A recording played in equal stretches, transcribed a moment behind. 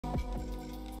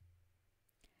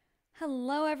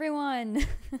Hello, everyone.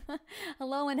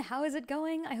 Hello, and how is it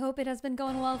going? I hope it has been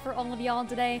going well for all of y'all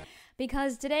today,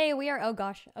 because today we are, oh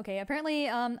gosh, okay, apparently,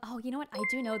 oh, you know what, I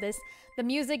do know this. The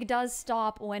music does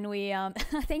stop when we,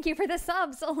 thank you for the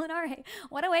sub, Solinare.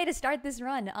 What a way to start this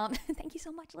run. Thank you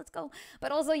so much, let's go.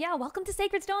 But also, yeah, welcome to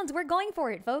Sacred Stones. We're going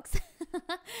for it, folks.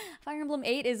 Fire Emblem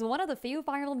 8 is one of the few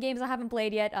Fire Emblem games I haven't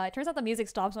played yet. It turns out the music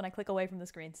stops when I click away from the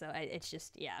screen, so it's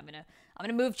just, yeah, I'm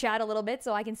gonna move chat a little bit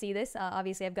so I can see this.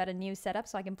 Obviously, I've got a new setup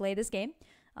so I can play this game.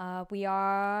 We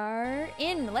are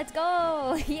in. Let's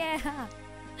go. Yeah.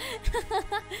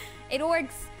 It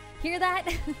works. Hear that?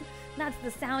 That's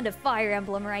the sound of Fire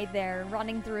Emblem right there,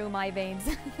 running through my veins.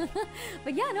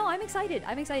 But yeah, no, I'm excited.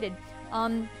 I'm excited.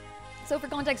 So for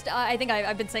context, I think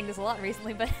I've been saying this a lot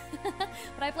recently, but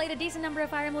but I played a decent number of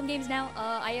Fire Emblem games now.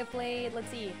 I have played, let's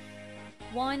see,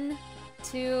 1,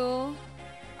 2.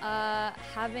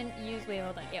 Haven't used, wait,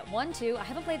 hold on. Yeah, 1, 2. I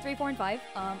haven't played 3, 4, and 5.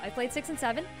 I played 6 and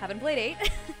 7. Haven't played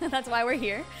 8. That's why we're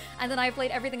here. And then I played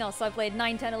everything else. So I played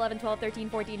 9, 10, 11, 12, 13,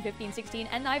 14, 15, 16.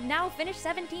 And I've now finished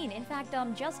 17. In fact,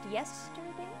 just yesterday?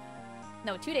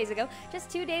 No, 2 days ago. Just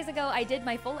 2 days ago, I did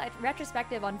my full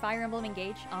retrospective on Fire Emblem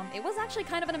Engage. It was actually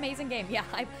kind of an amazing game. Yeah,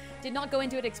 I did not go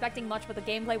into it expecting much, but the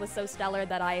gameplay was so stellar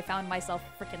that I found myself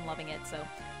freaking loving it. So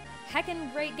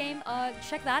heckin' great game.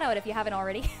 Check that out if you haven't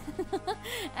already.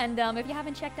 And if you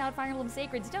haven't checked out Fire Emblem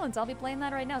Sacred Stones, I'll be playing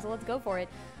that right now, so let's go for it.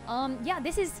 Yeah,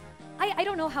 this is... I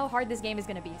don't know how hard this game is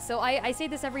gonna be. So I say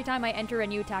this every time I enter a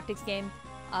new tactics game.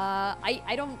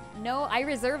 I don't know. I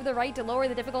reserve the right to lower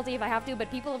the difficulty if I have to, but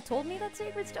people have told me that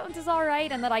Sacred Stones is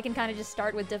alright and that I can kind of just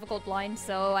start with difficult blind,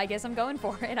 so I guess I'm going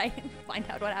for it. I can find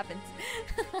out what happens.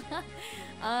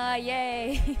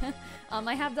 Yay.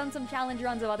 I have done some challenge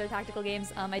runs of other tactical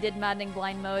games. I did Maddening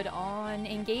Blind Mode on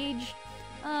Engage.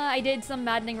 I did some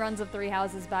maddening runs of Three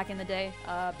Houses back in the day,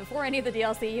 before any of the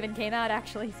DLC even came out,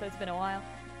 actually, so it's been a while.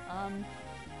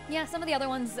 Yeah, some of the other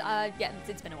ones, yeah,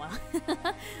 it's been a while.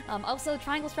 Also,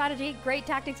 Triangle Strategy, great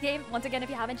tactics game. Once again, if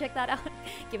you haven't checked that out,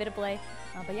 give it a play.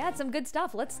 But yeah, it's some good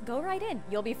stuff. Let's go right in.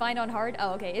 You'll be fine on hard.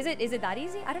 Oh, okay. Is it that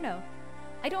easy? I don't know.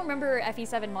 I don't remember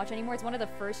FE7 much anymore. It's one of the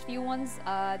first few ones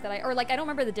that I don't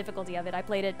remember the difficulty of it. I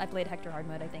played Hector Hard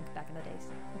Mode, I think, back in the days.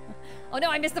 Oh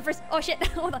no, I missed the first. Oh shit.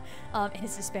 Hold on. In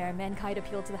his despair, mankind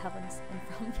appealed to the heavens, and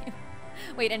from you.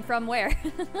 Wait, and from where?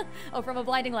 Oh, from a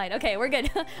blinding light. Okay, we're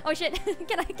good. Oh shit.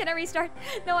 Can I restart?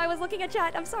 No, I was looking at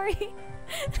chat. I'm sorry.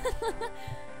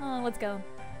 Oh, let's go.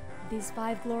 These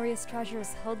 5 glorious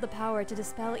treasures hold the power to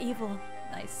dispel evil.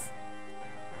 Nice.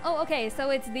 Oh, okay, so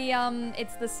it's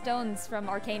the stones from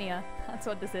Arcania. That's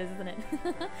what this is, isn't it?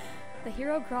 The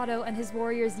hero Grotto and his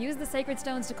warriors used the sacred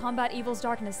stones to combat evil's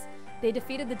darkness. They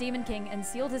defeated the Demon King and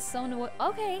sealed his soul.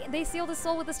 Okay, they sealed his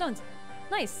soul with the stones.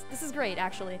 Nice. This is great,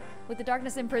 actually. With the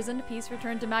darkness imprisoned, peace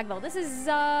returned to Magvel. This is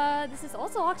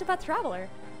also Octopath Traveler.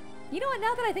 You know what,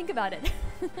 now that I think about it.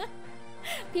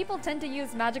 People tend to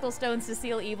use magical stones to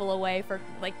seal evil away for,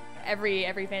 like,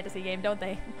 every fantasy game, don't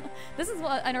they? This is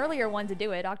an earlier one to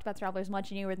do it. Octopath Traveler is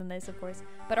much newer than this, of course.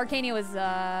 But Arcania was,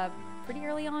 pretty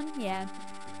early on? Yeah.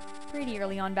 Pretty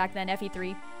early on back then,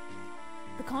 FE3.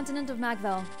 The continent of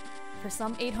Magvel. For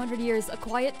some 800 years, a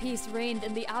quiet peace reigned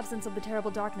in the absence of the terrible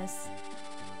darkness.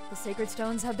 The sacred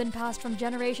stones have been passed from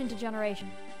generation to generation.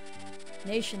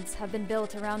 Nations have been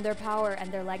built around their power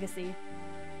and their legacy.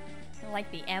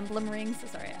 Like the emblem rings.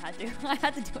 Sorry, I had to. I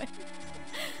had to do it.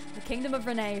 The kingdom of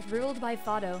Renee, ruled by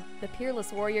Fado, the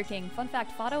peerless warrior king. Fun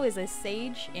fact, Fado is a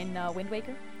sage in Wind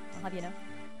Waker. I'll have you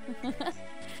know.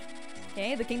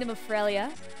 Okay, the kingdom of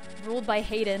Frelia, ruled by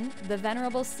Hayden, the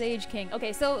venerable sage king.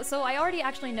 Okay, so I already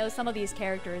actually know some of these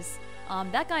characters.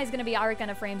 That guy is gonna be Eirika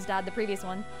and Ephraim's dad, the previous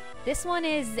one. This one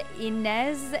is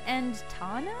Inez and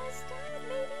Tana's dad,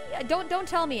 maybe? Don't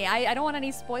tell me. I don't want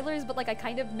any spoilers, but like I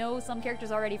kind of know some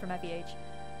characters already from FEH.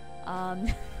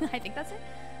 I think that's it.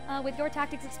 With your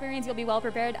tactics experience, you'll be well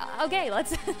prepared. Okay,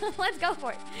 let's go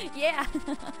for it. Yeah.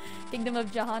 Kingdom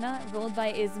of Johanna, ruled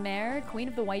by Ismare, Queen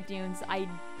of the White Dunes. I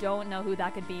don't know who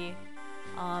that could be,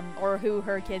 or who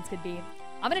her kids could be.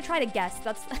 I'm gonna try to guess.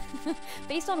 That's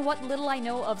based on what little I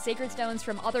know of Sacred Stones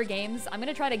from other games. I'm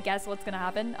gonna try to guess what's gonna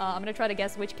happen. I'm gonna try to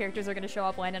guess which characters are gonna show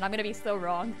up when, and I'm gonna be so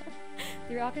wrong.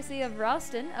 Bureaucracy of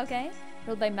Roston, okay.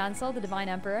 Ruled by Mansell, the Divine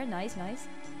Emperor. Nice, nice.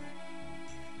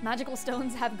 Magical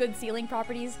stones have good sealing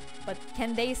properties, but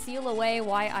can they seal away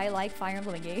why I like Fire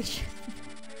Emblem Engage?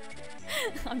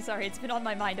 I'm sorry, it's been on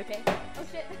my mind, okay? Oh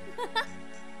shit.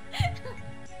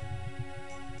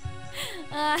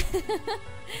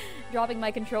 Dropping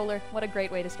my controller. What a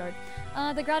great way to start.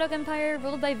 The Gradok Empire,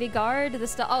 ruled by Vigard.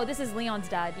 Oh, this is Leon's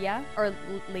dad, yeah? Or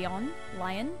Leon?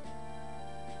 Lion?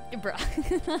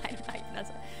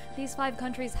 Bruh. These 5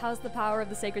 countries house the power of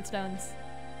the sacred stones.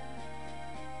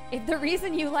 If the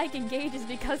reason you like Engage is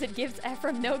because it gives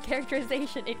Ephraim no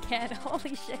characterization, it can.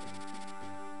 Holy shit.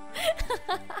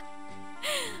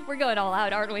 We're going all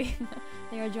out, aren't we?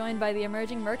 They are joined by the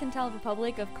emerging mercantile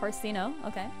republic of Carcino.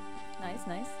 Okay. Nice,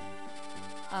 nice.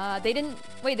 They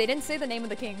didn't say the name of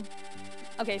the king.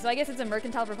 Okay, so I guess it's a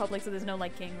mercantile republic, so there's no,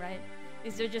 like, king, right?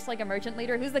 Is there just, like, a merchant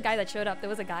leader? Who's the guy that showed up? There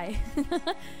was a guy.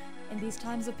 In these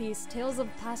times of peace, tales of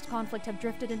past conflict have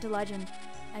drifted into legend,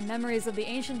 and memories of the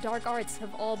ancient dark arts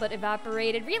have all but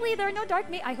evaporated. Really? There are no dark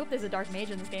I hope there's a dark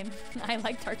mage in this game. I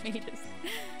like dark mages.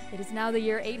 It is now the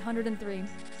year 803.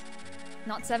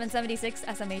 Not 776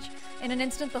 SMH. In an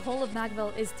instant, the whole of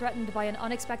Magville is threatened by an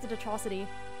unexpected atrocity.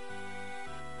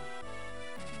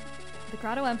 The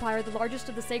Grotto Empire, the largest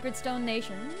of the Sacred Stone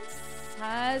nations,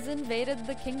 has invaded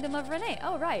the Kingdom of Renee.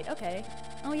 Oh, right, okay.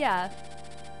 Oh, yeah.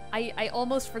 I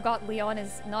almost forgot Leon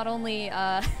is not only,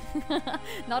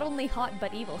 not only hot,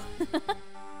 but evil.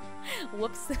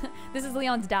 Whoops. This is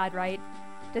Leon's dad, right?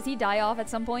 Does he die off at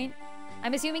some point?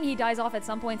 I'm assuming he dies off at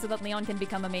some point so that Leon can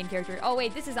become a main character. Oh,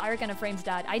 wait, this is Eirika and Ephraim's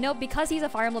dad. I know, because he's a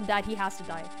Fire Emblem dad, he has to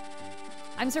die.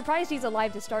 I'm surprised he's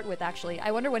alive to start with, actually.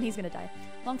 I wonder when he's gonna die.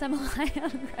 Long time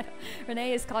alive.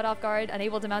 Renee is caught off guard,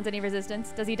 unable to mount any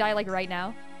resistance. Does he die, like, right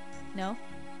now? No?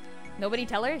 Nobody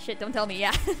tell her? Shit, don't tell me.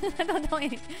 Yeah. Don't tell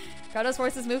me. Grotto's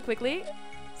forces move quickly,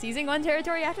 seizing one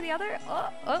territory after the other.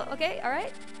 Oh, okay,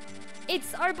 alright.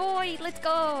 It's our boy! Let's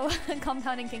go!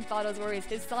 Compounding King Grotto's worries,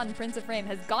 his son, Prince Ephraim,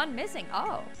 has gone missing.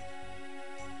 Oh.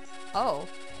 Oh.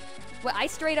 Well, I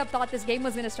straight up thought this game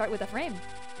was gonna start with Ephraim.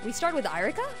 We start with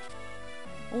Eirika?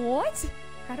 What?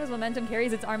 Grotto's momentum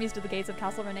carries its armies to the gates of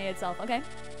Castle Renee itself. Okay.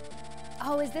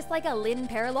 Oh, is this like a Lyn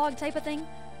paralogue type of thing?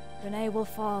 Renee will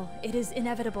fall. It is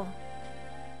inevitable.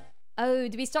 Oh,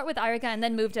 do we start with Eirika and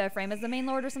then move to Ephraim as the main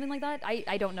lord or something like that?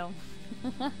 I don't know.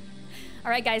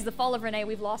 Alright guys, the fall of Renee.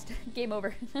 We've lost. Game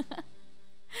over.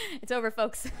 It's over,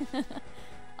 folks.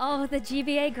 Oh, the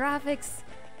GBA graphics.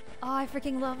 Oh, I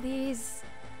freaking love these.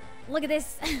 Look at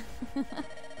this.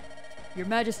 Your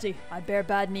Majesty, I bear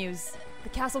bad news. The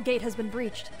castle gate has been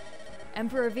breached.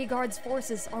 Emperor Vigard's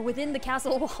forces are within the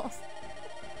castle walls.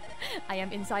 I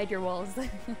am inside your walls.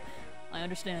 I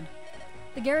understand.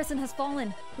 The garrison has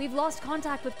fallen. We've lost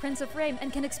contact with Prince Ephraim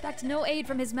and can expect no aid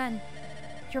from his men.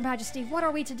 Your Majesty, what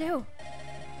are we to do?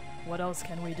 What else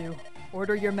can we do?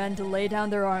 Order your men to lay down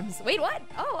their arms. Wait, what?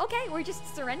 Oh, okay, we're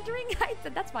just surrendering?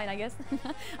 That's fine, I guess.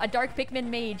 A dark Pikmin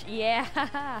mage,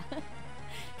 yeah.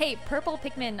 Hey, purple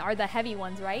Pikmin are the heavy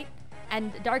ones, right?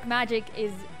 And dark magic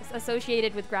is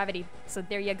associated with gravity. So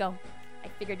there you go. I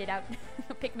figured it out.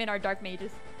 Pikmin are dark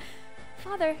mages.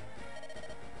 Father.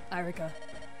 Eirika,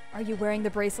 are you wearing the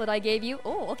bracelet I gave you?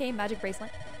 Oh, okay, magic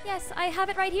bracelet. Yes, I have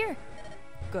it right here.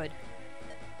 Good.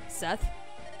 Seth?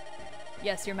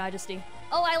 Yes, Your Majesty.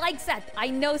 Oh, I like Seth. I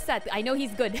know Seth. I know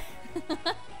he's good.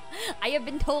 I have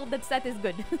been told that Seth is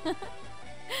good.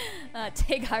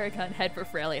 Take Eirika and head for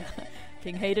Frelia.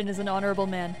 King Hayden is an honorable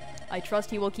man. I trust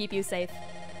he will keep you safe.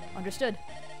 Understood.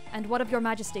 And what of Your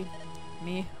Majesty?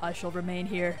 Me, I shall remain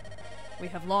here. We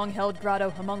have long held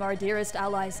Grotto among our dearest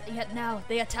allies, yet now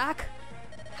they attack?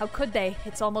 How could they?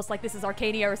 It's almost like this is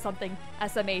Arcania or something.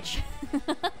 SMH.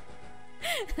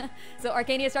 So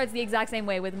Arcania starts the exact same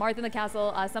way with Marth in the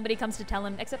castle. Somebody comes to tell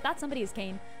him, except that somebody is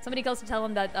Kane. Somebody goes to tell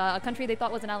him that a country they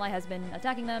thought was an ally has been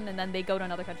attacking them, and then they go to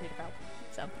another country to help.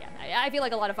 So yeah, I feel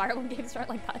like a lot of Fire Emblem games start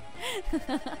like that.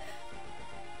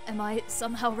 Am I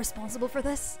somehow responsible for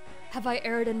this? Have I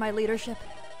erred in my leadership?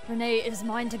 Renee is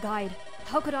mine to guide.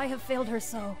 How could I have failed her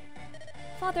so?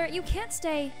 Father, you can't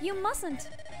stay. You mustn't.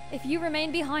 If you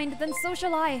remain behind, then so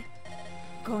shall I.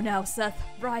 Go now, Seth.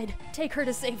 Ride. Take her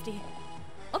to safety.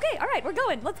 Okay, alright, we're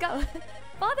going. Let's go.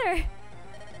 Father!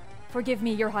 Forgive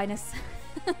me, Your Highness.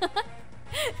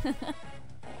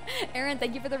 Aaron,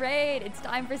 thank you for the raid. It's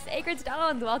time for Sacred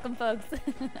Stones. Welcome, folks.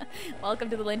 Welcome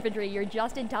to the Infantry. You're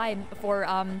just in time for,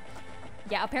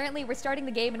 yeah, apparently we're starting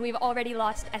the game and we've already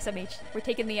lost SMH. We're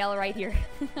taking the L right here.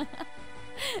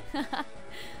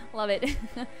 Love it.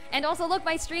 And also, look,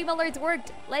 my stream alerts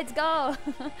worked. Let's go.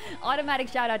 Automatic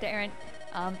shout out to Aaron.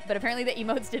 But apparently the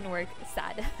emotes didn't work.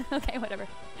 Sad. Okay, whatever.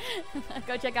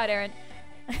 Go check out Aaron.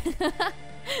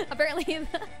 Apparently...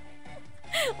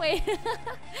 Wait.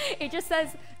 It just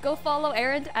says, go follow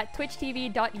Aaron at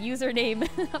twitchtv.username.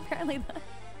 Apparently the...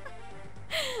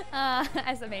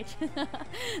 SMH.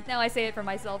 Now I say it for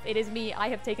myself. It is me. I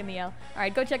have taken the L.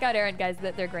 Alright, go check out Aaron, guys.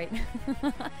 They're great.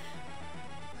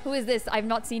 Who is this? I've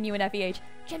not seen you in FEH.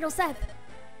 General Seth!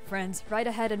 Friends, ride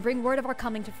ahead and bring word of our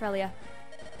coming to Frelia.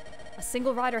 A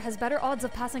single rider has better odds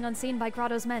of passing unseen by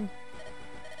Grotto's men.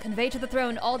 Convey to the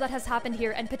throne all that has happened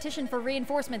here and petition for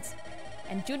reinforcements.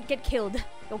 And don't get killed.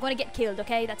 You're gonna get killed,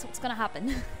 okay? That's what's gonna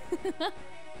happen.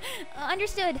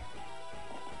 Understood.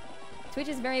 Twitch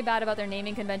is very bad about their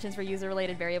naming conventions for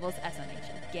user-related variables.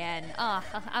 SMH again. I'm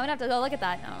gonna have to go look at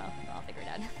that. I don't know. I'll figure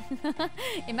it out.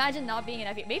 Imagine not being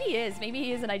an FE. Maybe he is. Maybe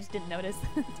he is and I just didn't notice.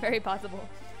 It's very possible.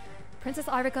 Princess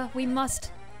Eirika, we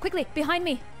must. Quickly, behind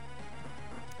me.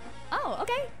 Oh,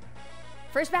 okay.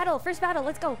 First battle,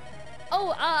 let's go.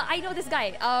 Oh, I know this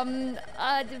guy.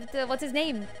 What's his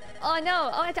name? Oh, no.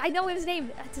 Oh, I know his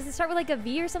name. Does it start with like a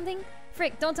V or something?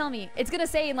 Frick, don't tell me. It's gonna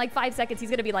say in like 5 seconds, he's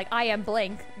gonna be like, I am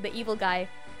blank, the evil guy.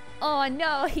 Oh,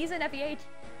 no, he's an FEH.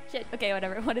 Shit, okay,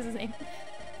 whatever. What is his name?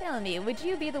 Tell me, would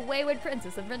you be the wayward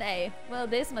princess of Renee? Well,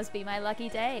 this must be my lucky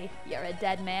day. You're a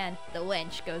dead man. The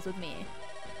wench goes with me.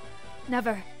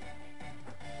 Never.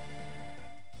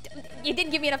 You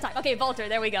didn't give me enough time. Okay, Volter,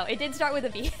 there we go. It did start with a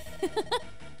V.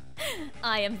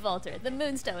 I am Volter, the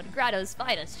Moonstone, Grotto's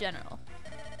finest general.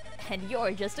 And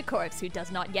you're just a corpse who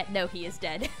does not yet know he is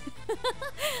dead.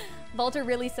 Volter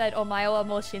really said, Omae wa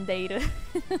mou shindeiru.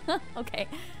 Okay.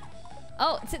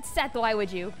 Oh, Seth, why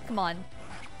would you? Come on.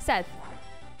 Seth.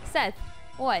 Seth,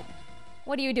 what?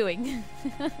 What are you doing?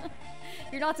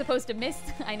 You're not supposed to miss.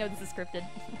 I know this is scripted.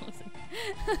 Listen.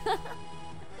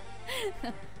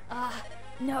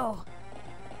 No.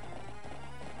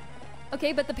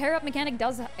 Okay, but the pair-up mechanic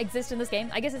does exist in this game.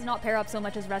 I guess it's not pair-up so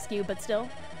much as rescue, but still.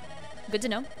 Good to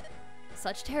know.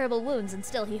 Such terrible wounds, and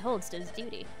still he holds to his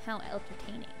duty. How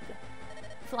entertaining.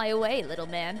 Fly away, little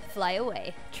man. Fly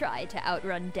away. Try to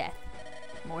outrun death.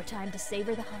 More time to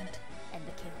savor the hunt and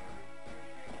the kill.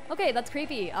 Okay, that's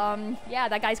creepy. Yeah,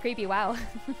 that guy's creepy. Wow.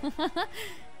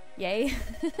 Yay.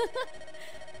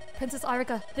 Princess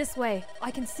Eirika, this way.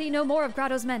 I can see no more of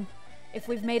Grotto's men. If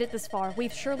we've made it this far,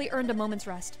 we've surely earned a moment's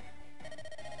rest.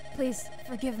 Please,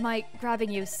 forgive my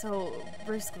grabbing you so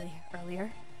brusquely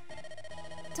earlier.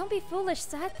 Don't be foolish,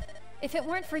 Seth. If it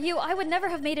weren't for you, I would never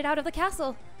have made it out of the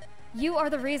castle. You are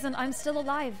the reason I'm still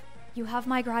alive. You have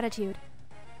my gratitude.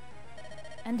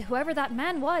 And whoever that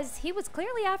man was, he was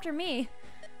clearly after me.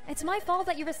 It's my fault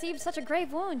that you received such a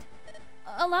grave wound.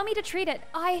 Allow me to treat it.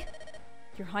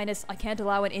 Your Highness, I can't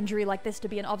allow an injury like this to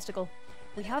be an obstacle.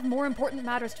 We have more important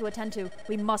matters to attend to.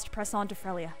 We must press on to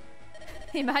Frelia.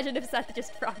 Imagine if Seth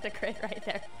just rocked a crit right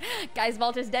there. Guys,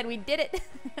 Walter's dead. We did it.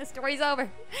 Story's over.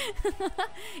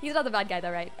 He's not the bad guy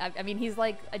though, right? I mean, he's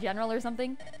like a general or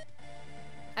something.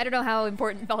 I don't know how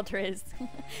important Walter is.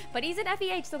 But he's an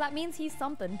FEH, so that means he's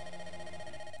something.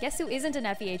 Guess who isn't an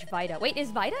FEH? Vida. Wait,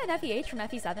 is Vida an FEH from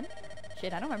FE7?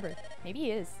 Shit, I don't remember. Maybe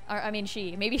he is. Or, I mean,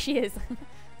 she. Maybe she is.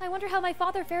 I wonder how my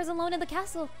father fares alone in the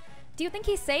castle. Do you think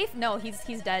he's safe? No, he's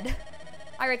dead.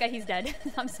 Eirika, he's dead.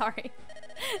 I'm sorry.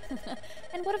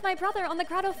 And what of my brother on the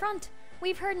Grotto front?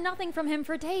 We've heard nothing from him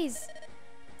for days.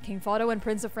 King Fado and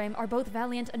Prince of Frame are both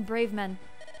valiant and brave men.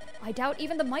 I doubt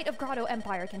even the might of Grotto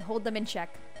Empire can hold them in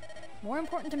check. More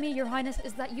important to me, Your Highness,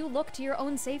 is that you look to your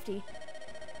own safety.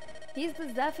 He's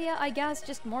the Zephyr, I guess,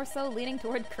 just more so leaning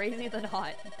toward crazy than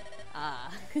hot.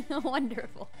 Ah,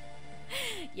 wonderful.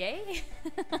 Yay?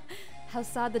 How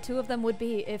sad the two of them would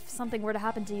be if something were to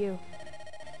happen to you.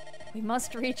 We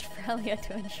must reach Frelia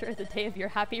to ensure the day of your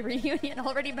happy reunion.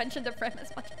 Already mentioned Ephraim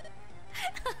as much.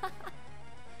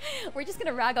 We're just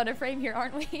gonna rag on Ephraim here,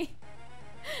 aren't we?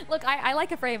 Look, I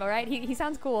like Ephraim, alright? He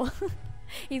sounds cool.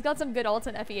 He's got some good ults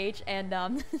in FEH, and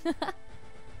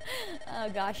oh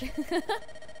gosh.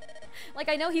 Like,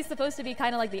 I know he's supposed to be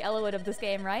kind of like the Elowood of this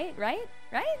game, right? Right?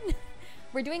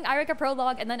 We're doing Eirika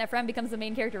prologue, and then Ephraim becomes the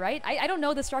main character, right? I don't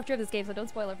know the structure of this game, so don't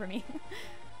spoil it for me.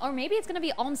 Or maybe it's gonna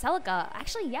be Alm Celica.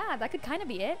 Actually, yeah, that could kind of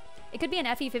be it. It could be an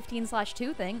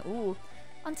FE15/2 thing. Ooh.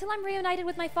 Until I'm reunited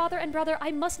with my father and brother,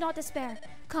 I must not despair.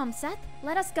 Come, Seth,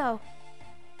 let us go.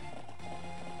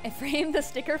 Ephraim, the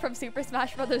sticker from Super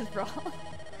Smash Bros. Brawl.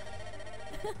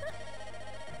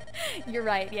 You're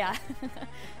right, yeah.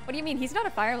 What do you mean? He's not a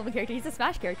Fire Emblem character, he's a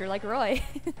Smash character, like Roy.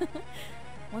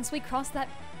 Once we cross that...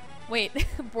 Wait,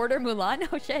 Border Mulan?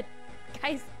 Oh shit.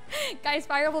 Guys,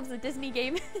 Fire Emblem's a Disney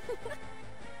game.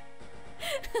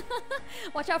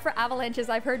 Watch out for avalanches,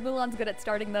 I've heard Mulan's good at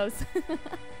starting those.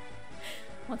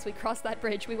 Once we cross that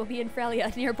bridge, we will be in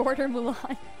Frelia, near Border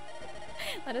Mulan.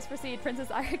 Let us proceed, Princess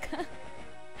Eirika.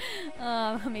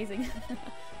 Amazing.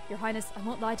 Your Highness, I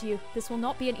won't lie to you. This will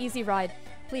not be an easy ride.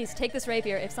 Please, take this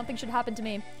rapier. If something should happen to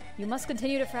me, you must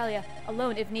continue to Frelia,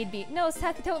 alone if need be. No,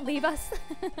 Seth, don't leave us.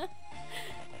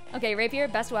 Okay, rapier,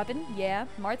 best weapon. Yeah,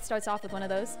 Marth starts off with one of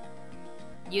those.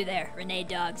 You there, Renee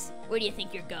dogs. Where do you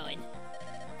think you're going?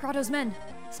 Grotto's men.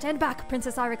 Stand back,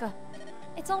 Princess Eirika.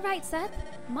 It's all right, Seth.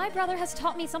 My brother has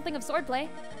taught me something of swordplay.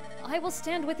 I will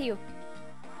stand with you.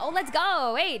 Oh, let's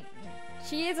go! Wait!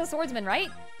 She is a swordsman, right?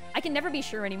 I can never be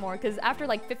sure anymore, because after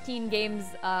like 15 games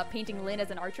painting Lyn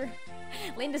as an archer,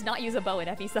 Lyn does not use a bow in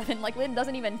FE7. Like, Lyn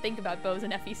doesn't even think about bows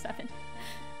in FE7.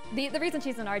 The reason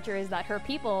she's an archer is that her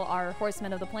people are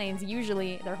horsemen of the plains.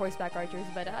 Usually they're horseback archers,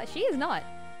 but she is not.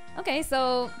 Okay,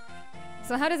 so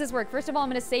how does this work? First of all, I'm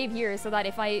gonna save here so that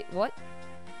if I... What?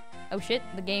 Oh shit,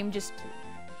 the game just...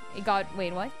 It got...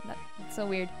 Wait, what? That's so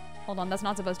weird. Hold on, that's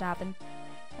not supposed to happen.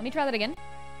 Let me try that again.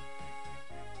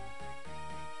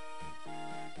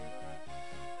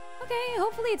 Okay,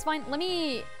 hopefully it's fine. Let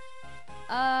me...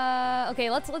 okay,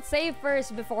 let's save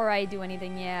first before I do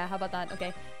anything. Yeah, how about that?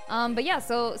 Okay. But yeah,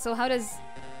 so how does...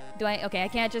 Okay, I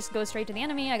can't just go straight to the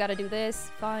enemy. I gotta do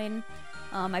this. Fine.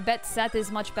 I bet Seth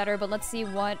is much better, but let's see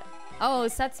what... Oh,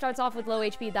 Seth starts off with low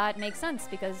HP. That makes sense,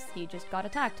 because he just got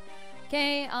attacked.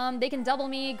 Okay, they can double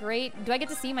me. Great. Do I get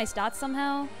to see my stats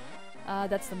somehow?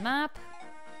 That's the map.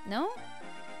 No?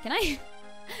 Can I?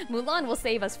 Mulan will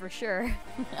save us for sure.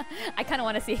 I kind of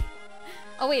want to see.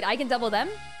 Oh, wait, I can double them?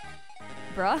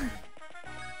 Bruh.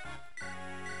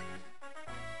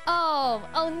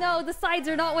 Oh no, the sides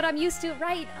are not what I'm used to.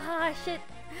 Right. Ah, shit.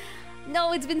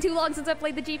 No, it's been too long since I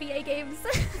played the GBA games.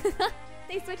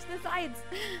 They switched the sides.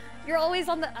 You're always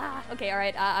on the... okay,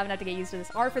 alright. I'm gonna have to get used to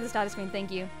this. R for the status screen,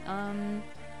 thank you.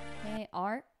 Okay,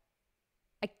 R.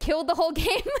 I killed the whole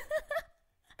game.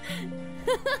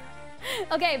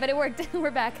 Okay, but it worked.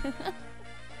 We're back.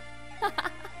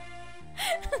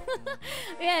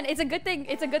 Man, it's a good thing.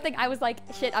 It's a good thing I was like,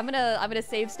 shit, I'm gonna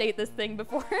save state this thing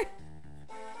before.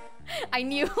 I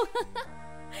knew.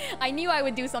 I knew I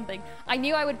would do something. I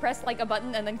knew I would press like a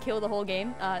button and then kill the whole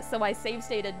game. So I save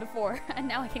stated before, and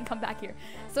now I can come back here.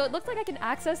 So it looks like I can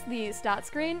access the stat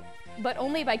screen, but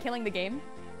only by killing the game.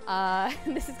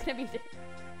 This is gonna be...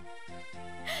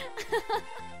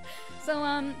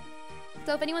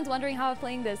 So if anyone's wondering how I'm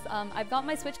playing this, I've got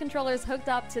my Switch controllers hooked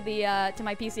up to the to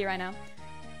my PC right now,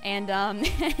 and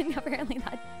and apparently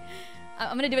that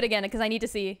I'm gonna do it again because I need to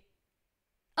see.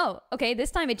 Oh, okay.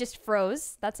 This time it just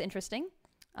froze. That's interesting.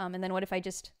 And then what if I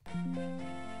just...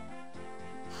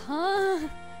 Huh?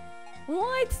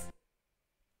 What?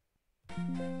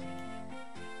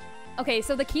 Okay,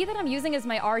 so the key that I'm using as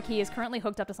my R key is currently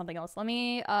hooked up to something else. Let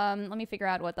me figure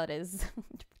out what that is.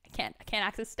 I can't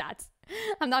access stats.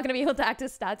 I'm not gonna be able to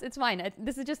access stats. It's fine.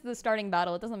 This is just the starting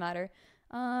battle. It doesn't matter.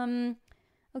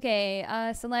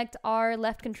 Okay, select R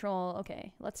left control.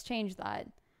 Okay, let's change that.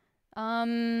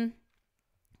 I'll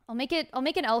make it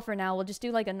an L for now. We'll just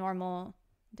do like a normal...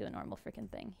 Do a normal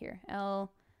freaking thing here. L,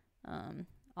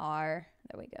 R,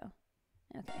 there we go.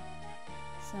 Okay.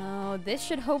 So this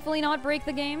should hopefully not break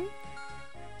the game.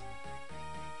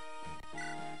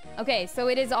 Okay, so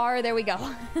it is R, there we go.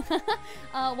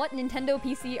 What Nintendo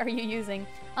PC are you using?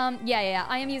 Yeah,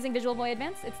 I am using Visual Boy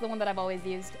Advance. It's the one that I've always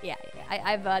used. Yeah.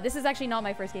 I've this is actually not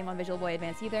my first game on Visual Boy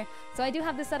Advance either. So I do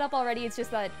have this set up already. It's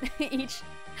just that each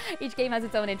game has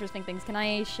its own interesting things. Can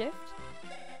I shift?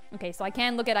 Okay, so I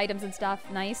can look at items and stuff.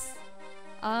 Nice.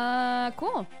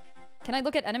 Cool. Can I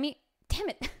look at enemy? Damn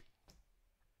it.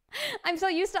 I'm so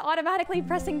used to automatically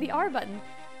pressing the R button.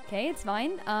 Okay, it's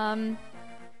fine.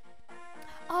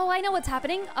 Oh, I know what's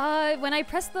happening. When I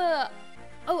press the...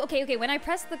 Oh, okay. When I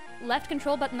press the left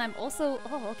control button, I'm also...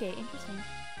 Oh, okay, interesting.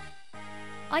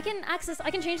 I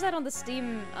can change that on the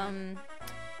Steam,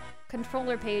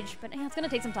 controller page, but it's gonna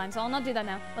take some time, so I'll not do that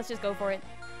now. Let's just go for it.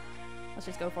 Let's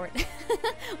just go for it.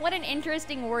 What an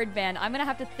interesting word ban. I'm gonna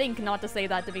have to think not to say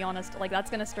that, to be honest. Like,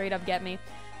 that's gonna straight up get me.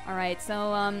 Alright, so,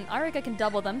 Eirika can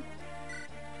double them.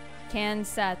 Can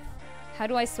Seth. How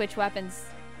do I switch weapons?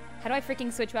 How do I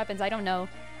freaking switch weapons? I don't know.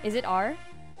 Is it R?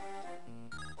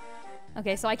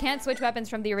 Okay, so I can't switch weapons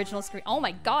from the original screen. Oh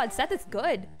my god, Seth is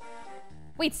good.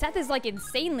 Wait, Seth is, like,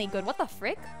 insanely good. What the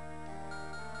frick?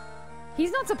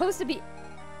 He's not supposed to be...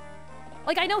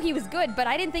 Like, I know he was good, but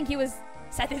I didn't think he was...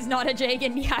 Seth is not a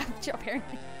Jagan. Yeah,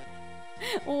 apparently.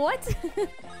 What?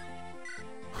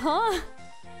 Huh?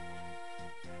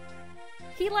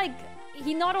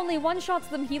 He not only one-shots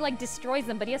them, he, like, destroys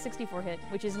them, but he has 64 hit,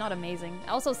 which is not amazing.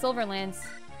 Also, Silver Lance.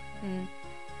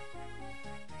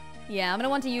 Yeah, I'm gonna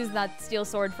want to use that Steel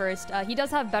Sword first. He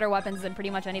does have better weapons than pretty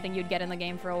much anything you'd get in the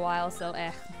game for a while, so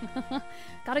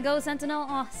Gotta go, Sentinel.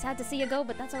 Aw, sad to see you go,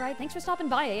 but that's alright. Thanks for stopping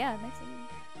by, yeah, thanks.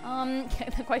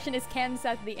 The question is, can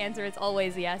Seth? The answer is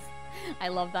always yes. I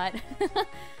love that.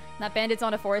 That bandit's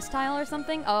on a forest tile or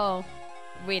something? Oh.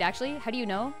 Wait, actually? How do you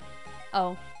know?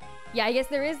 Oh. Yeah, I guess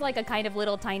there is like a kind of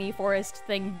little tiny forest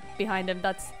thing behind him.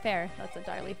 That's fair. That's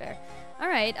entirely fair.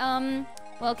 Alright,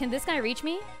 well, can this guy reach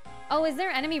me? Oh, is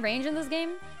there enemy range in this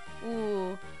game?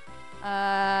 Ooh.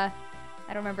 I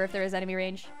don't remember if there is enemy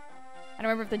range. I don't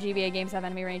remember if the GBA games have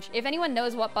enemy range. If anyone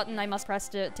knows what button I must press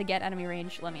to get enemy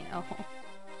range, let me know.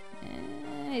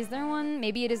 Is there one?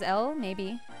 Maybe it is L?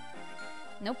 Maybe.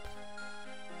 Nope.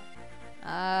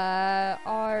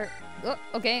 R... Oh,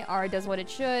 okay, R does what it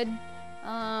should.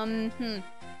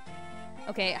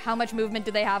 Okay, how much movement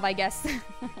do they have, I guess?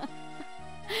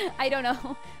 I don't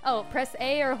know. Oh, press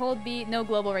A or hold B. No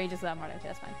global range is that hard. Okay,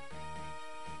 that's fine.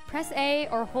 Press A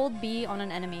or hold B on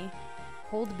an enemy.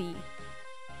 Hold B.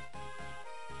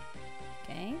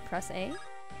 Okay, press A.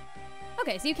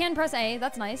 Okay, so you can press A.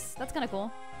 That's nice. That's kind of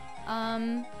cool.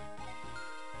 Alright,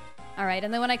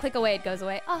 and then when I click away, it goes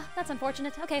away. Oh, that's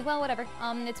unfortunate. Okay, well, whatever.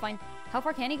 It's fine. How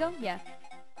far can he go? Yeah.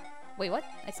 Wait, what?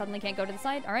 I suddenly can't go to the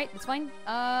side? Alright, that's fine.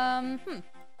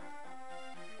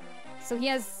 So he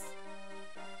has...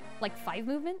 like 5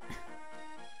 movement?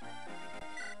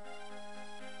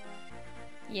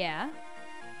 Yeah.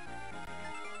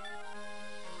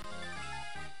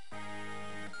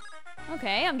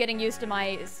 Okay, I'm getting used to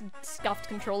my scuffed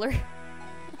controller.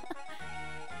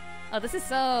 Oh, this is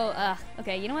so...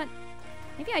 okay, you know what?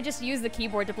 Maybe I just use the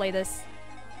keyboard to play this.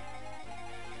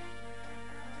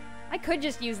 I could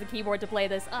just use the keyboard to play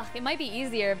this. Ugh, it might be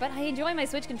easier, but I enjoy my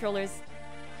Switch controllers.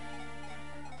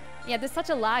 Yeah, there's such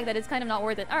a lag that it's kind of not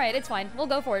worth it. Alright, it's fine. We'll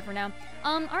go for it for now.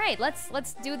 Alright,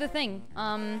 let's do the thing.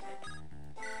 I'm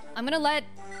gonna let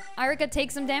Eirika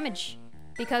take some damage.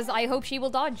 Because I hope she will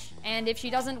dodge. And if she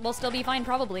doesn't, we'll still be fine,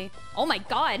 probably. Oh my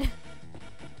god!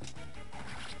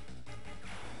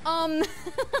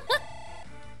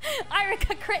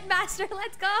 Eirika crit master,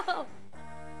 let's go!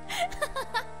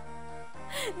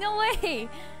 No way!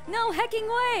 No hecking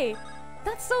way!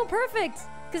 That's so perfect!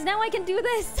 Because now I can do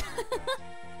this!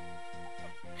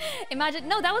 Imagine,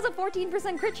 no, that was a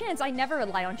 14% crit chance. I never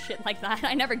rely on shit like that.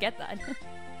 I never get that.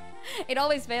 It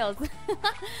always fails.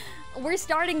 We're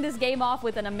starting this game off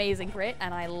with an amazing crit,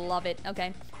 and I love it.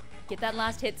 Okay, get that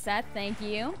last hit, Seth. Thank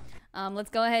you. Let's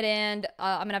go ahead and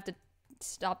I'm gonna have to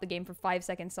stop the game for 5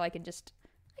 seconds so I can just,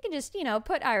 you know,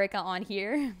 put Eirika on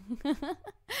here.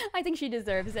 I think she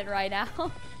deserves it right now.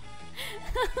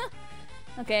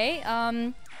 Okay,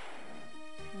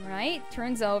 right,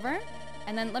 turns over.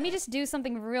 And then let me just do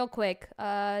something real quick.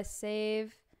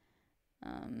 Save.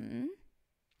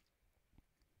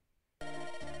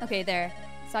 Okay, there.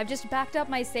 So I've just backed up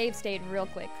my save state real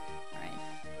quick. Alright.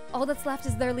 All that's left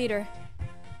is their leader.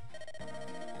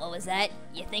 What was that?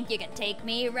 You think you can take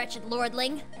me, wretched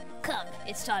lordling? Come,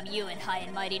 it's time you and high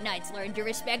and mighty knights learned to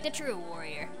respect a true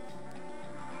warrior.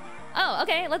 Oh,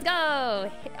 okay, let's go!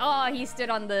 Oh, he stood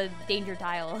on the danger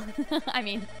tile. I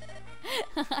mean...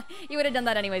 he would have done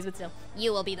that anyways, but still.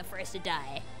 You will be the first to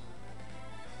die.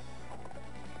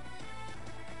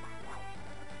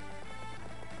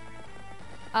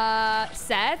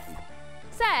 Seth?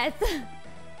 Seth?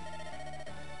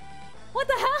 What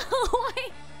the hell? Why?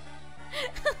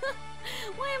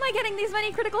 Why am I getting these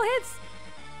many critical hits?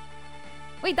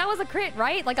 Wait, that was a crit,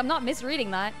 right? Like, I'm not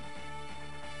misreading that.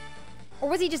 Or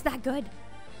was he just that good?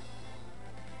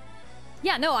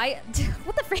 Yeah, no,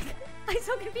 what the frick? I'm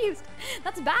so confused.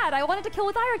 That's bad. I wanted to kill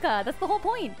with Eirika. That's the whole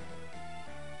point.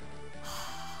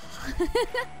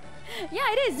 Yeah,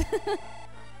 it is.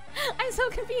 I'm so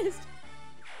confused.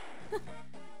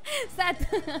 Seth.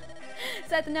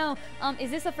 Seth, no.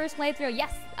 Is this a first playthrough?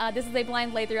 Yes. This is a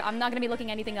blind playthrough. I'm not going to be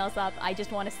looking anything else up. I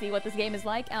just want to see what this game is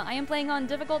like. I am playing on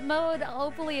difficult mode.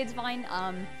 Hopefully it's fine.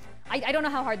 I don't know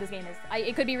how hard this game is.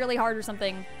 It could be really hard or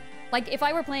something. Like, if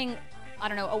I were playing... I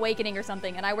don't know, Awakening or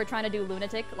something, and I were trying to do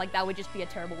Lunatic, like, that would just be a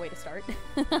terrible way to start.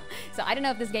 So I don't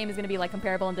know if this game is going to be, like,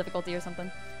 comparable in difficulty or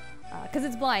something. Because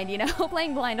it's blind, you know?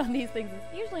 Playing blind on these things is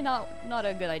usually not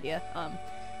a good idea.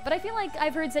 But I feel like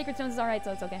I've heard Sacred Stones is alright,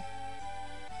 so it's okay.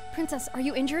 Princess, are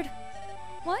you injured?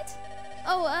 What?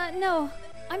 Oh, no.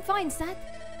 I'm fine, Seth.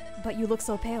 But you look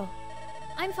so pale.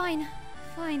 I'm fine.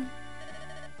 Fine.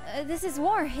 This is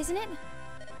war, isn't it?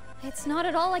 It's not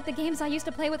at all like the games I used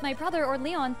to play with my brother or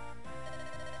Leon.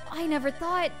 I never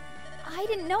thought... I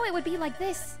didn't know it would be like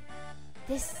this.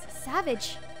 This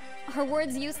savage. Are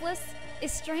words useless?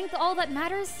 Is strength all that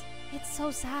matters? It's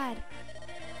so sad.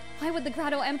 Why would the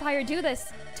Grotto Empire do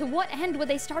this? To what end would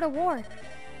they start a war?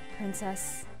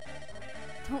 Princess.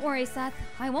 Don't worry, Seth.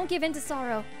 I won't give in to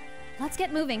sorrow. Let's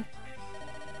get moving.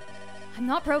 I'm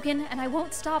not broken, and I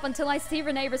won't stop until I see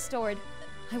Renee restored.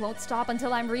 I won't stop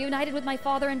until I'm reunited with my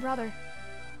father and brother.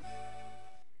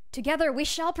 Together we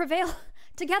shall prevail.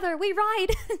 Together we ride.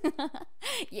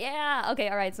 Yeah. Okay,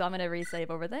 alright, so I'm gonna resave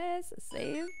over this.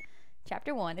 Save.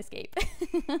 Chapter 1, escape.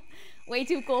 Way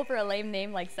too cool for a lame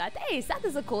name like Seth. Hey, Seth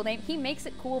is a cool name. He makes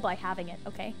it cool by having it,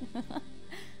 okay?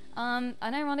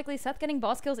 Unironically, Seth getting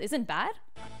boss kills isn't bad?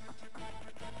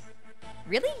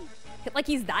 Really? Like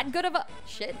he's that good of a...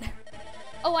 Shit.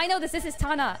 Oh, I know this. This is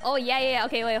Tana. Oh, yeah.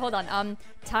 Okay, wait, hold on.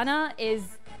 Tana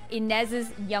is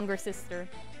Inez's younger sister.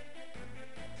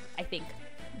 I think.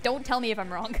 Don't tell me if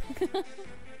I'm wrong.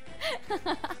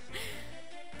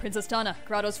 Princess Tana,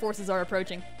 Grotto's forces are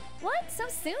approaching. What? So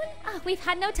soon? We've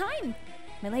had no time.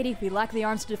 Milady, we lack the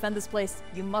arms to defend this place.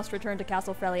 You must return to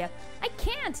Castle Frelia. I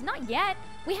can't. Not yet.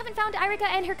 We haven't found Eirika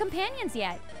and her companions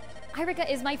yet.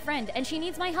 Eirika is my friend, and she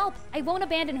needs my help. I won't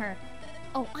abandon her.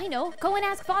 Oh, I know. Go and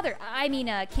ask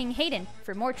King Hayden,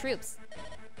 for more troops.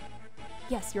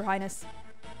 Yes, Your Highness.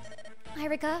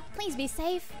 Eirika, please be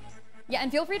safe. Yeah,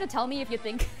 and feel free to tell me if you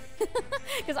think...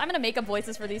 Because I'm gonna make up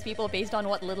voices for these people based on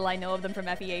what little I know of them from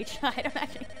FEH. I don't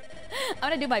actually... I'm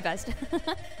gonna do my best.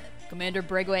 Commander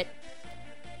Brigwit.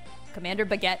 Commander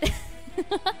Baguette.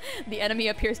 The enemy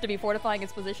appears to be fortifying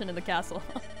its position in the castle.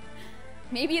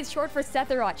 Maybe it's short for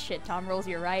Setherot. Shit, Tom Rolls,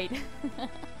 you're right.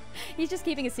 He's just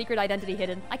keeping his secret identity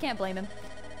hidden. I can't blame him.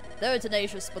 They're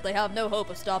tenacious, but they have no hope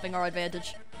of stopping our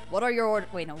advantage. What are your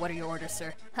orders? Wait, no, what are your orders,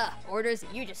 sir? Ha, orders?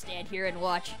 You just stand here and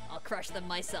watch. I'll crush them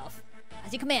myself.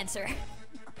 As you command, sir.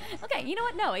 Okay, you know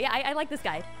what? No, yeah, I like this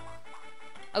guy.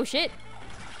 Oh, shit.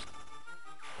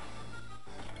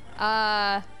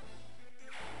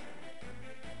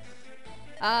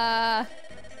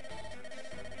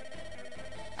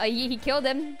 He killed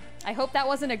him. I hope that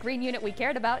wasn't a green unit we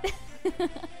cared about.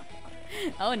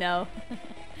 Oh no.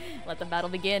 Let the battle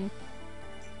begin.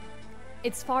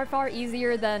 It's far, far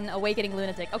easier than Awakening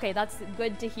Lunatic. Okay, that's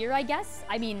good to hear, I guess.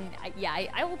 I mean,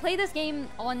 I will play this game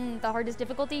on the hardest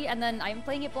difficulty, and then I'm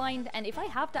playing it blind, and if I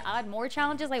have to add more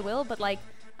challenges, I will, but, like,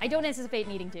 I don't anticipate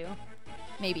needing to.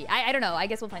 Maybe. I don't know. I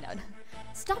guess we'll find out.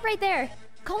 Stop right there!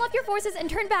 Call up your forces and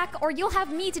turn back, or you'll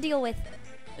have me to deal with.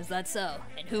 Is that so?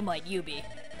 And who might you be?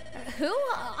 Who?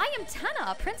 I am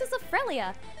Tana, Princess of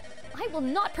Frelia. I will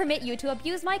not permit you to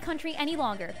abuse my country any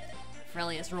longer.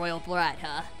 Frelia's royal brat,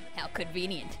 huh? How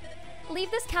convenient.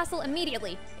 Leave this castle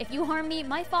immediately. If you harm me,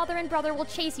 my father and brother will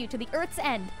chase you to the Earth's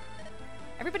end.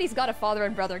 Everybody's got a father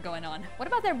and brother going on. What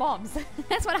about their moms?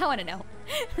 That's what I want to know.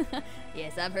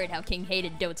 Yes, I've heard how King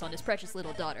Hayden dotes on his precious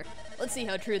little daughter. Let's see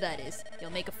how true that is.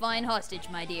 You'll make a fine hostage,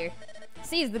 my dear.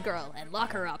 Seize the girl and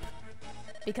lock her up.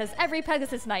 Because every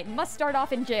Pegasus Knight must start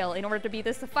off in jail in order to beat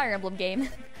this Fire Emblem game.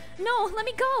 No, let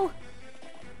me go!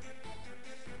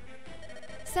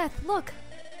 Seth, look!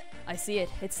 I see it.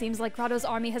 It seems like Grotto's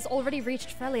army has already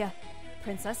reached Frelia.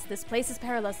 Princess, this place is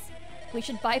perilous. We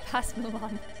should bypass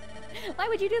Mulan. Why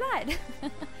would you do that?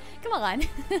 Come on.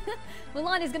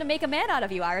 Mulan is gonna make a man out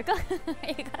of you, Eirika.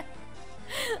 You gotta...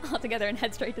 All together and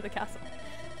head straight to the castle.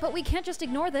 But we can't just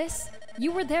ignore this.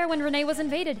 You were there when Renee was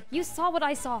invaded. You saw what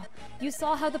I saw. You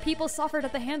saw how the people suffered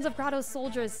at the hands of Grotto's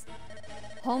soldiers.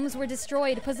 Homes were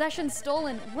destroyed, possessions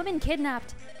stolen, women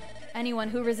kidnapped. Anyone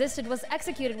who resisted was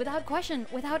executed without question,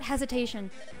 without hesitation.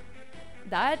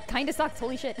 That kinda sucks,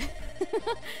 holy shit.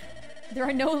 There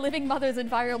are no living mothers in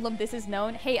Fire Emblem, this is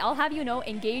known. Hey, I'll have you know,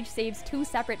 Engage saves 2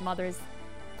 separate mothers.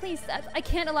 Please, Seth, I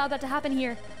can't allow that to happen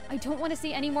here. I don't want to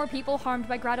see any more people harmed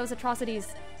by Grotto's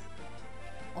atrocities.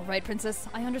 Alright, Princess,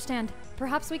 I understand.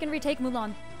 Perhaps we can retake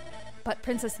Mulan. But,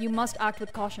 Princess, you must act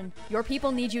with caution. Your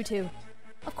people need you too.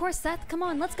 Of course, Seth. Come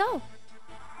on, let's go.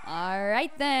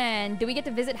 Alright then. Do we get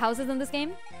to visit houses in this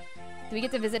game? Do we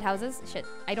get to visit houses? Shit.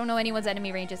 I don't know anyone's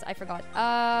enemy ranges. I forgot.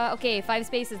 Okay, 5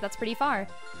 spaces. That's pretty far.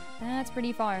 That's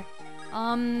pretty far.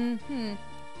 And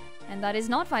that is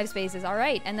not 5 spaces.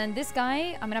 Alright. And then this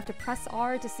guy, I'm gonna have to press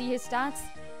R to see his stats.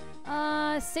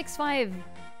 6-5.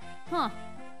 Huh.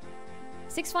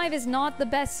 6-5 is not the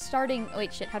best starting... Oh,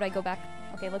 wait, shit. How do I go back?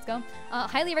 Okay, let's go.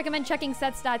 Highly recommend checking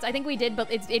Seth's stats. I think we did,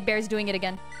 but it bears doing it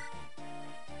again.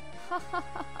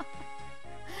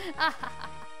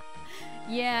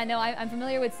 Yeah, no, I'm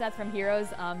familiar with Seth from Heroes.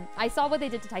 I saw what they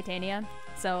did to Titania,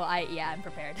 so I'm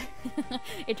prepared.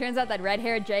 It turns out that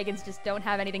red-haired dragons just don't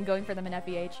have anything going for them in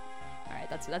FEH. Alright,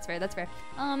 that's fair, that's fair.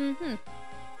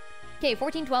 Okay,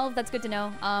 14-12, that's good to know.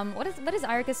 What is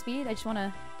Eirika's speed? I just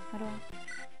wanna... How do I...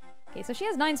 Okay, so she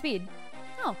has 9 speed.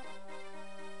 Oh.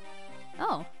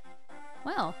 Oh.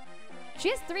 Well. She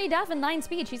has 3 def and 9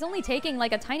 speed. She's only taking,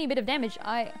 like, a tiny bit of damage.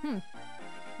 Well,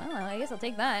 I guess I'll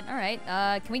take that. Alright,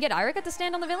 can we get Eirika to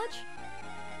stand on the village?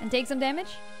 And take some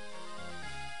damage?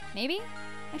 Maybe?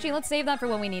 Actually, let's save that for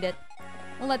when we need it.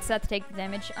 We'll let Seth take the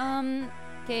damage.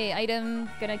 Okay, item.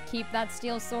 Gonna keep that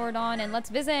steel sword on, and let's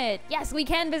visit! Yes, we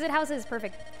can visit houses!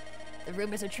 Perfect. The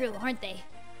rumors are true, aren't they?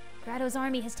 Grotto's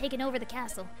army has taken over the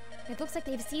castle. It looks like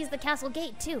they've seized the castle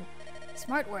gate, too.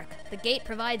 Smart work. The gate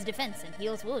provides defense and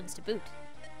heals wounds to boot.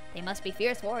 They must be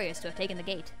fierce warriors to have taken the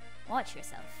gate. Watch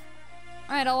yourself.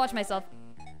 Alright, I'll watch myself.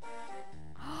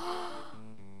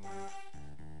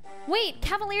 Wait,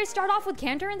 Cavaliers start off with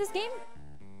Canter in this game?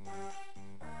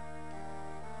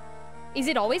 Is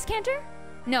it always Canter?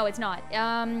 No, it's not.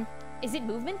 Is it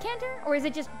movement Canter? Or is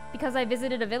it just because I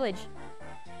visited a village?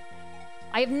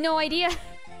 I have no idea.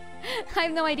 I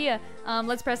have no idea.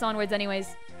 Let's press onwards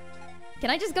anyways. Can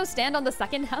I just go stand on the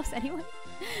second house anyway?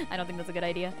 I don't think that's a good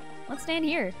idea. Let's stand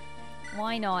here.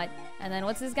 Why not? And then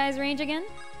what's this guy's range again?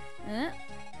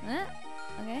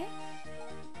 Okay.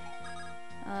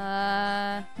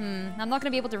 I'm not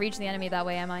gonna be able to reach the enemy that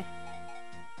way, am I?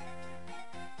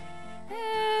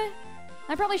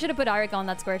 I probably should have put Eirika on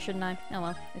that square, shouldn't I? Oh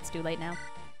well, it's too late now.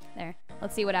 There.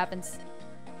 Let's see what happens.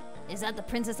 Is that the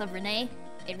Princess of Renee?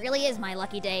 It really is my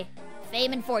lucky day.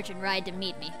 Fame and fortune ride to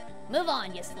meet me. Move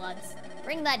on, you slugs.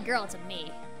 Bring that girl to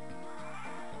me.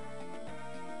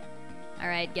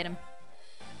 Alright, get him.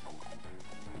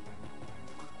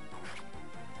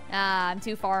 Ah, I'm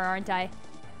too far, aren't I?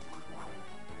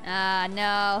 Ah,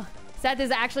 no. Seth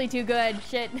is actually too good.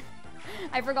 Shit.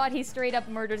 I forgot he straight up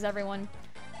murders everyone.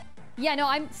 Yeah, no,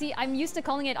 I'm used to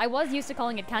calling it, I was used to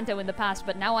calling it Kanto in the past,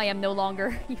 but now I am no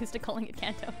longer used to calling it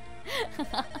Kanto.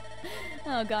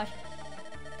 Oh gosh.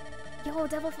 Yo,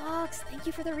 Devil Fox, thank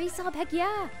you for the resub, heck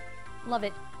yeah! Love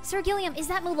it. Sir Gilliam, is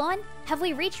that Mulan? Have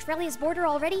we reached Frelia's border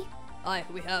already? Aye,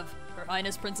 we have. Her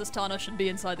Highness Princess Tana should be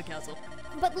inside the castle.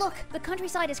 But look, the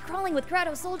countryside is crawling with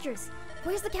Grotto soldiers.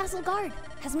 Where's the castle guard?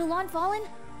 Has Mulan fallen?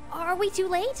 Are we too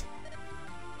late?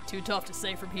 Too tough to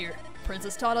say from here.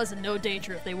 Princess Tana's in no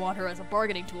danger if they want her as a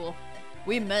bargaining tool.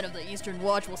 We men of the Eastern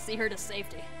Watch will see her to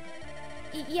safety.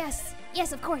 Yes,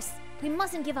 of course. We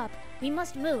mustn't give up. We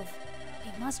must move.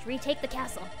 We must retake the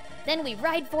castle. Then we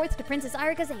ride forth to Princess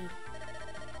Eirika's aid.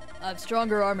 I've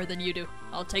stronger armor than you do.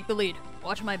 I'll take the lead.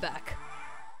 Watch my back.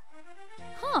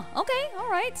 Huh, okay,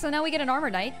 alright. So now we get an armor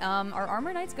knight. Are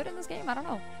armor knights good in this game? I don't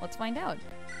know. Let's find out.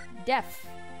 Def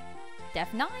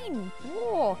 9.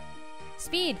 Whoa.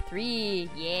 Speed 3.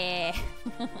 Yeah.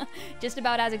 Just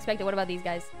about as expected. What about these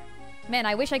guys? Man,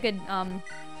 I wish I could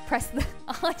press the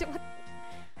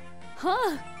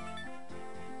Huh?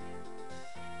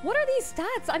 What are these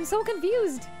stats? I'm so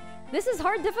confused. This is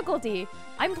hard difficulty.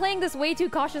 I'm playing this way too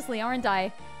cautiously, aren't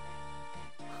I?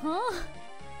 Huh?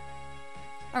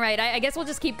 Alright, I guess we'll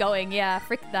just keep going. Yeah,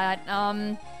 frick that.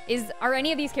 Are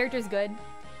any of these characters good?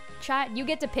 Chat, you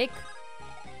get to pick.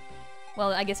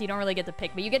 Well, I guess you don't really get to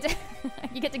pick, but you get to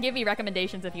you get to give me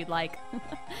recommendations if you'd like.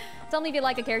 Tell me if you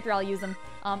like a character, I'll use them.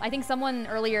 I think someone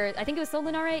earlier, I think it was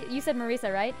Solinare, you said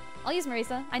Marisa, right? I'll use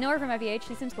Marisa. I know her from FEH,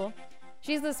 she seems cool.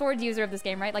 She's the sword user of this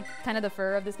game, right? Like, kind of the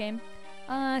fur of this game.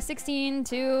 16,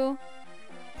 2...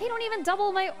 They don't even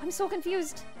double my... I'm so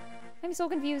confused. I'm so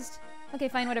confused. Okay,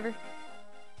 fine, whatever.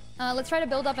 Let's try to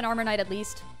build up an armor knight at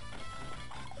least.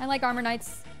 I like armor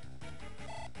knights.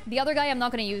 The other guy I'm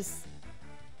not gonna use.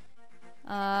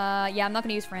 Yeah, I'm not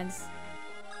gonna use friends.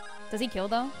 Does he kill,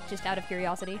 though? Just out of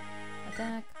curiosity.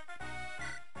 Attack.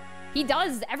 He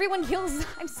does! Everyone kills!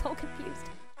 I'm so confused.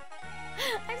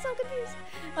 I'm so confused.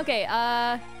 Okay,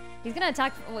 he's gonna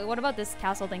attack... Wait, what about this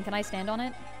castle thing? Can I stand on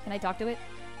it? Can I talk to it?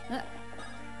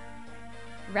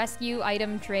 Rescue,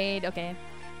 item, trade. Okay.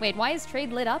 Wait, why is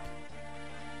trade lit up?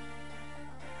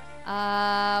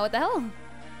 What the hell?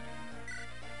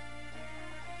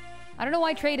 I don't know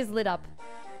why trade is lit up.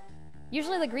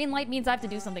 Usually the green light means I have to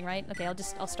do something, right? Okay,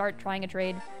 I'll start trying a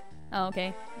trade. Oh,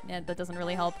 okay. Yeah, that doesn't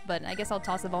really help, but I guess I'll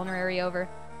toss the vulnerary over,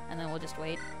 and then we'll just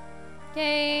wait.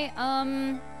 Okay, I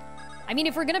mean,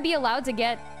 if we're gonna be allowed to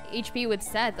get HP with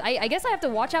Seth, I guess I have to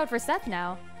watch out for Seth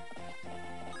now.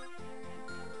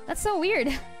 That's so weird.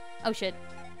 Oh, shit.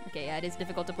 Okay, yeah, it is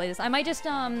difficult to play this. I might just,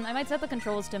 I might set the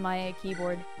controls to my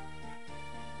keyboard.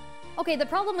 Okay, the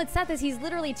problem with Seth is he's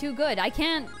literally too good. I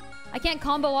can't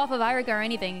combo off of Eirika or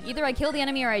anything. Either I kill the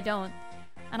enemy or I don't.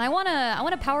 And I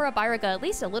wanna power up Eirika at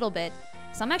least a little bit.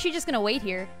 So I'm actually just gonna wait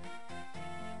here.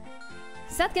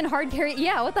 Seth can hard carry.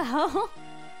 Yeah, what the hell?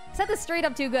 Seth is straight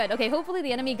up too good. Okay, hopefully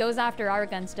the enemy goes after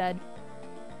Eirika instead.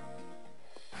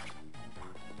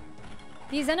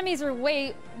 These enemies are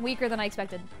way weaker than I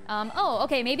expected. Oh,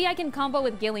 okay, maybe I can combo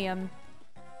with Gilliam.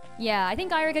 Yeah, I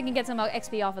think Eirika can get some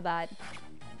XP off of that.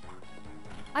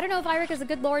 I don't know if Eirika's a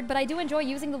good lord, but I do enjoy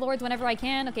using the lords whenever I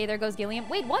can. Okay, there goes Gilliam.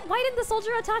 Wait, what? Why didn't the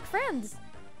soldier attack friends?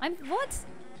 What?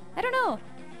 I don't know.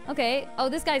 Okay. Oh,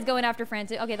 this guy's going after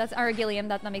Francis. Okay, that's our Gilliam.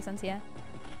 That makes sense, yeah.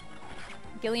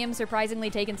 Gilliam surprisingly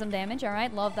taking some damage. All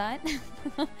right, love that.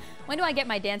 When do I get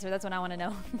my dancer? That's what I want to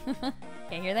know.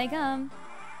 Okay, here they come.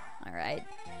 All right.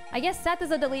 I guess Seth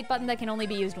is a delete button that can only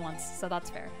be used once, so that's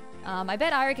fair. I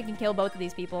bet Eirika can kill both of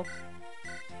these people.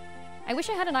 I wish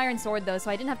I had an iron sword, though,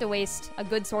 so I didn't have to waste a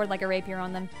good sword like a rapier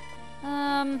on them.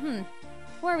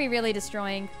 Who are we really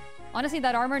destroying? Honestly,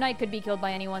 that Armor Knight could be killed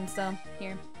by anyone, so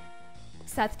here.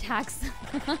 Seth tax.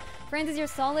 Franz is your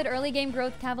solid early game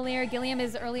growth Cavalier. Gilliam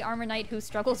is early Armor Knight who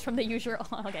struggles from the usual...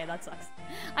 Okay, that sucks.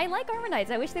 I like Armor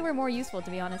Knights. I wish they were more useful,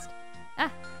 to be honest.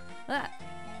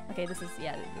 Okay, this is,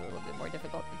 yeah, a little bit more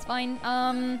difficult. It's fine.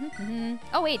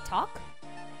 Oh, wait, talk?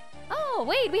 Oh,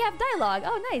 wait, we have dialogue.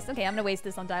 Oh, nice. Okay, I'm gonna waste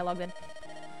this on dialogue then.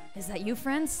 Is that you,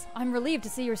 Franz? I'm relieved to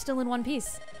see you're still in one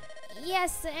piece.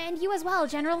 Yes, and you as well,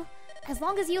 General. As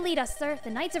long as you lead us, sir, the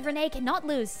Knights of Renee cannot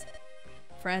lose.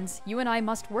 Franz, you and I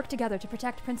must work together to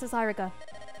protect Princess Eirika.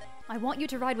 I want you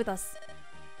to ride with us.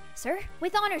 Sir?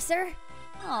 With honor, sir.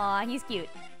 Aw, he's cute.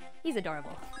 He's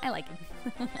adorable. I like him.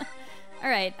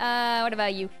 Alright, what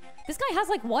about you? This guy has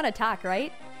like 1 attack,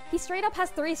 right? He straight up has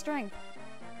 3 strength.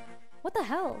 What the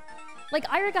hell? Like,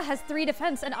 Eirika has 3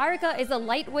 defense, and Eirika is a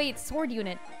lightweight sword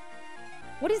unit.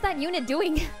 What is that unit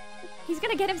doing? He's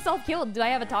gonna get himself killed. Do I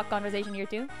have a talk conversation here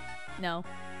too? No.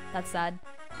 That's sad.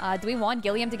 Do we want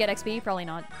Gilliam to get XP? Probably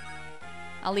not.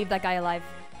 I'll leave that guy alive.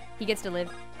 He gets to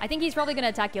live. I think he's probably gonna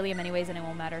attack Gilliam anyways, and it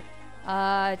won't matter.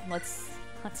 Let's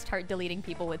start deleting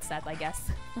people with Seth, I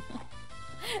guess.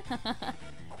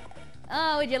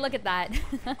 Oh, would you look at that?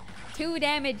 2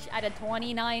 damage at a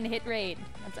 29 hit rate.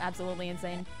 That's absolutely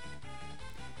insane.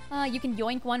 You can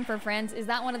yoink 1 for friends. Is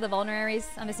that one of the vulneraries,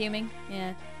 I'm assuming?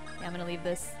 Yeah, I'm gonna leave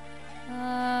this.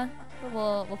 But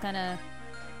we'll kind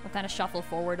of shuffle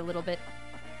forward a little bit.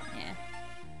 Yeah.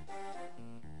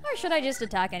 Or should I just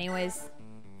attack anyways?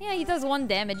 Yeah, he does 1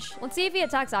 damage. Let's see if he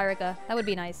attacks Eirika. That would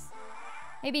be nice.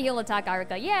 Maybe he'll attack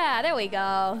Eirika. Yeah, there we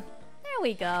go. There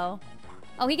we go.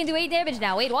 Oh, he can do 8 damage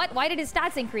now. Wait, what? Why did his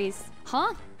stats increase?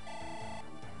 Huh?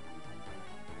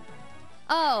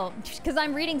 Oh, because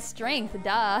I'm reading strength.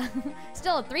 Duh.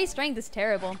 Still, 3 strength is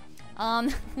terrible.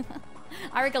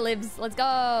 Eirika lives. Let's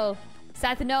go.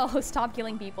 Seth, no. Stop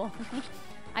killing people.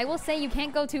 I will say you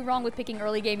can't go too wrong with picking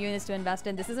early game units to invest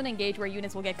in. This is an engage where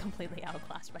units will get completely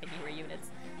outclassed by newer units.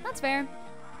 That's fair.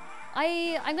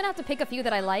 I'm gonna have to pick a few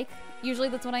that I like. Usually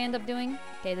that's what I end up doing.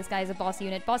 Okay, this guy is a boss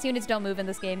unit. Boss units don't move in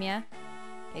this game, yeah?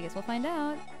 Okay, guess we'll find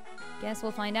out. Guess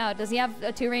we'll find out. Does he have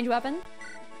a 2-range weapon?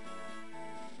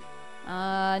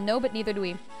 No, but neither do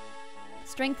we.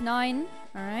 Strength 9.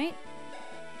 Alright.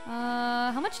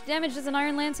 How much damage does an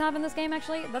Iron Lance have in this game,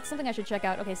 actually? That's something I should check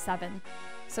out. Okay, 7.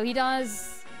 So he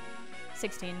does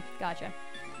 16. Gotcha.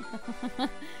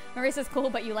 Marissa's cool,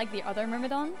 but you like the other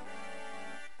Myrmidon?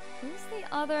 Who's the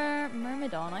other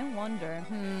Myrmidon? I wonder.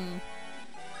 I'm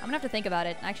gonna have to think about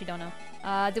it. I actually don't know.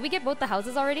 Did we get both the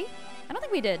houses already? I don't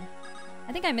think we did.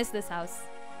 I think I missed this house.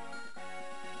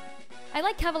 I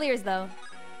like Cavaliers, though.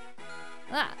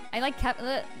 I like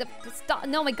stop.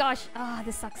 No, my gosh.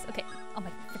 This sucks. Okay. Oh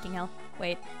my freaking hell.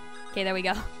 Wait. Okay, there we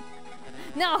go.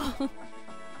 No!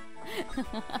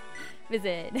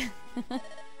 Visit.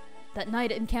 That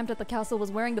knight encamped at the castle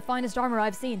was wearing the finest armor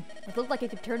I've seen. It looked like it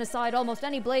could turn aside almost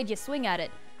any blade you swing at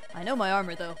it. I know my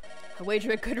armor, though. I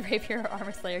wager a good rapier or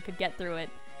armor slayer could get through it.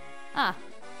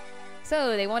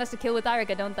 So, they want us to kill with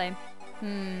Eirika, don't they?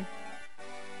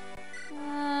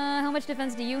 How much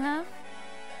defense do you have?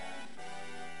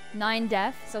 9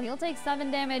 def, so he'll take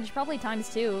 7 damage, probably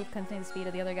times 2, considering the speed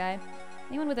of the other guy.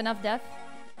 Anyone with enough def?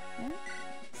 Yeah?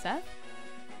 Seth?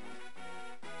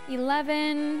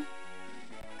 11...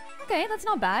 Okay, that's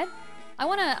not bad.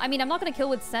 I mean, I'm not gonna kill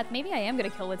with Seth. Maybe I am gonna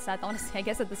kill with Seth, honestly, I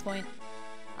guess at this point.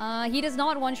 He does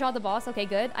not one-shot the boss. Okay,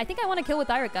 good. I think I want to kill with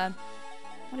Eirika.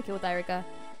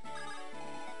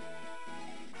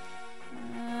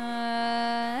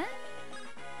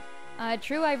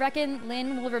 True, I reckon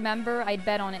Lynn will remember. I'd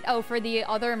bet on it. Oh, for the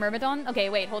other Myrmidon? Okay,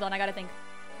 wait, hold on, I gotta think.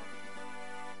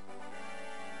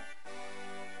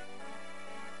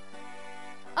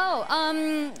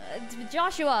 Oh,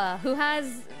 Joshua, who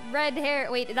has red hair.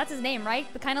 Wait, that's his name,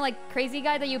 right? The kind of like crazy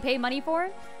guy that you pay money for?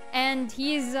 And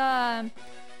he's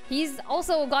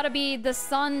also gotta be the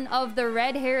son of the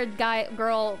red-haired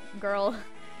girl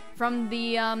from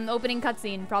the opening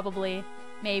cutscene, probably.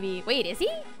 Maybe. Wait, is he?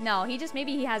 No,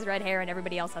 maybe he has red hair and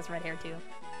everybody else has red hair too.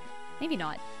 Maybe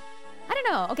not. I don't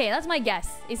know. Okay, that's my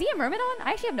guess. Is he a Myrmidon?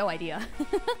 I actually have no idea.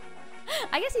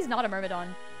 I guess he's not a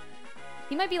Myrmidon.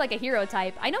 He might be like a hero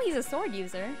type. I know he's a sword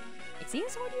user. Is he a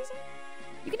sword user?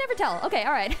 You can never tell. Okay,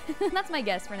 alright. That's my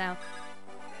guess for now.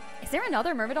 Is there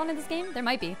another Myrmidon in this game? There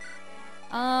might be.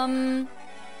 Yeah,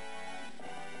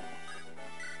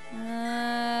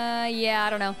 I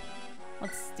don't know.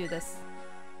 Let's do this.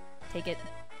 Take it.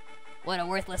 What a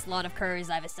worthless lot of curs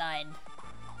I've assigned.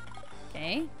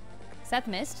 Okay. Seth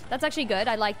missed. That's actually good.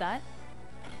 I like that.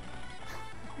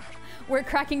 Where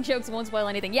cracking jokes won't spoil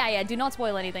anything. Yeah, do not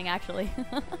spoil anything, actually.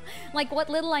 Like, what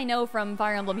little I know from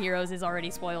Fire Emblem Heroes is already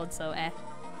spoiled, so eh.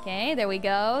 Okay, there we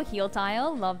go. Heal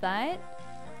tile. Love that.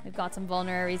 We've got some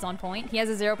vulneraries on point. He has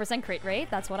a 0% crit rate.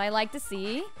 That's what I like to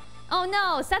see. Oh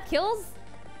no! Seth kills?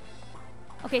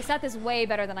 Okay, Seth is way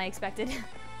better than I expected.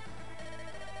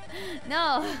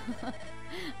 No!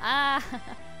 Ah,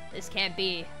 this can't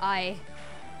be. Okay,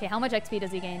 how much XP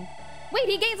does he gain? Wait,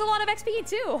 he gains a lot of XP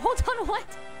too! Hold on, what?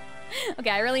 Okay,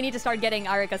 I really need to start getting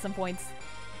Eirika some points.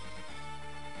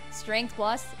 Strength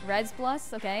plus, res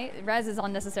plus, okay. Res is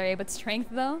unnecessary, but strength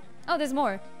though? Oh, there's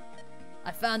more.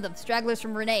 I found them. Stragglers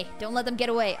from Renee. Don't let them get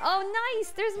away. Oh,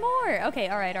 nice! There's more! Okay,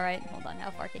 alright. Hold on,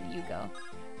 how far can you go?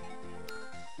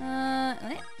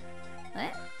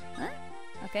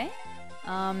 Okay.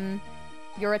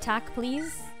 Your attack,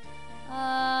 please.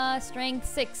 Strength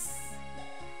 6.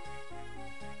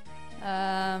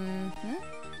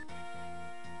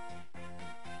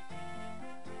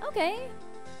 Okay.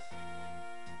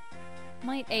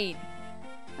 Might 8.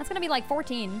 That's gonna be like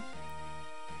 14.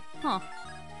 Huh.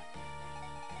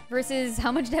 Versus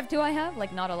how much def do I have?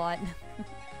 Like, not a lot.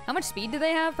 How much speed do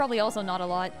they have? Probably also not a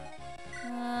lot.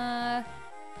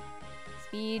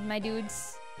 Speed, my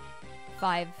dudes.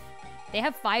 5. They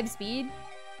have 5 speed?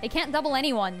 They can't double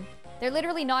anyone. They're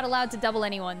literally not allowed to double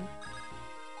anyone.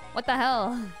 What the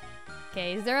hell?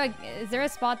 Okay, is there a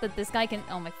spot that this guy can...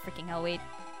 Oh my freaking hell, wait.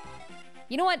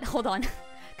 You know what? Hold on.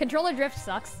 Controller drift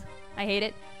sucks. I hate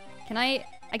it. Can I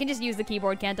can just use the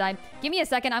keyboard, can't I? Give me a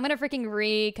second. I'm gonna freaking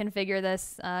reconfigure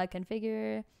this.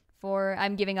 Configure for...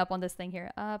 I'm giving up on this thing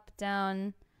here. Up,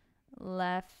 down,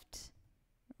 left,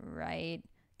 right.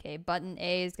 Okay, button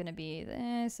A is gonna be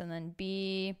this, and then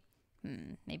B...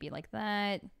 maybe like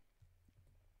that.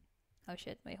 Oh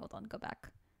shit, wait, hold on, go back.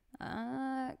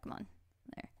 Come on.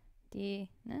 There. D...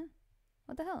 No?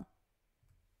 What the hell?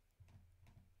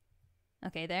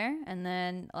 Okay, there. And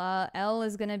then L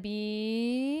is gonna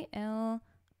be L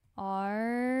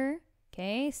R.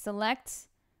 Okay, select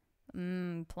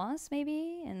plus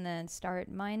maybe, and then start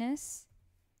minus.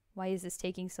 Why is this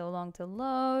taking so long to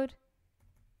load?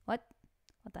 What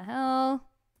the hell?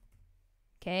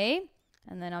 Okay,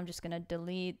 and then I'm just gonna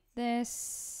delete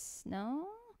this. No.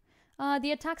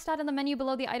 The attack stat in the menu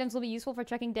below the items will be useful for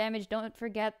checking damage. Don't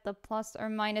forget the plus or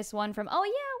minus 1 from... Oh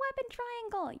yeah, weapon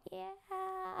triangle! Yeah!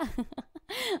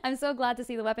 I'm so glad to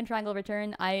see the weapon triangle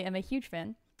return. I am a huge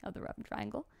fan of the weapon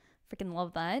triangle. Freaking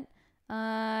love that.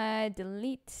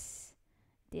 Delete.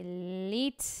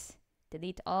 Delete.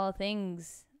 Delete all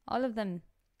things. All of them.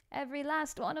 Every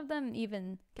last one of them,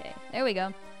 even. Okay, there we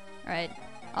go. Alright.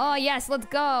 Oh yes, let's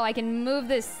go! I can move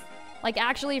this. Like,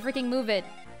 actually freaking move it.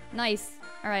 Nice.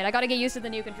 Alright, I gotta get used to the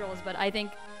new controls, but I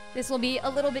think this will be a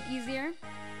little bit easier.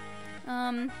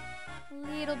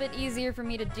 Little bit easier for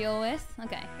me to deal with.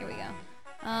 Okay, here we go.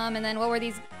 And then what were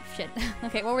these... Shit.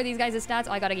 Okay, what were these guys' stats?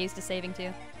 Oh, I gotta get used to saving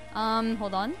too.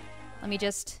 Hold on. Let me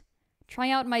just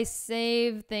try out my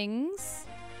save things.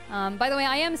 By the way,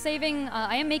 I am saving...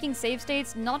 I am making save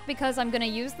states, not because I'm gonna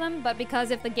use them, but because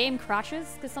if the game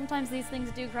crashes, because sometimes these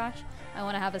things do crash, I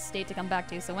want to have a state to come back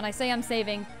to. So when I say I'm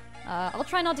saving... I'll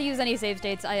try not to use any save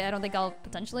states. I don't think I'll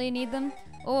potentially need them.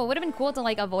 Oh, it would have been cool to,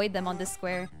 like, avoid them on this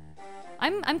square.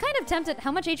 I'm kind of tempted.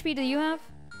 How much HP do you have?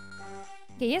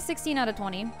 Okay, he has 16 out of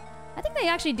 20. I think they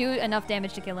actually do enough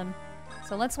damage to kill him.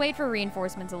 So let's wait for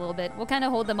reinforcements a little bit. We'll kind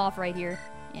of hold them off right here.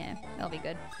 Yeah, that'll be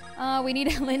good. We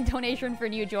need a Lin donation for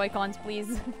new Joy-Cons,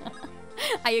 please.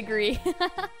 I agree.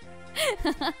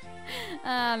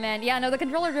 Man. Yeah, no, the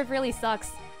controller drift really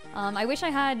sucks. I wish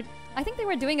I had... I think they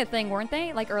were doing a thing, weren't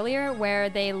they? Like earlier, where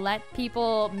they let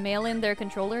people mail in their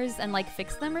controllers and like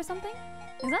fix them or something?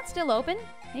 Is that still open?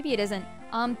 Maybe it isn't.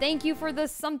 Thank you for the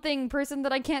something person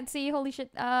that I can't see. Holy shit.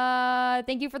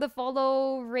 Thank you for the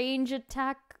follow range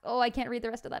attack. Oh, I can't read the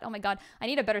rest of that. Oh my god. I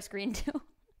need a better screen too.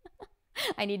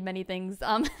 I need many things.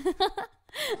 I'm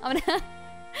gonna...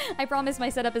 I promise my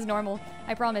setup is normal.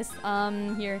 I promise.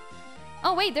 Here.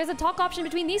 Oh wait, there's a talk option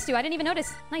between these two. I didn't even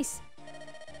notice. Nice.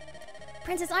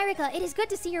 Princess Eirika, it is good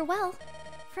to see you're well.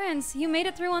 Friends, you made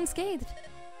it through unscathed.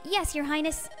 Yes, Your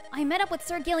Highness. I met up with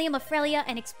Sir Gilliam of Frelia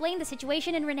and explained the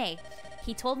situation in Renee.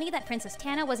 He told me that Princess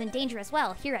Tana was in danger as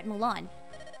well here at Mulan.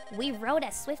 We rode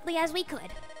as swiftly as we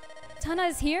could. Tana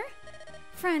is here?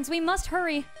 Friends, we must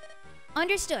hurry.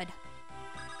 Understood.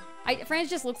 Franz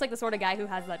just looks like the sort of guy who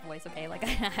has that voice, okay? Like,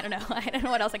 I don't know. I don't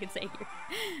know what else I can say here.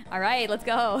 Alright, let's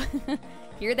go.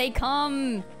 Here they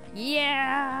come.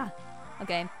 Yeah!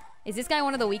 Okay. Is this guy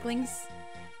one of the weaklings?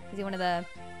 Is he one of the...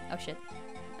 Oh, shit.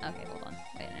 Okay, hold on.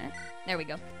 Wait a minute. There we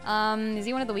go. Is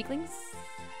he one of the weaklings?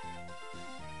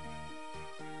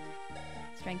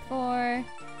 Strength 4.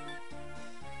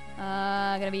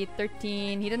 Gonna be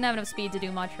 13. He doesn't have enough speed to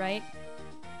do much, right?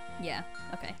 Yeah,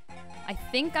 okay. I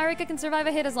think Eirika can survive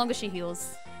a hit as long as she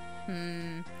heals.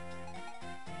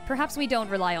 Perhaps we don't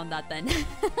rely on that then.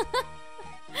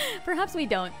 Perhaps we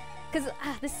don't. Because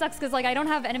this sucks because like I don't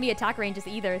have enemy attack ranges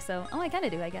either, so... Oh, I kind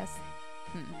of do, I guess.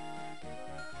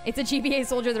 It's a GBA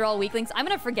soldier, they're all weaklings. I'm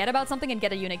gonna forget about something and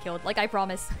get a unit killed, like I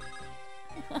promise.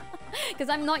 Because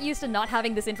I'm not used to not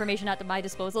having this information at my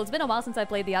disposal. It's been a while since I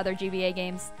played the other GBA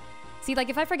games. See, like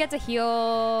if I forget to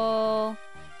heal...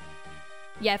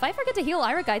 Yeah, if I forget to heal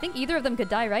Eirika, I think either of them could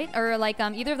die, right? Or like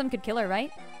either of them could kill her,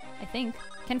 right? I think.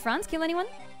 Can Franz kill anyone?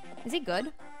 Is he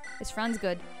good? Is Franz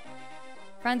good?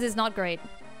 Franz is not great.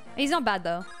 He's not bad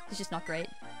though. He's just not great.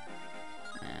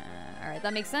 Alright,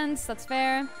 that makes sense. That's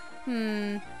fair.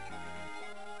 I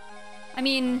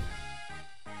mean...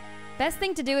 Best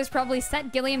thing to do is probably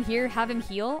set Gilliam here, have him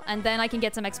heal, and then I can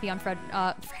get some XP on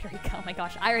Frederica. Oh my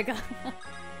gosh, Eirika.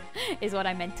 Is what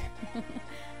I meant.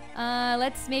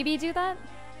 Let's maybe do that.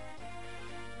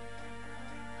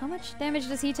 How much damage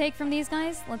does he take from these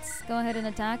guys? Let's go ahead and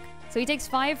attack. So he takes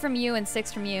 5 from you and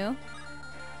 6 from you.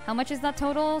 How much is that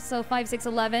total? So 5, 6,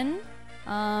 11.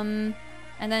 And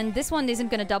then this one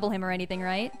isn't gonna double him or anything,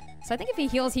 right? So I think if he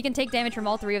heals, he can take damage from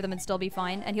all 3 of them and still be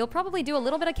fine. And he'll probably do a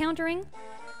little bit of countering.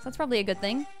 So that's probably a good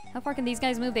thing. How far can these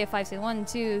guys move? They have 5, 6, 1,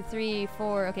 2, 3,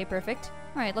 4. Okay, perfect.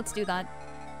 Alright, let's do that.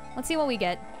 Let's see what we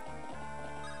get.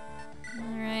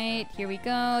 Alright, here we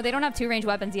go. They don't have 2 ranged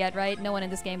weapons yet, right? No one in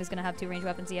this game is gonna have 2 ranged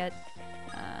weapons yet.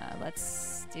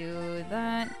 Let's do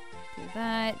that. Do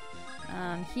that.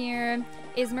 Here.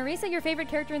 Is Marisa your favorite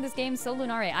character in this game? So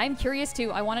Lunare. I'm curious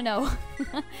too. I want to know.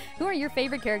 Who are your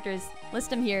favorite characters? List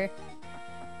them here.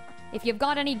 If you've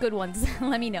got any good ones,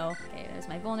 let me know. Okay, there's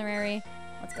my vulnerary.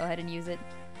 Let's go ahead and use it.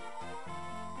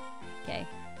 Okay.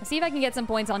 Let's see if I can get some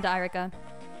points onto Eirika.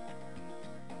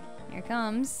 Here it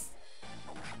comes.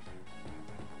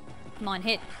 Come on,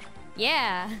 hit.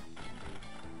 Yeah!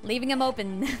 Leaving him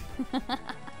open.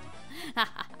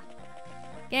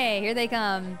 Okay, here they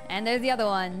come. And there's the other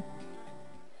one.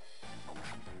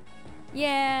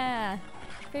 Yeah!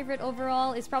 Favorite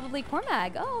overall is probably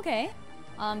Cormag. Oh, okay.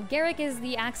 Garrick is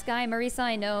the axe guy. Marisa,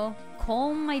 I know.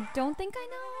 Colm, I don't think I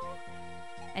know.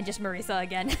 And just Marisa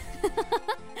again.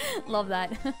 Love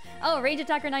that. Oh, Range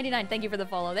Attacker 99. Thank you for the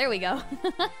follow. There we go.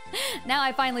 Now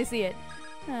I finally see it.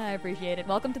 I appreciate it.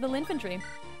 Welcome to the Linfantry.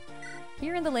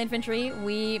 Here in the Linfantry,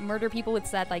 we murder people with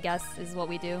Seth, I guess, is what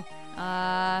we do.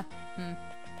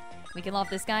 We kill off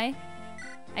this guy.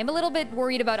 I'm a little bit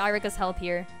worried about Eirika's health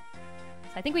here.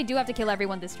 So I think we do have to kill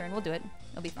everyone this turn. We'll do it.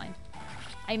 It'll be fine.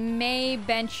 I may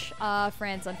bench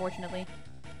France, unfortunately.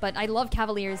 But I love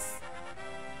Cavaliers.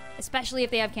 Especially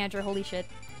if they have Cantor. Holy shit.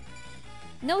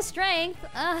 No strength!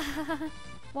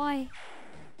 Why?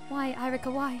 Why,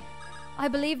 Eirika, why? I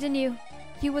believed in you.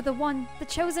 You were the one, the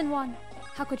chosen one.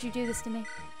 How could you do this to me?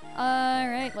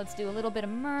 Alright, let's do a little bit of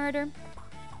murder.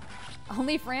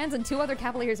 Only Franz and 2 other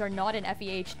Cavaliers are not in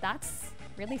FEH. That's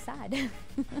really sad.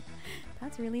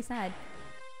 That's really sad.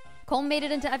 Colm made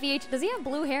it into FEH. Does he have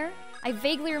blue hair? I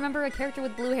vaguely remember a character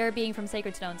with blue hair being from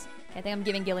Sacred Stones. Okay, I think I'm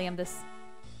giving Gilliam this.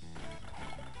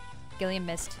 Gilliam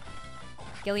missed.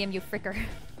 Gilliam, you fricker.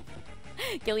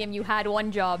 Gilliam, you had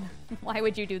one job. Why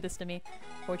would you do this to me?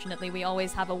 Fortunately, we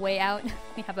always have a way out.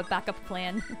 We have a backup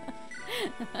plan.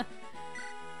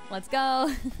 Let's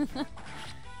go.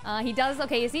 He does...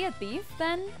 Okay, is he a thief,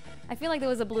 then? I feel like there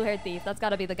was a blue-haired thief. That's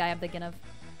gotta be the guy I'm thinking of.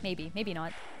 Maybe. Maybe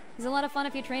not. He's a lot of fun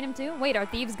if you train him, too. Wait, are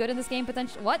thieves good in this game,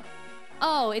 potentially? What?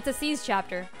 Oh, it's a seize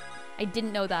chapter. I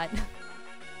didn't know that.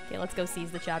 Okay, let's go seize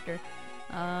the chapter.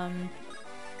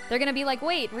 They're gonna be like,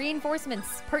 wait,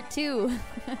 reinforcements, part 2.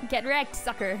 Get wrecked,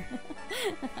 sucker.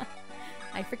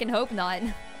 I freaking hope not.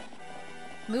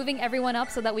 Moving everyone up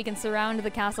so that we can surround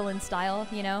the castle in style,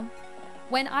 you know?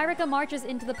 When Eirika marches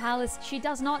into the palace, she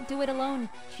does not do it alone.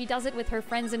 She does it with her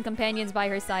friends and companions by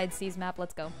her side. Seize map,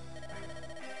 let's go.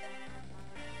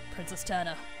 Princess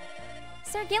Tana.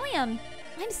 Sir Gilliam,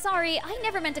 I'm sorry. I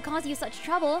never meant to cause you such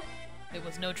trouble. It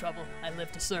was no trouble. I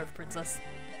live to serve, Princess.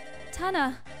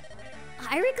 Tana.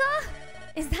 Eirika?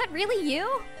 Is that really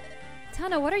you?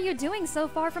 Tana, what are you doing so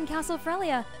far from Castle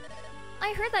Frelia?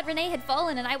 I heard that Renee had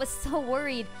fallen and I was so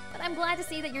worried, but I'm glad to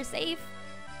see that you're safe.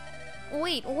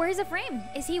 Wait, where's Ephraim?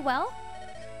 Is he well?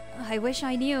 I wish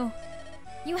I knew.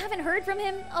 You haven't heard from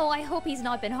him? Oh, I hope he's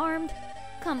not been harmed.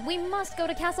 Come, we must go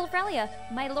to Castle Frelia.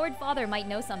 My Lord Father might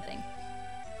know something.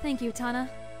 Thank you, Tana.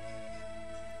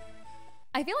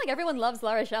 I feel like everyone loves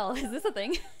La Rochelle. Is this a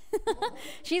thing?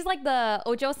 She's like the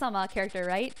Ojo-sama character,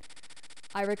 right?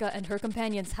 Eirika and her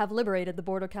companions have liberated the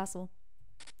border castle.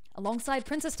 Alongside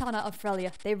Princess Tana of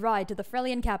Frelia, they ride to the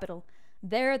Frelian capital.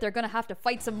 There, they're gonna have to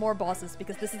fight some more bosses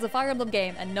because this is a Fire Emblem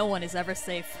game and no one is ever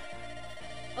safe.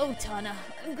 Oh, Tana,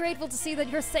 I'm grateful to see that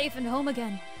you're safe and home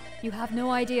again. You have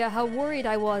no idea how worried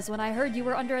I was when I heard you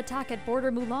were under attack at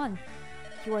Border Mulan.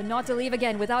 You are not to leave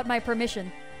again without my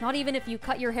permission, not even if you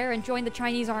cut your hair and join the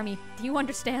Chinese army. Do you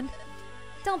understand?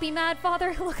 Don't be mad,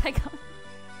 Father. Look, I come...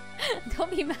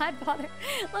 Don't be mad, Father.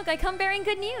 Look, I come bearing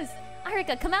good news.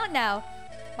 Eirika, come out now.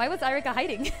 Why was Eirika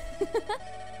hiding?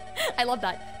 I love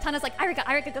that. Tana's like,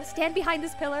 Eirika, go stand behind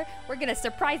this pillar. We're gonna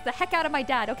surprise the heck out of my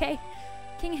dad, okay?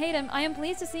 King Hayden, I am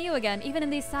pleased to see you again, even in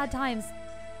these sad times.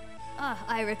 Ah,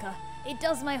 Eirika, it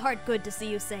does my heart good to see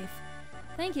you safe.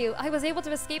 Thank you. I was able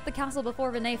to escape the castle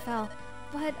before Renee fell.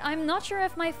 But I'm not sure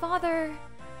if my father...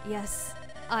 Yes,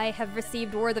 I have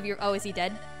received word of your... Oh, is he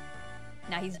dead?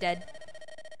 Now he's dead.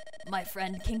 My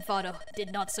friend, King Fado,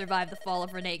 did not survive the fall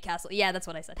of Renee Castle. Yeah, that's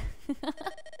what I said.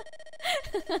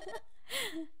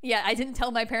 Yeah, I didn't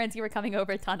tell my parents you were coming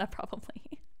over, Tana,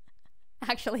 probably.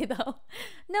 Actually, though.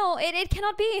 No, it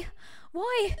cannot be.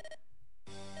 Why?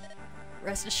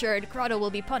 Rest assured, Grotto will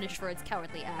be punished for its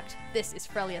cowardly act. This is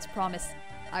Frelia's promise.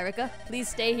 Eirika, please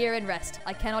stay here and rest.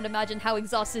 I cannot imagine how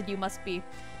exhausted you must be.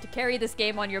 To carry this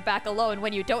game on your back alone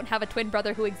when you don't have a twin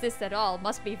brother who exists at all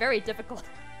must be very difficult.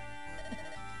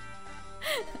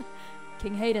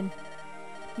 King Hayden,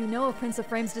 you know of Prince of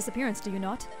Frame's disappearance, do you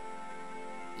not?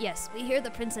 Yes, we hear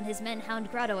the prince and his men hound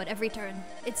Grotto at every turn.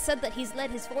 It's said that he's led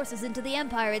his forces into the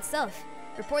Empire itself.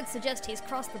 Reports suggest he's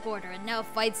crossed the border and now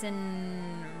Fights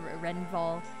in...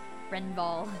 Renval.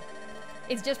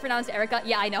 It's just pronounced Eirika.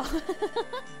 Yeah, I know.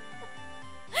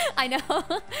 I know.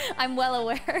 I'm well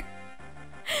aware.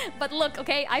 But look,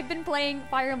 okay, I've been playing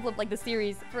Fire Emblem, like the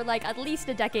series, for like at least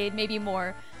a decade, maybe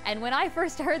more. And when I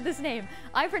first heard this name,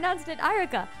 I pronounced it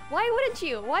Eirika. Why wouldn't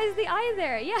you? Why is the I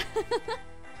there? Yeah.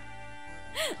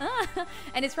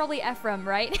 And it's probably Ephraim,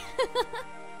 right?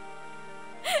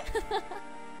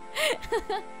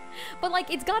 But like,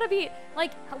 it's gotta be,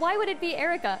 like, why would it be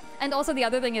Eirika? And also the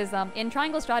other thing is, in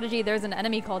Triangle Strategy, there's an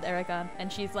enemy called Eirika,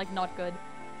 and she's like not good.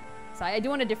 So I do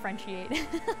want to differentiate.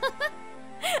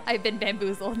 I've been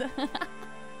bamboozled.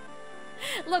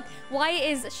 Look, why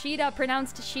is Shida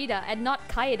pronounced Shida and not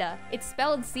Kaeda? It's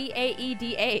spelled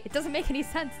C-A-E-D-A. It doesn't make any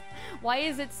sense. Why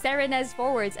is it Serenez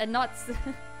forwards and not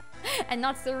and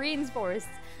not Serene's forests?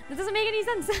 That doesn't make any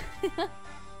sense.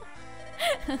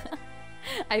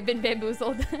 I've been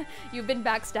bamboozled. You've been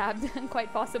backstabbed,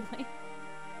 quite possibly.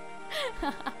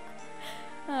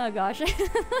 Oh gosh.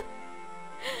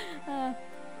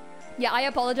 Yeah, I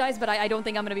apologize, but I don't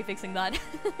think I'm gonna be fixing that.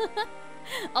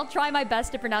 I'll try my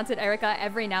best to pronounce it Eirika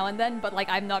every now and then, but like,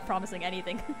 I'm not promising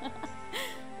anything.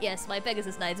 Yes, my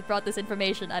Pegasus Knights brought this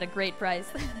information at a great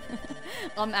price.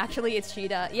 Actually, it's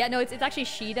Shida. Yeah, no, it's actually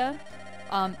Shida.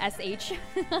 S-H.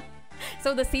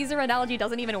 So the Caesar analogy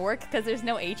doesn't even work, because there's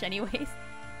no H anyways.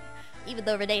 Even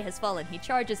though Renee has fallen, He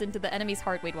charges into the enemy's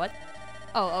heart. Wait, what?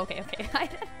 Oh, okay.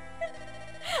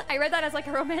 I read that as like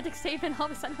a romantic statement all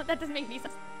of a sudden, but that doesn't make any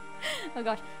sense. Oh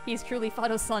gosh, he's truly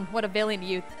Fado's son. What a valiant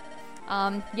youth.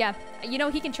 Yeah, you know,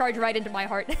 he can charge right into my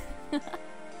heart.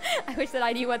 I wish that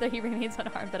I knew whether he remains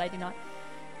unharmed, but I do not.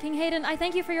 King Hayden, I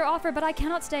thank you for your offer, but I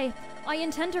cannot stay. I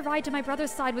intend to ride to my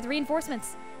brother's side with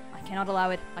reinforcements. I cannot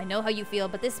allow it. I know how you feel,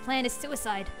 but this plan is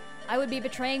suicide. I would be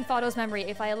betraying Fado's memory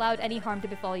if I allowed any harm to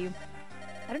befall you.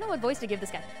 I don't know what voice to give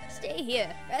this guy. Stay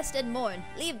here, rest and mourn.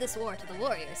 Leave this war to the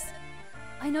warriors.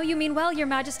 I know you mean well, your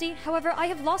majesty. However, I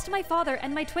have lost my father,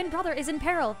 and my twin brother is in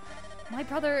peril. My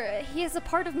brother, he is a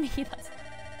part of me.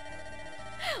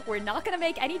 We're not gonna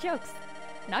make any jokes.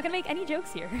 Not gonna make any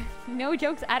jokes here. No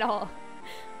jokes at all.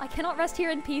 I cannot rest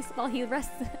here in peace while he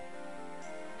rests...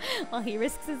 while he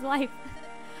risks his life.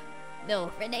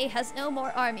 No, Renee has no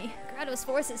more army. Grotto's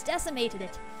forces decimated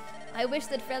it. I wish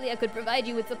that Frelia could provide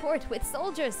you with support, with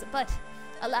soldiers, but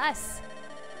alas...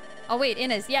 Oh wait,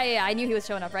 Inez. Yeah, I knew he was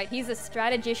showing up, right? He's a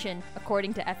strategician,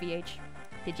 according to FEH.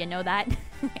 Did you know that?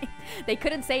 They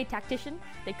couldn't say tactician,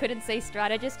 they couldn't say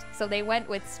strategist, so they went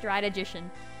with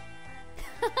strategician.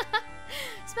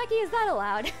 Specky, is that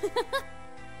allowed?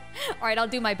 Alright, I'll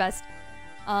do my best.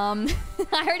 I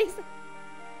already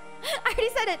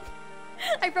said it!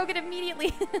 I broke it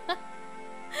immediately.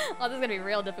 Oh, this is gonna be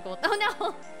real difficult. Oh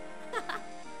no!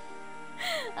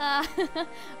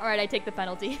 Alright, I take the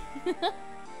penalty.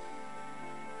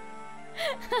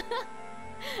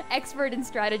 Expert in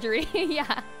strategy.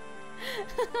 Yeah.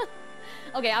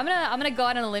 Okay, I'm gonna go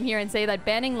out on a limb here and say that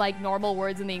banning like normal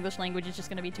words in the English language is just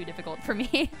gonna be too difficult for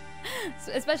me.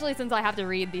 So, especially since I have to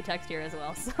read the text here as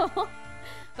well. So,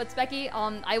 but Specky,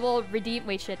 I will redeem.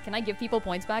 Wait, shit. Can I give people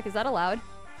points back? Is that allowed?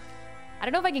 I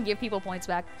don't know if I can give people points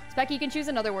back. Specky, you can choose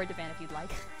another word to ban if you'd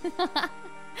like.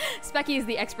 Specky is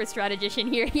the expert strategician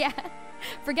here. Yeah.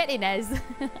 Forget Inez.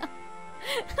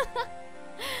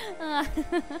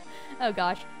 Oh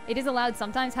gosh. It is allowed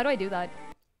sometimes. How do I do that?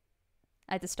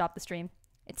 I had to stop the stream.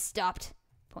 It stopped.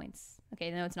 Points.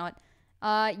 Okay, no, it's not.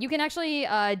 You can actually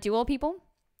duel people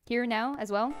here now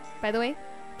as well, by the way.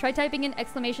 Try typing in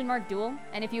 !duel,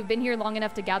 and if you've been here long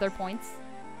enough to gather points,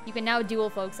 you can now duel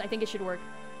folks. I think it should work.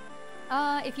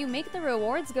 If you make the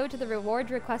rewards, go to the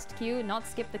reward request queue, not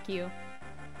skip the queue.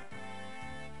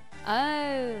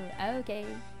 Oh, okay.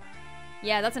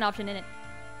 Yeah, that's an option in it.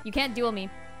 You can't duel me.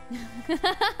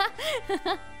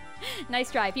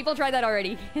 Nice try. People tried that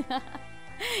already.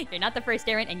 You're not the first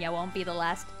errant, and you won't be the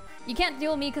last. You can't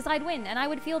duel me because I'd win, and I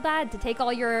would feel bad to take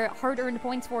all your hard-earned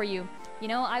points for you. You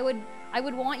know, I would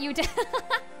want you to...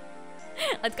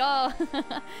 Let's go.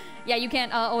 Yeah, you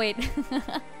can't. Oh, wait.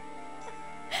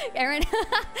 Aaron,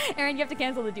 Aaron, you have to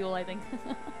cancel the duel, I think.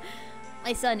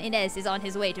 My son, Inez, is on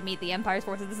his way to meet the Empire's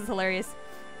forces. This is hilarious.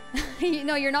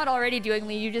 No, you're not already dueling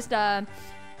me. You just,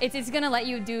 it's gonna let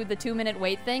you do the 2-minute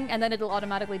wait thing, and then it'll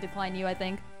automatically decline you, I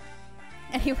think.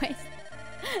 Anyways.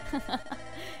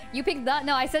 You picked that?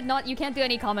 No, I said not. You can't do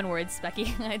any common words,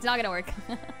 Becky. It's not gonna work.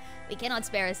 We cannot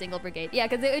spare a single brigade. Yeah,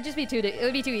 because it would just be it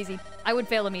would be too easy. I would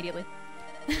fail immediately.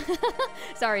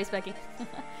 Sorry, Specky.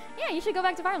 Yeah, you should go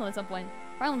back to Farland at some point.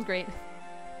 Farland's great.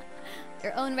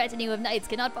 Your own retinue of knights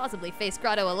cannot possibly face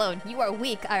Grotto alone. You are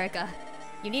weak, Eirika.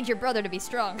 You need your brother to be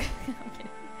strong. I'm kidding.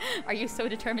 Are you so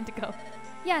determined to go?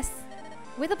 Yes.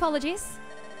 With apologies.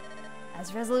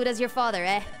 As resolute as your father,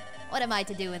 eh? What am I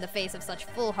to do in the face of such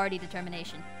foolhardy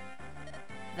determination?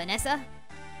 Vanessa?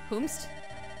 Whomst?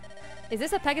 Is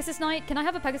this a Pegasus Knight? Can I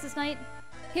have a Pegasus Knight?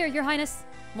 Here, your highness.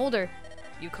 Mulder.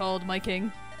 You called, my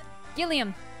king?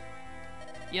 Gilliam.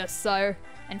 Yes, sire.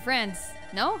 And Franz.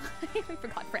 No? I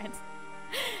forgot Franz.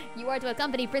 You are to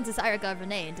accompany Princess Eirika of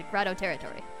Renee into Grotto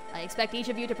territory. I expect each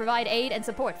of you to provide aid and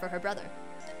support for her brother.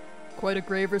 Quite a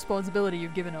grave responsibility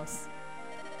you've given us.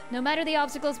 No matter the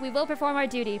obstacles, we will perform our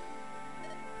duty.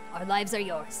 Our lives are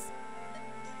yours.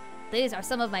 These are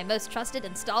some of my most trusted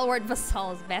and stalwart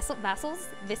vassals. Vassals?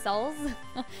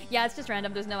 Yeah, it's just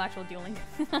random. There's no actual dueling.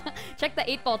 Check the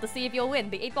 8-ball to see if you'll win.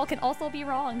 The 8-ball can also be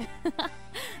wrong.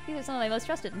 These are some of my most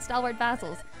trusted and stalwart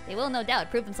vassals. They will no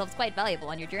doubt prove themselves quite valuable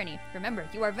on your journey. Remember,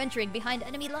 you are venturing behind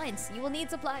enemy lines. You will need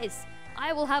supplies.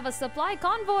 I will have a supply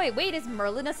convoy. Wait, is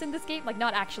Merlinus in this game? Like,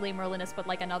 not actually Merlinus, but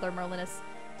like another Merlinus.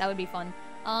 That would be fun.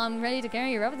 Ready to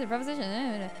carry your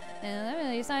proposition.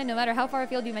 You sign no matter how far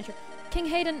afield you venture. King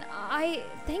Hayden, I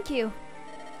thank you.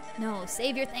 No,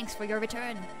 save your thanks for your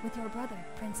return with your brother,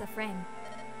 Prince Ephraim.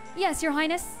 Yes, your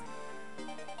highness.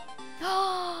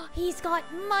 Oh, he's got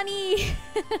money.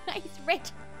 He's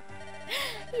rich.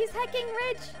 He's hecking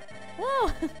rich.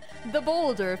 Whoa. The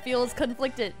boulder feels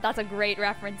conflicted. That's a great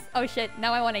reference. Oh shit,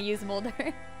 now I want to use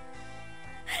Mulder.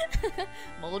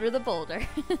 Mulder the boulder.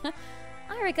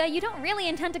 Eirika, you don't really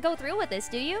intend to go through with this,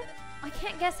 do you? I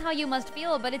can't guess how you must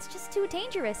feel, but it's just too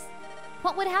dangerous.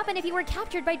 What would happen if you were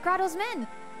captured by Grotto's men?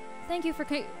 Thank you for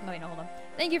wait, no, hold on.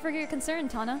 Thank you for your concern,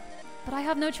 Tana. But I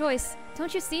have no choice.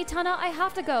 Don't you see, Tana? I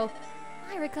have to go.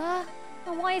 Eirika,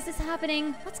 why is this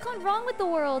happening? What's gone wrong with the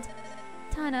world?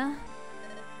 Tana,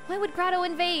 why would Grotto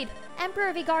invade?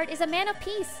 Emperor Vigard is a man of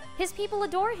peace. His people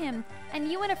adore him.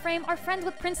 And you and Ephraim are friends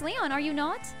with Prince Leon, are you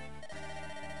not?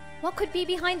 What could be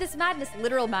behind this madness?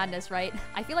 Literal madness, right?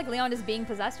 I feel like Leon is being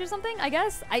possessed or something, I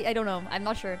guess? I don't know. I'm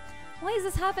not sure. Why is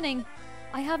this happening?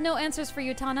 I have no answers for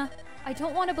you, Tana. I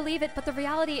don't want to believe it, but the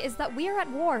reality is that we are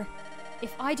at war.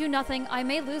 If I do nothing, I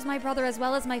may lose my brother as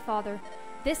well as my father.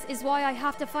 This is why I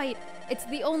have to fight. It's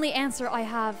the only answer I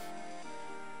have.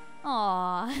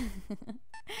 Aww.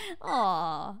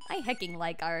 Aww. I hecking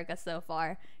like Eirika so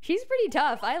far. She's pretty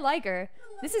tough. I like her.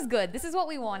 This is good. This is what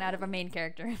we want out of a main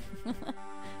character.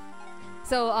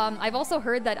 So, I've also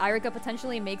heard that Eirika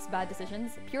potentially makes bad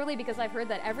decisions, purely because I've heard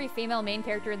that every female main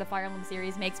character in the Fire Emblem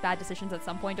series makes bad decisions at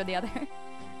some point or the other.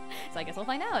 So I guess we'll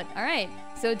find out. Alright,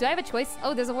 so do I have a choice?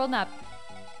 Oh, there's a world map.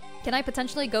 Can I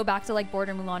potentially go back to, like,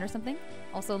 Border Mulan or something?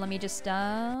 Also, let me just,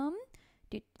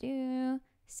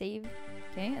 save.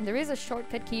 Okay, and there is a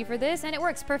shortcut key for this, and it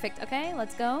works perfect. Okay,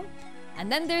 let's go. And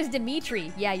then there's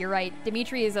Dimitri. Yeah, you're right.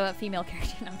 Dimitri is a female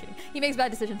character. No, I'm kidding. He makes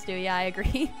bad decisions too. Yeah, I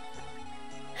agree.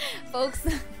 Folks,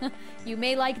 you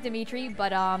may like Dimitri,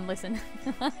 but listen.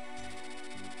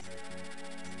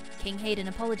 King Hayden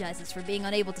apologizes for being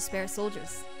unable to spare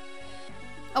soldiers.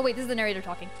 Oh wait, this is the narrator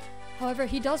talking. However,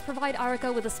 he does provide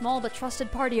Eirika with a small but trusted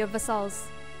party of vassals.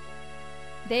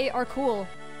 They are cool,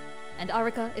 and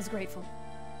Eirika is grateful.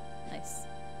 Nice.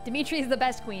 Dimitri is the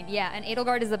best queen, yeah, and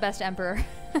Edelgard is the best emperor.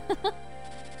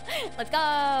 Let's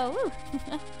go!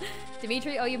 Woo!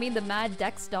 Dimitri, oh you mean the Mad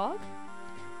Dex dog?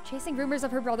 Chasing rumors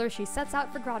of her brother, she sets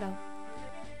out for Grotto.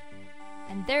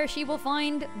 And there she will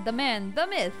find the man, the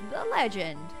myth, the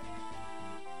legend.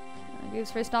 Groove's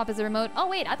first stop is the remote. Oh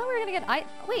wait, I thought we were gonna get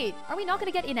wait, are we not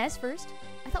gonna get Inez first?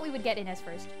 I thought we would get Inez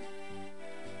first.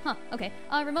 Huh, okay.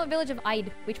 Remote village of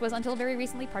Eid, which was until very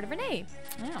recently part of Renee.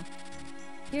 Yeah.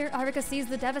 Here, Eirika sees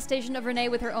the devastation of Renee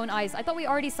with her own eyes. I thought we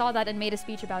already saw that and made a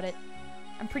speech about it.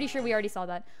 I'm pretty sure we already saw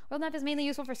that. World map is mainly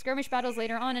useful for skirmish battles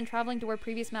later on and traveling to where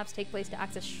previous maps take place to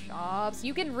access shops.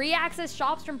 You can re-access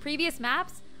shops from previous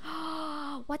maps?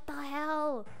 What the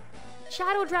hell?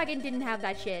 Shadow Dragon didn't have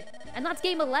that shit. And that's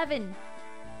game 11.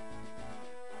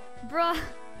 Bruh.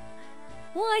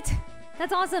 What?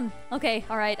 That's awesome. Okay,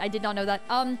 alright, I did not know that.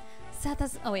 Seth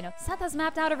has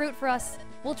mapped out a route for us.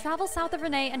 We'll travel south of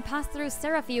Renee and pass through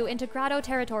Seraphiu into Grotto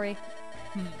territory.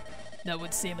 That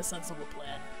would seem a sensible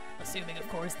plan. Assuming, of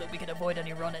course, that we can avoid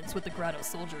any run-ins with the Grotto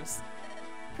soldiers.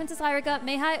 Princess Eirika,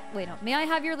 may I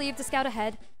have your leave to scout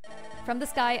ahead? From the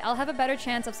sky, I'll have a better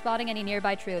chance of spotting any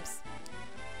nearby troops.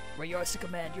 We're yours to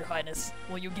command, Your Highness.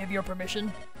 Will you give your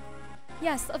permission?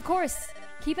 Yes, of course.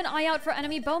 Keep an eye out for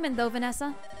enemy bowmen, though,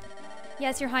 Vanessa.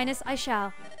 Yes, Your Highness, I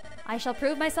shall. I shall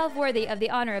prove myself worthy of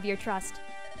the honor of your trust.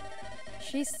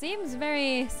 She seems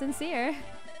very sincere.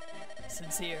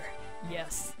 Sincere.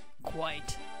 Yes.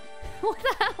 Quite. What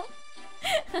the hell?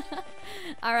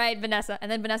 Alright, Vanessa.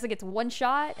 And then Vanessa gets one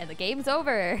shot, and the game's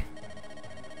over.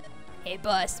 Hey,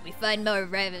 boss, we find more...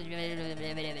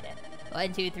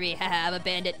 1, 2, 3, haha, I'm a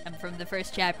bandit. I'm from the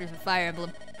first chapters of Fire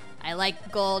Emblem. I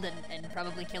like gold and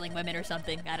probably killing women or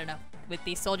something. I don't know. With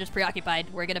these soldiers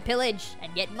preoccupied, we're gonna pillage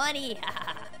and get money.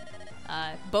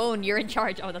 Bone, you're in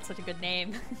charge. Oh, that's such a good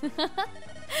name.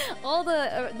 all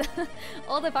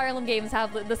the Fire Emblem games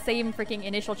have the same freaking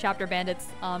initial chapter bandits.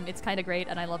 It's kind of great,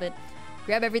 and I love it.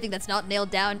 Grab everything that's not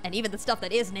nailed down, and even the stuff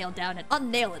that is nailed down, and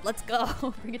unnail it. Let's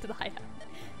go. Bring it to the hideout.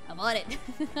 I'm on it.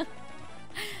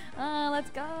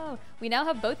 Let's go. We now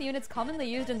have both units commonly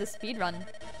used in the speedrun.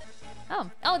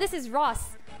 Oh, this is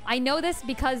Ross. I know this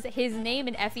because his name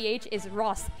in FEH is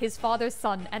Ross, his father's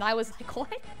son, and I was like,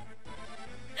 what?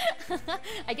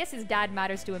 I guess his dad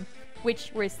matters to him,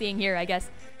 which we're seeing here, I guess.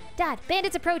 Dad,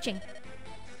 bandits approaching.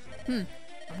 I'm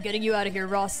getting you out of here,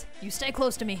 Ross. You stay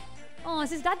close to me. Oh, is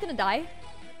his dad gonna die?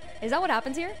 Is that what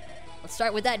happens here? Let's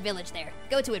start with that village there.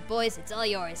 Go to it, boys. It's all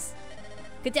yours.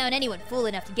 Cut down anyone fool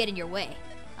enough to get in your way.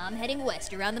 I'm heading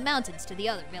west around the mountains to the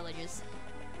other villages.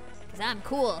 Because I'm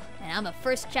cool, and I'm a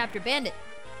first chapter bandit.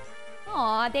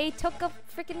 Aw, they took a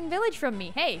freaking village from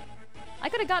me. Hey, I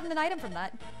could have gotten an item from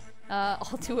that.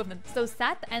 All two of them. So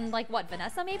Seth and, like, what,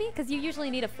 Vanessa maybe? Because you usually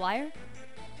need a flyer.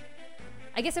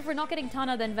 I guess if we're not getting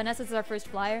Tana, then Vanessa's our first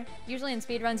flyer. Usually in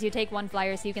speedruns, you take one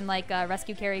flyer so you can, like,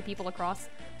 rescue carry people across.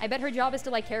 I bet her job is to,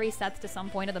 like, carry Seth to some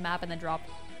point of the map and then drop.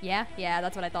 Yeah,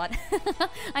 that's what I thought.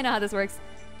 I know how this works.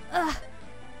 Ugh.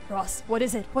 Ross, what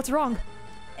is it? What's wrong?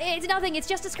 It's nothing, it's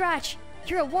just a scratch.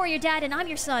 You're a warrior, Dad, and I'm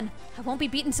your son. I won't be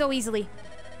beaten so easily.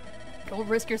 Don't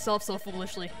risk yourself so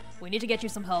foolishly. We need to get you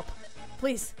some help.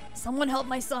 Please, someone help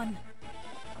my son.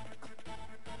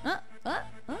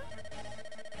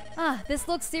 This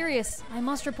looks serious. I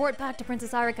must report back to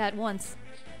Princess Eirika at once.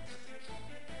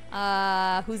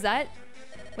 Who's that?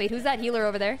 Wait, who's that healer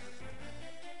over there?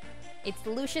 It's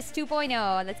Lucius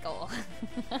 2.0. Let's go.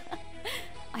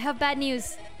 I have bad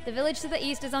news. The village to the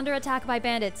east is under attack by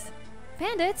bandits.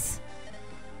 Bandits?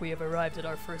 We have arrived at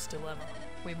our first dilemma.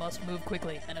 We must move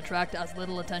quickly and attract as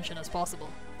little attention as possible,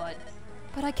 but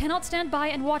I cannot stand by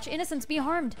and watch innocents be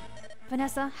harmed.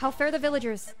 Vanessa, how fare the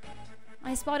villagers?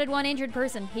 I spotted one injured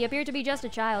person. He appeared to be just a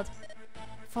child.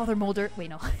 Father Mulder... Wait,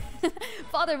 no.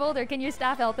 Father Mulder, can your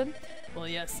staff help him? Well,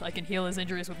 yes, I can heal his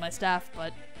injuries with my staff,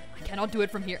 but I cannot do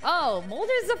it from here. Oh,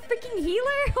 Mulder's a freaking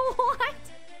healer? What?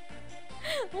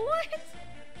 What?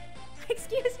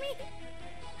 Excuse me?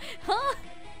 Huh?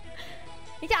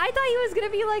 Yeah, I thought he was gonna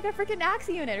be like a freaking axe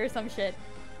unit or some shit.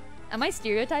 Am I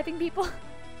stereotyping people?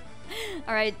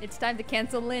 Alright, it's time to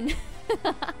cancel Lynn.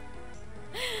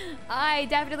 I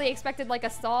definitely expected like a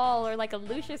Saul or like a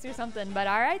Lucius or something, but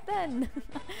alright then.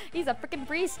 He's a freaking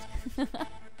priest.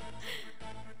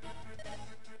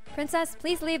 Princess,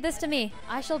 please leave this to me.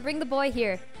 I shall bring the boy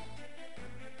here.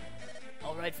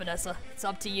 Alright, Vanessa, it's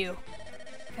up to you.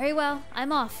 Very well,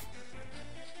 I'm off.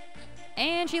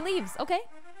 And she leaves, okay.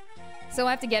 So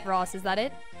I have to get Ross, is that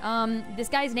it? This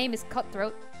guy's name is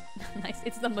Cutthroat. Nice,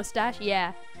 it's the mustache,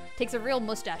 yeah. Takes a real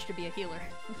mustache to be a healer.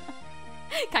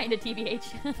 Kinda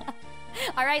TBH.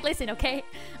 Alright, listen, okay?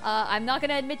 I'm not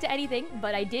gonna admit to anything,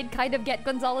 but I did kind of get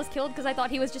Gonzalez killed because I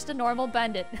thought he was just a normal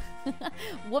bandit.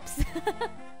 Whoops.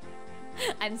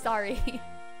 I'm sorry.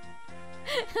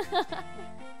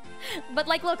 But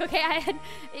like, look, okay,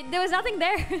 there was nothing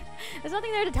there. There's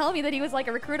nothing there to tell me that he was like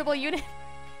a recruitable unit.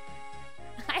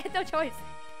 I had no choice.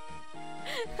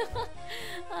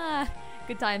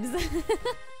 Good times.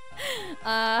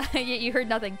 You heard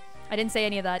nothing. I didn't say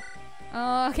any of that.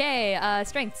 Okay,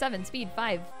 strength 7, speed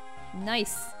 5.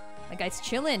 Nice. That guy's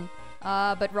chillin'.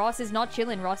 But Ross is not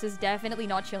chillin'. Ross is definitely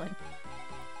not chillin'.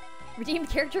 Redeemed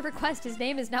character request. His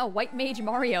name is now White Mage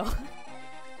Mario.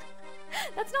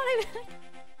 That's not even...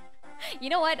 You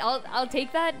know what? I'll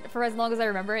take that for as long as I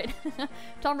remember it.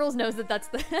 Tom Rolls knows that that's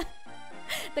the...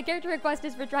 The character request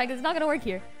is for trying. It's not gonna work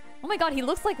here. Oh my god, he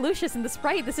looks like Lucius in the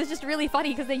sprite. This is just really funny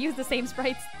because they use the same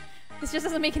sprites. This just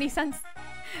doesn't make any sense.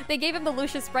 They gave him the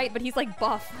Lucius sprite, but he's like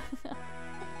buff.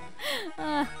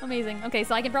 Amazing. Okay,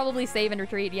 so I can probably save and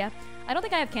retreat, yeah? I don't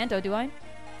think I have Kanto, do I?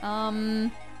 I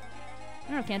don't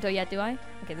have Kanto yet, do I?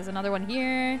 Okay, there's another one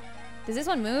here. Does this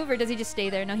one move, or does he just stay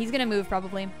there? No, he's gonna move,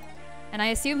 probably. And I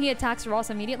assume he attacks Ross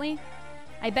immediately?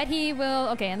 I bet he will...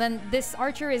 Okay, and then this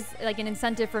archer is like an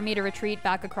incentive for me to retreat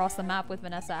back across the map with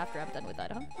Vanessa after I'm done with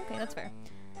that, huh? Okay, that's fair.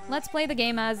 Let's play the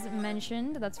game as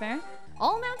mentioned. That's fair.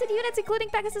 All mounted units, including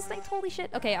Pegasus Knights. Holy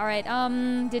shit. Okay, alright.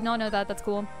 Did not know that. That's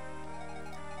cool.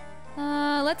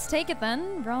 Let's take it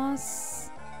then.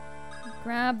 Ross.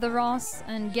 Grab the Ross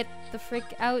and get the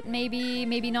frick out, maybe.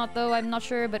 Maybe not, though. I'm not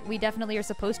sure, but we definitely are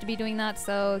supposed to be doing that,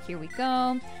 so here we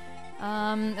go.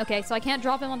 Okay, so I can't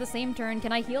drop him on the same turn.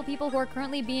 Can I heal people who are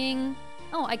currently being...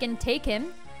 Oh, I can take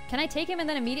him. Can I take him and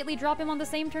then immediately drop him on the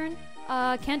same turn?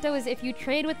 Kanto is if you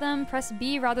trade with them, press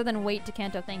B rather than wait to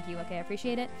Kanto. Thank you. Okay, I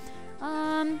appreciate it.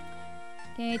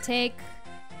 Okay, take...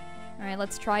 Alright,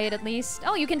 let's try it at least.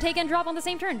 Oh, you can take and drop on the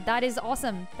same turn. That is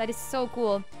awesome. That is so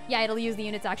cool. Yeah, it'll use the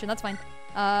unit's action. That's fine.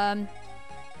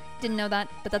 Didn't know that,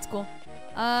 but that's cool.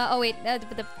 Oh wait,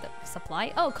 the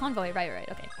supply? Oh, convoy, right,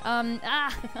 okay.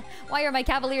 Why are my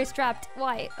cavaliers trapped?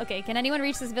 Why? Okay, can anyone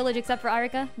reach this village except for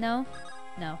Eirika? No?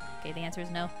 No. Okay, the answer is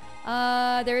no.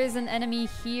 There is an enemy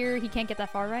here. He can't get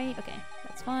that far, right? Okay,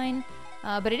 that's fine.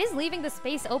 But it is leaving the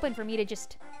space open for me to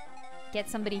just get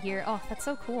somebody here. Oh, that's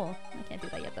so cool. I can't do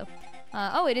that yet, though.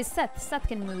 Oh, it is Seth. Seth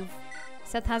can move.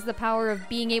 Seth has the power of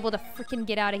being able to freaking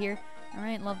get out of here.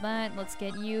 Alright, love that. Let's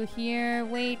get you here.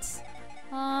 Wait.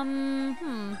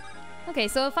 Okay,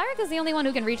 so if Eirika's the only one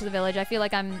who can reach the village, I feel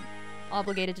like I'm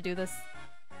obligated to do this.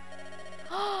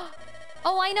 Oh,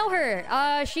 I know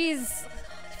her! She's...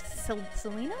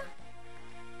 Selena?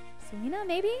 Selena,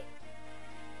 maybe?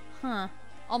 Huh.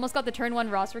 Almost got the turn 1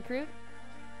 Ross recruit.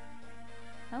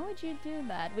 How would you do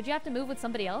that? Would you have to move with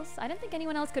somebody else? I didn't think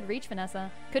anyone else could reach Vanessa.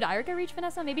 Could Eirika reach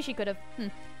Vanessa? Maybe she could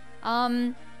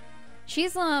have.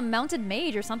 She's a mounted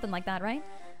mage or something like that, right?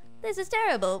 This is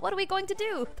terrible. What are we going to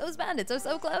do? Those bandits are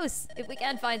so close. If we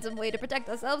can't find some way to protect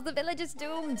ourselves, the village is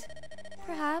doomed.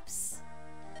 Perhaps.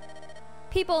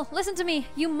 People, listen to me.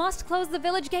 You must close the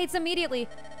village gates immediately.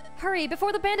 Hurry,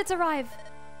 before the bandits arrive.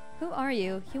 Who are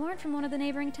you? You aren't from one of the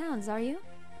neighboring towns, are you?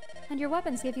 And your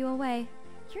weapons give you away.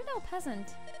 You're no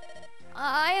peasant.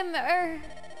 I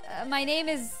am, my name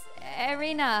is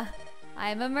Eirika.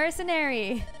 I'm a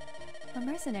mercenary. A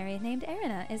mercenary named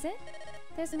Eirika, is it?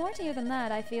 There's more to you than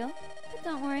that, I feel. But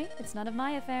don't worry, it's none of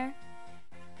my affair.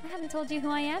 I haven't told you who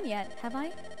I am yet, have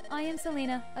I? I am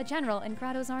Selena, a general in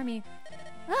Kratos' army.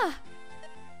 Ah!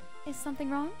 Is something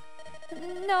wrong?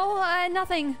 No,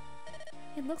 nothing.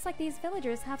 It looks like these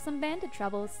villagers have some bandit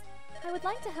troubles. I would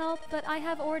like to help, but I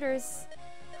have orders.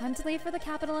 I'm to leave for the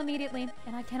capital immediately,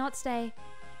 and I cannot stay.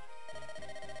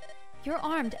 You're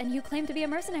armed, and you claim to be a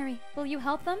mercenary. Will you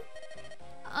help them?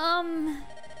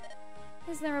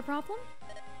 Is there a problem?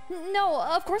 No,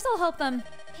 of course I'll help them.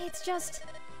 It's just...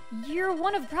 You're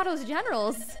one of Kratos'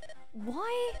 generals.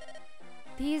 Why?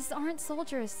 These aren't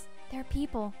soldiers. They're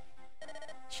people.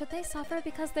 Should they suffer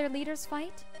because their leaders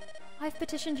fight? I've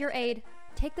petitioned your aid.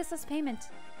 Take this as payment.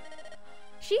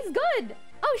 She's good!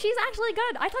 Oh, she's actually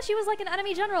good! I thought she was like an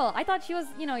enemy general. I thought she was,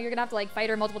 you know, you're gonna have to like fight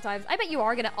her multiple times. I bet you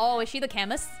are gonna... Oh, is she the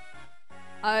Camus?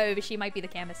 Oh, she might be the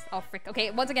Camus. Oh, frick.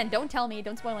 Okay, once again, don't tell me.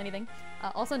 Don't spoil anything.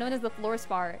 Also known as the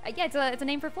Fluorspar. Yeah, it's a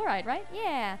name for fluoride, right?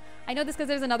 Yeah. I know this because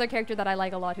there's another character that I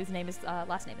like a lot whose name is,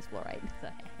 last name is Fluoride. So.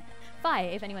 Phi,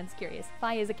 if anyone's curious.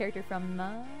 Phi is a character from,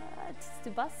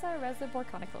 Tsubasa Reservoir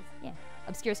Chronicles. Yeah.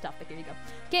 Obscure stuff, but here you go.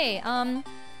 Okay,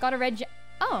 got a red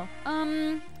Oh, I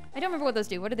don't remember what those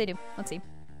do. What do they do? Let's see.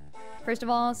 First of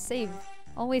all, save.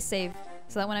 Always save.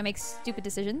 So that when I make stupid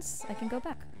decisions, I can go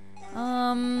back.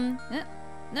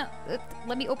 No,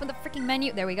 let me open the freaking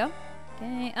menu. There we go.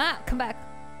 Okay, come back.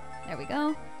 There we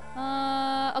go.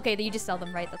 Okay, you just sell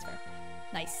them, right? That's fair.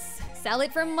 Nice. Sell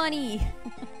it for money.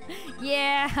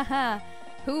 Yeah.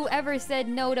 Whoever said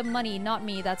no to money? Not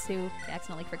me. That's who. Okay,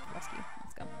 accidentally clicked rescue.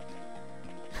 Let's go.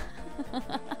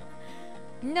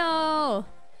 No!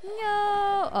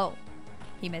 No! Oh.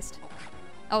 He missed.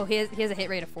 Oh, he has a hit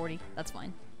rate of 40. That's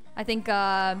fine. I think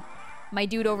my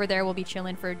dude over there will be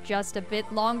chilling for just a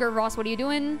bit longer. Ross, what are you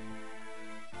doing?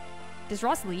 Does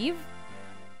Ross leave?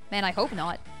 Man, I hope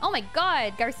not. Oh my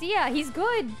god, Garcia, he's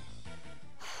good!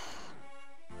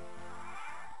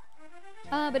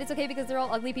 But it's okay because they're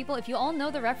all ugly people. If you all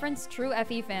know the reference, true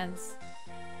FE fans.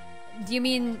 Do you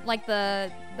mean like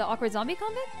the awkward zombie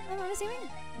combat? I'm assuming?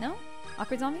 No?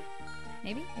 Awkward zombie?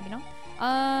 Maybe? Maybe not.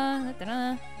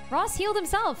 Da-da. Ross healed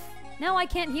himself! Now I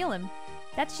can't heal him.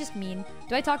 That's just mean.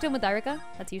 Do I talk to him with Eirika?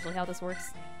 That's usually how this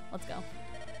works. Let's go.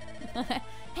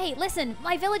 Hey, listen,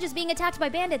 my village is being attacked by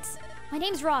bandits. My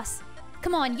name's Ross.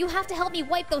 Come on, you have to help me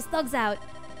wipe those thugs out.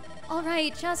 All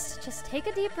right, just take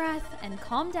a deep breath and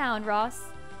calm down, Ross.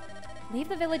 Leave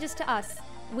the villages to us.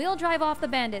 We'll drive off the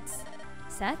bandits.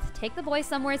 Seth, take the boy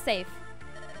somewhere safe.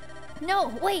 No,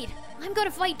 wait, I'm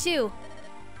gonna fight too.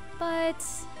 But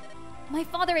my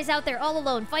father is out there all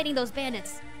alone fighting those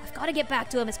bandits. I've got to get back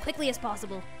to him as quickly as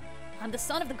possible. I'm the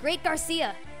son of the great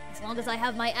Garcia. As long as I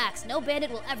have my axe, no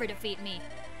bandit will ever defeat me.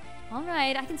 all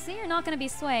right, I can see you're not going to be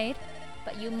swayed,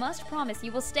 but you must promise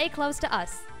you will stay close to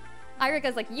us.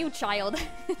 Eirika's like, you child.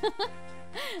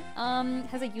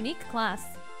 Has a unique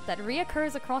class that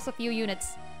reoccurs across a few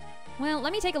units. Well,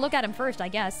 let me take a look at him first, I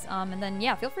guess. And then,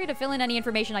 yeah, feel free to fill in any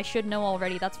information I should know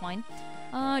already. That's fine.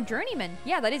 Journeyman.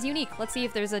 Yeah, that is unique. Let's see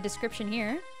if there's a description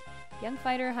here. Young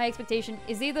fighter, high expectation.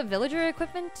 Is he the villager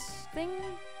equipment thing?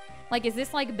 Like, is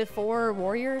this like before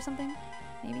warrior or something?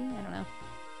 Maybe? I don't know.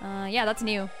 Yeah, that's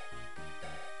new.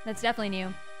 That's definitely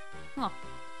new. Huh.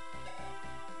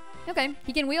 Okay,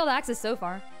 he can wield axes so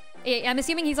far. I'm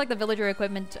assuming he's like the villager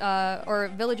equipment, or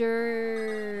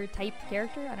villager type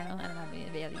character? I don't know, you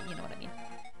know what I mean.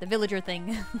 The villager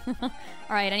thing.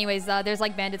 Alright, anyways, there's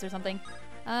like bandits or something.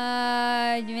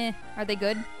 Meh. Are they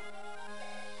good?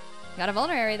 Got a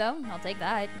vulnerary though, I'll take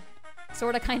that.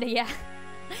 Sorta, kinda, yeah.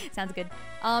 Sounds good.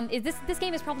 This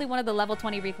game is probably one of the level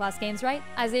 20 reclass games, right?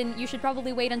 As in, you should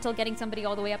probably wait until getting somebody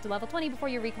all the way up to level 20 before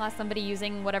you reclass somebody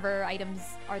using whatever items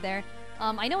are there.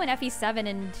 I know in FE7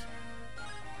 and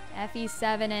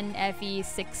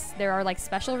FE6 there are like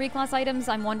special reclass items.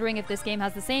 I'm wondering if this game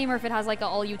has the same or if it has like a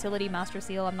all utility master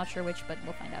seal. I'm not sure which, but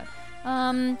we'll find out.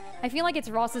 I feel like it's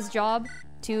Ross's job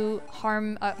to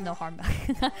to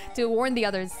warn the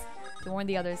others. To warn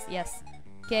the others, yes.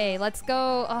 Okay, let's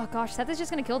go. Oh gosh, Seth is just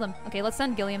gonna kill them. Okay, let's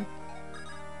send Gilliam.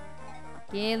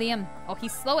 Gilliam. Oh,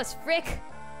 he's slow as frick.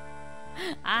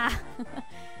 Ah.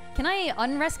 Can I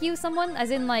unrescue someone?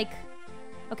 As in like...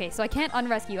 Okay, so I can't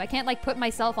unrescue. I can't like put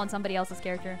myself on somebody else's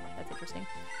character. That's interesting.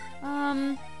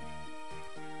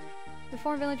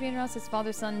 Before village ran Ross, his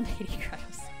father's son, Lady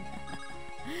Kratos.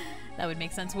 That would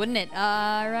make sense, wouldn't it?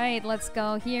 Alright, let's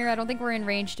go here. I don't think we're in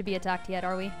range to be attacked yet,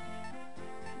 are we? Do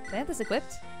I have this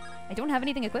equipped? I don't have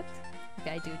anything equipped?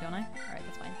 Okay, I do, don't I? Alright,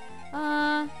 that's fine.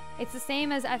 It's the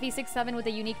same as FE6-7 with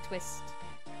a unique twist.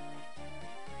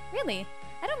 Really?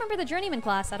 I don't remember the Journeyman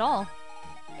class at all.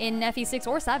 In FE6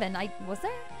 or 7, was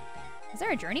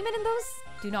there a Journeyman in those?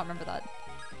 Do not remember that.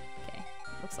 Okay,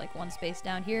 looks like one space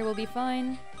down here will be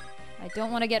fine. I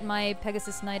don't want to get my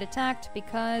Pegasus Knight attacked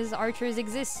because archers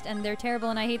exist and they're terrible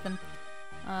and I hate them.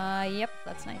 Yep,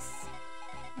 that's nice.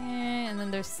 And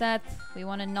then there's Seth. We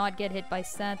want to not get hit by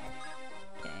Seth.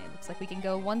 Okay, looks like we can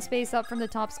go one space up from the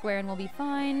top square and we'll be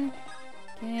fine.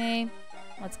 Okay,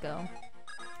 let's go.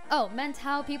 Oh, meant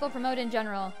how people promote in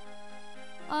general.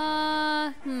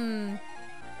 No,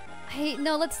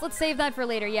 let's save that for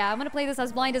later. Yeah, I'm gonna play this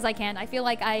as blind as I can. I feel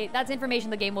like that's information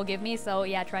the game will give me, so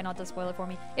yeah, try not to spoil it for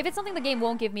me. If it's something the game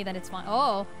won't give me, then it's fine.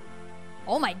 Oh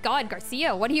my god,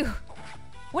 Garcia, what are you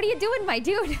doing, my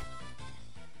dude?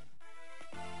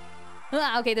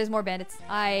 Okay, there's more bandits.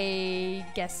 I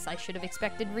guess I should have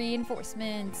expected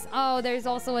reinforcements. Oh, there's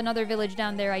also another village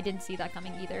down there. I didn't see that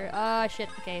coming either. Shit.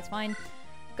 Okay, it's fine.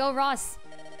 Go, Ross.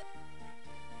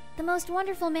 The most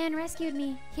wonderful man rescued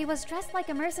me. He was dressed like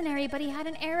a mercenary, but he had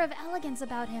an air of elegance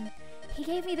about him. He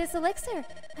gave me this elixir.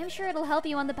 I'm sure it'll help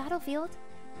you on the battlefield.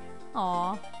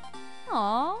 Aww.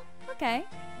 Aww. Okay.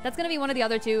 That's gonna be one of the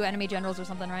other two enemy generals or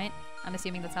something, right? I'm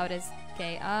assuming that's how it is.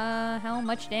 Okay, how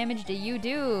much damage do you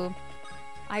do?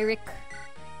 Eirika,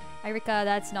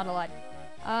 that's not a lot.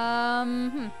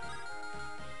 I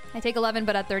take 11,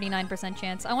 but at 39%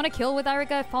 chance. I want to kill with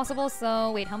Eirika if possible,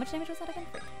 so... Wait, how much damage was that again?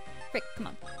 Frick, come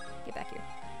on. Get back here.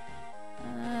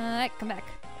 Come back.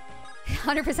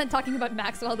 100% talking about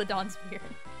Maxwell the Dawn Spear.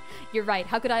 You're right.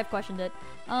 How could I have questioned it?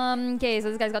 Okay, so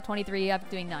this guy's got 23. I'm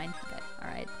doing 9. Okay,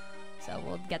 alright. So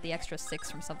we'll get the extra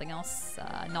 6 from something else.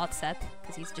 Not Seth,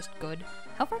 because he's just good.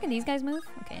 How far can these guys move?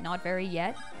 Okay, not very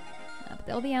yet. But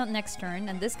they'll be out next turn,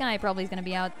 and this guy probably is going to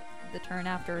be out the turn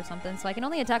after or something. So I can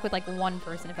only attack with like one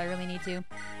person if I really need to.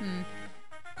 And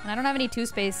I don't have any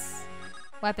 2-space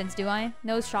weapons, do I?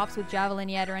 No shops with javelin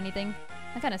yet or anything.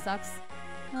 That kind of sucks.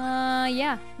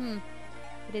 Yeah.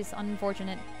 It is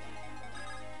unfortunate.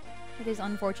 It is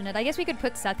unfortunate. I guess we could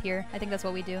put Seth here. I think that's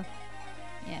what we do.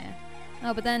 Yeah.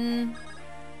 Oh, but then...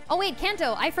 Oh, wait,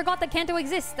 Kanto! I forgot that Kanto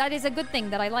exists! That is a good thing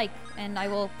that I like, and I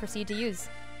will proceed to use.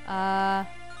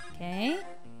 Okay.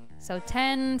 So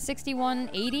 10, 61,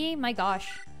 80? My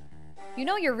gosh. You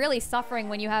know you're really suffering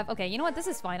when you have... Okay, you know what? This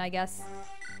is fine, I guess.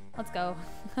 Let's go.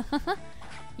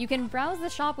 You can browse the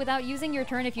shop without using your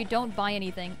turn if you don't buy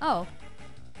anything. Oh.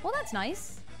 Well, that's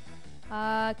nice.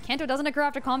 Kanto doesn't occur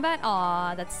after combat?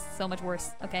 Aw, that's so much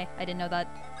worse. Okay, I didn't know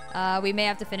that. We may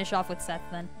have to finish off with Seth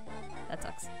then. That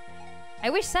sucks. I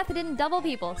wish Seth didn't double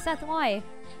people. Seth, why?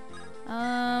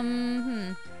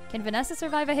 Can Vanessa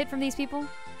survive a hit from these people?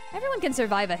 Everyone can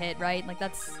survive a hit, right? Like,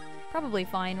 that's probably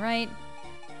fine, right?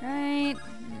 Right?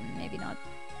 Maybe not.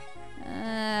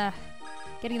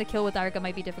 Getting the kill with Eirika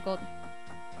might be difficult.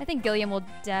 I think Gilliam will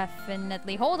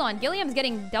definitely... Hold on, Gilliam's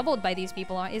getting doubled by these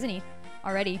people, isn't he?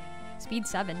 Already. Speed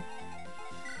 7.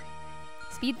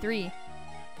 Speed 3.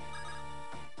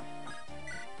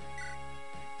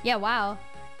 Yeah, wow.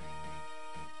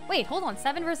 Wait, hold on.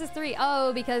 7 versus 3.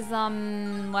 Oh, because,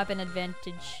 weapon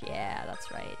advantage. Yeah,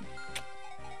 that's right.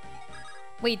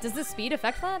 Wait, does the speed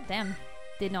affect that? Damn.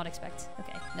 Did not expect.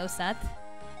 Okay, no Seth.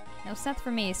 No Seth for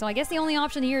me. So I guess the only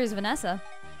option here is Vanessa.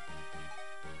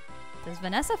 Does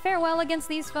Vanessa fare well against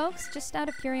these folks? Just out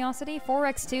of curiosity.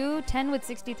 4x2, 10 with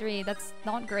 63. That's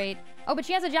not great. Oh, but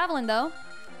she has a javelin, though.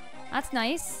 That's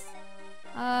nice.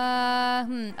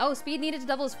 Oh, speed needed to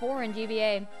double is 4 in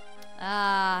GBA.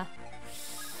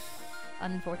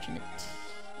 Unfortunate.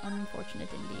 Unfortunate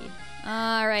indeed.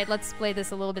 Alright, let's play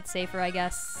this a little bit safer, I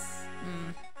guess.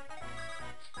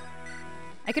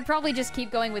 I could probably just keep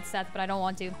going with Seth, but I don't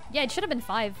want to. Yeah, it should have been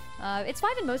 5. It's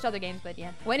 5 in most other games, but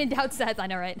yeah. When in doubt, Seth, I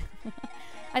know, right?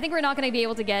 I think we're not going to be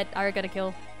able to get Eirika to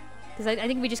kill. Because I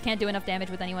think we just can't do enough damage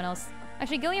with anyone else.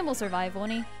 Actually, Gilliam will survive,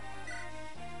 won't he?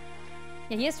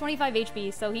 Yeah, he has 25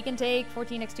 HP, so he can take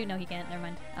 14x2. No, he can't. Never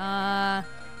mind.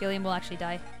 Gilliam will actually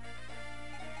die.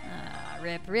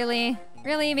 Rip. Really?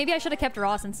 Really? Maybe I should have kept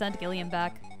Ross and sent Gilliam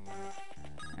back.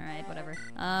 Alright, whatever.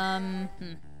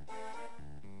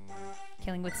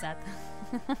 Killing with Seth.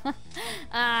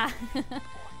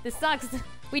 This sucks.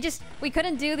 We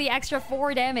couldn't do the extra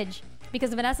 4 damage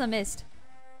because Vanessa missed.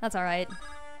 That's alright.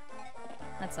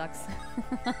 That sucks.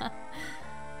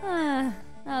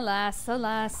 Alas,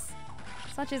 alas.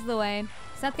 Such is the way.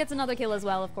 Seth gets another kill as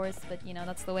well, of course, but you know,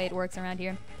 that's the way it works around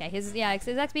here. Okay, his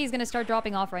XP is gonna start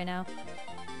dropping off right now.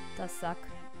 Does suck.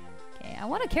 Okay, I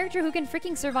want a character who can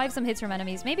freaking survive some hits from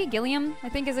enemies. Maybe Gilliam, I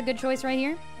think, is a good choice right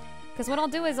here. Because what I'll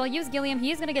do is I'll use Gilliam.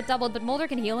 He is gonna get doubled, but Mulder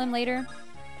can heal him later.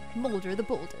 Mulder the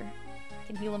Boulder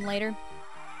can heal him later.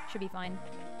 Should be fine.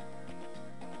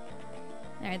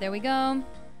 Alright, there we go.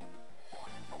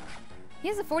 He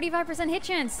has a 45% hit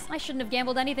chance. I shouldn't have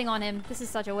gambled anything on him. This is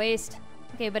such a waste.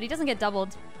 Okay, but he doesn't get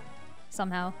doubled.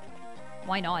 Somehow.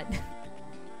 Why not?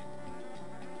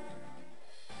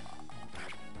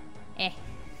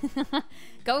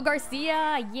 Go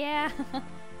Garcia! Yeah!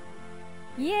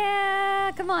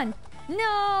 Yeah! Come on!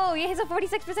 No! He has a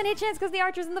 46% hit chance because the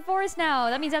archer's in the forest now!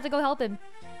 That means I have to go help him.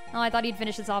 Oh, I thought he'd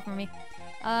finish this off for me.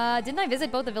 Didn't I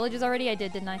visit both the villages already? I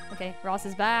did, didn't I? Okay, Ross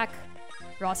is back.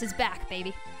 Ross is back,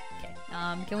 baby. Okay,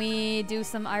 can we do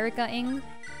some Eirika-ing?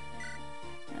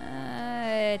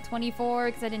 24,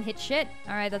 because I didn't hit shit.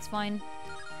 Alright, that's fine.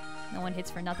 No one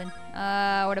hits for nothing.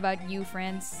 What about you,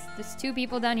 friends? There's 2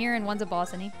 people down here and one's a boss,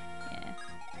 isn't he? Yeah.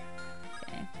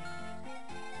 Okay.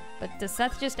 But does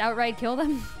Seth just outright kill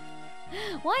them?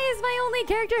 Why is my only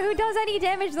character who does any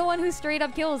damage the one who straight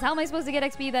up kills? How am I supposed to get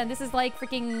XP then? This is like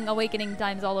freaking Awakening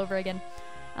times all over again.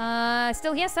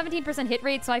 Still, he has 17% hit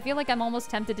rate, so I feel like I'm almost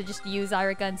tempted to just use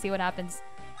Eirika and see what happens.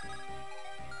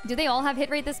 Do they all have hit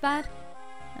rate this bad?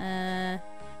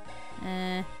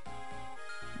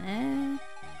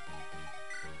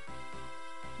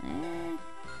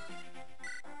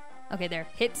 Okay, there.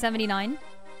 Hit 79.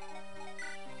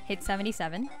 Hit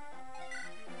 77.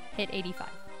 Hit 85.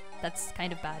 That's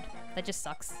kind of bad. That just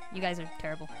sucks. You guys are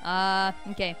terrible.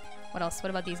 Okay. What else? What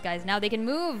about these guys? Now they can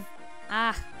move!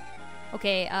 Ah.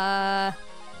 Okay,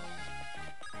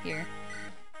 here.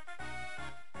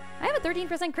 I have a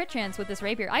 13% crit chance with this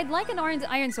rapier. I'd like an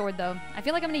iron sword, though. I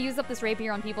feel like I'm gonna use up this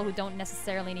rapier on people who don't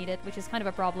necessarily need it, which is kind of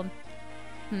a problem.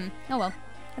 Oh well.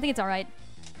 I think it's alright.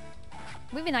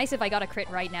 It would be nice if I got a crit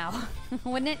right now.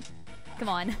 Wouldn't it? Come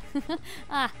on.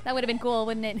 Ah, that would have been cool,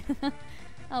 wouldn't it?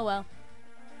 Oh well.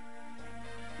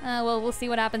 Well, we'll see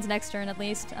what happens next turn at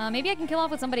least. Maybe I can kill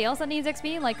off with somebody else that needs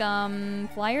XP, like,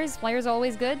 Flyers. Flyers are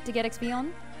always good to get XP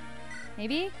on.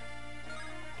 Maybe?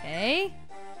 Okay.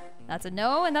 That's a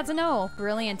no, and that's a no.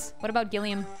 Brilliant. What about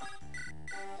Gilliam?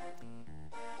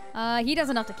 He does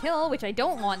enough to kill, which I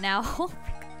don't want now.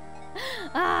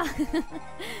 Ah.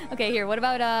 Okay, here, what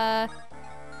about,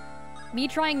 me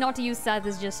trying not to use Seth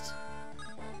is just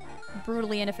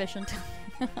brutally inefficient.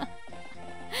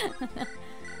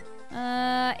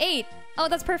 8. Oh,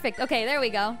 that's perfect. Okay, there we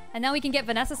go. And now we can get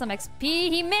Vanessa some XP.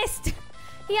 He missed!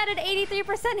 He had an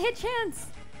 83% hit chance!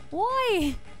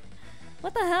 Why?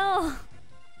 What the hell?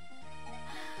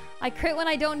 I crit when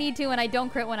I don't need to, and I don't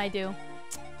crit when I do.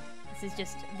 This is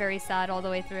just very sad all the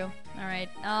way through. Alright,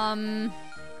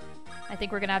 I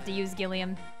think we're gonna have to use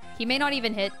Gilliam. He may not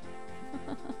even hit.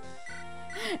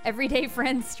 Everyday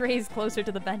friend strays closer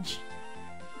to the bench.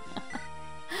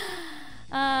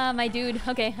 My dude.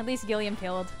 Okay, at least Gilliam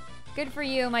killed. Good for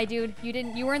you, my dude.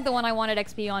 You weren't the one I wanted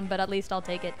XP on, but at least I'll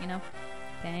take it, you know?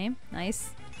 Okay,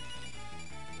 nice.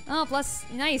 Oh, plus,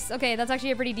 nice. Okay, that's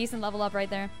actually a pretty decent level up right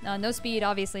there. No speed,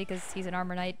 obviously, because he's an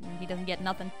armor knight and he doesn't get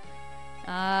nothing.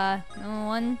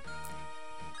 One.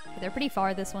 They're pretty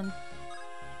far, this one.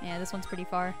 Yeah, this one's pretty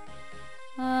far.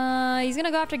 He's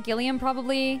gonna go after Gilliam,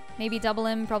 probably. Maybe double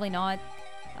him, probably not.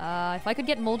 If I could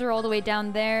get Mulder all the way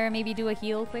down there, maybe do a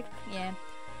heal quick. Yeah.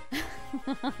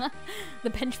 The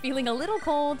bench feeling a little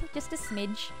cold, just a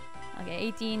smidge. Okay,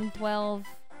 18, 12.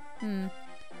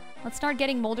 Let's start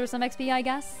getting Mulder some XP, I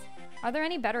guess. Are there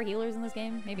any better healers in this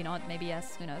game? Maybe not, maybe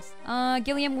yes, who knows.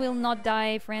 Gilliam will not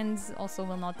die, friends also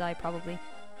will not die, probably.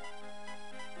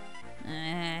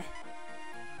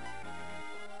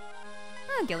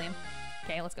 Gilliam.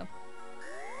 Okay, let's go.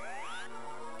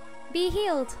 Be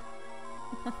healed.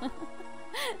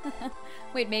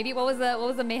 Wait, maybe what was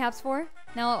the mayhaps for?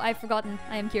 No, I've forgotten.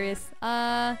 I am curious.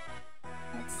 Let's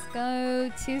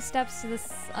go 2 steps to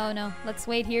this. Oh no, let's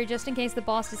wait here just in case the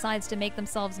boss decides to make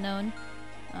themselves known.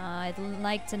 I'd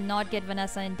like to not get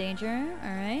Vanessa in danger. All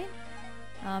right.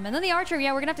 And then the archer.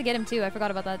 Yeah, we're gonna have to get him too. I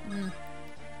forgot about that.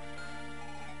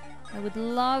 I would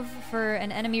love for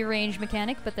an enemy range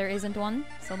mechanic, but there isn't one.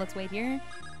 So let's wait here.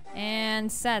 And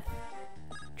Seth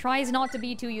tries not to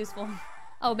be too useful.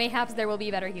 Oh, mayhaps there will be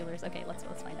better healers. Okay, let's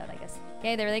find out, I guess.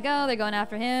 Okay, there they go. They're going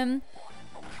after him.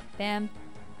 Bam.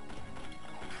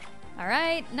 All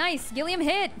right, nice. Gilliam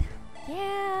hit.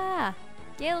 Yeah.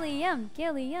 Gilliam,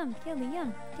 Gilliam,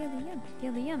 Gilliam, Gilliam,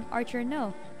 Gilliam. Archer,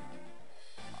 no.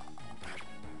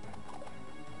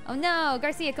 Oh no,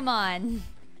 Garcia, come on.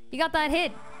 You got that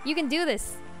hit. You can do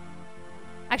this.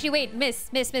 Actually, wait.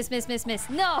 Miss.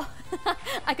 No!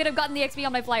 I could have gotten the XP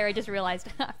on my flyer. I just realized.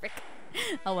 Frick.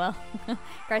 Oh well.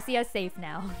 Garcia's safe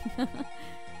now.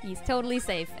 He's totally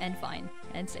safe and fine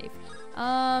and safe.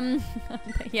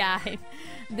 Yeah.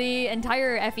 The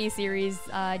entire FE series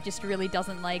just really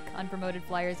doesn't like unpromoted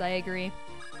flyers. I agree.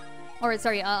 Or,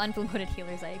 sorry, unpromoted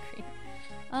healers. I agree.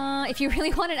 If you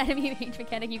really want an enemy range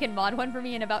mechanic, you can mod one for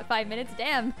me in about 5 minutes.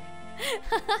 Damn.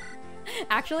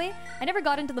 Actually, I never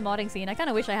got into the modding scene. I kind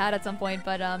of wish I had at some point,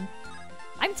 but I'm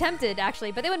tempted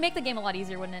actually. But it would make the game a lot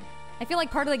easier, wouldn't it? I feel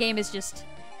like part of the game is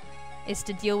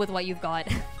to deal with what you've got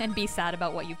and be sad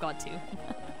about what you've got too.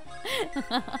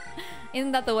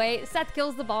 Isn't that the way? Seth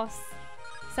kills the boss.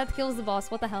 Seth kills the boss.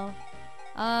 What the hell?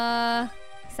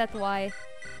 Seth, why?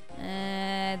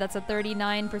 That's a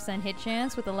 39% hit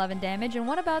chance with 11 damage. And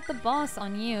what about the boss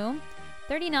on you?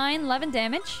 39, 11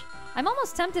 damage. I'm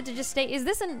almost tempted to just stay. Is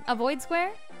this an avoid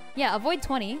square? Yeah, avoid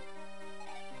 20.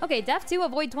 Okay, def 2,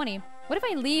 avoid 20. What if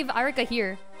I leave Eirika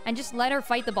here and just let her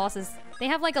fight the bosses? They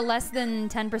have like a less than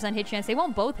 10% hit chance. They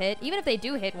won't both hit. Even if they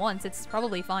do hit once, it's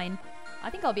probably fine. I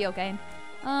think I'll be okay.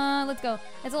 Let's go.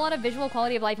 It's a lot of visual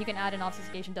quality of life you can add in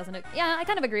obfuscation, doesn't it? Yeah, I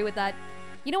kind of agree with that.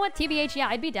 You know what, TBH, yeah,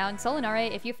 I'd be down.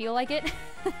 Solinare, if you feel like it.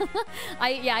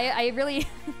 I really,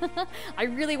 I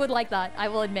really would like that, I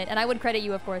will admit. And I would credit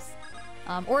you, of course.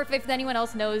 Or if anyone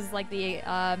else knows, like,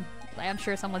 I'm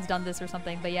sure someone's done this or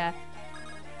something, but yeah.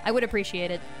 I would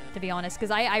appreciate it, to be honest,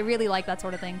 because I really like that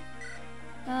sort of thing.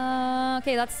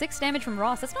 Okay, that's 6 damage from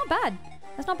Ross. That's not bad.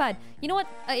 That's not bad. You know what?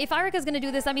 If Eirika's gonna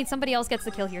do this, that means somebody else gets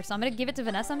the kill here. So I'm gonna give it to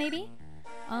Vanessa, maybe?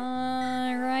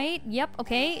 Right. Yep,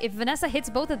 okay. If Vanessa hits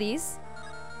both of these,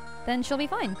 then she'll be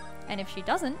fine. And if she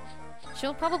doesn't,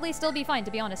 she'll probably still be fine,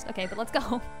 to be honest. Okay, but let's go.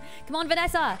 Come on,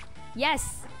 Vanessa!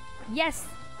 Yes! Yes!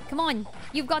 Come on!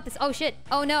 You've got this. Oh, shit.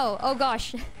 Oh, no. Oh,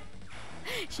 gosh.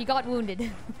 She got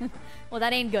wounded. Well,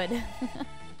 that ain't good.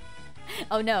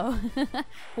 Oh no.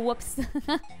 Whoops.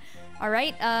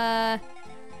 Alright, how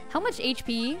much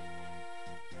HP?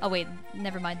 Oh wait,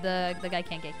 never mind. The guy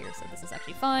can't get here, so this is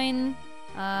actually fine.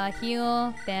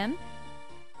 Heal. Bam.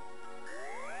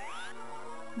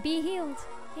 Be healed.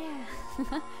 Yeah.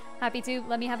 Happy to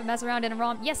let me have a mess around in a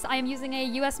ROM. Yes, I am using a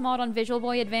US mod on Visual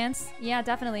Boy Advance. Yeah,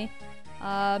 definitely.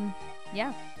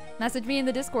 Yeah. Message me in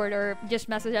the Discord, or just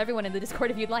message everyone in the Discord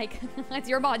if you'd like. It's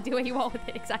your mod, do what you want with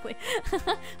it, exactly.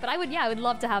 But I would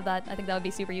love to have that. I think that would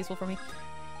be super useful for me.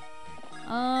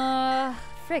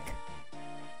 Frick.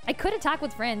 I could attack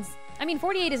with friends. I mean,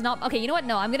 48 is not... Okay, you know what?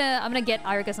 No, I'm gonna get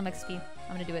Eirika some XP.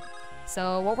 I'm gonna do it.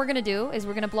 So what we're gonna do is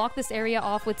we're gonna block this area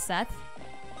off with Seth.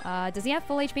 Does he have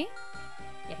full HP?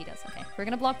 Yeah, he does. Okay. We're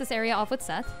gonna block this area off with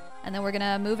Seth. And then we're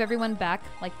gonna move everyone back,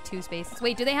 like, 2 spaces.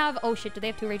 Wait, do they have... Oh, shit. Do they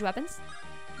have 2 rage weapons?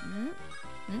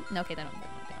 No, okay, they don't.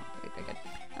 Good.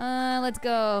 Let's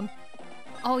go.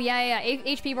 Oh, yeah.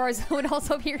 HP bars would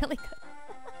also be really good.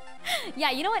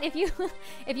 Yeah, you know what? If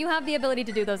you have the ability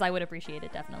to do those, I would appreciate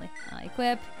it, definitely.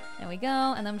 Equip. There we go.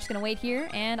 And then I'm just gonna wait here,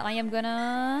 and I am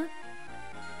gonna...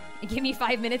 Give me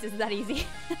 5 minutes. Is that easy?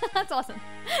 That's awesome.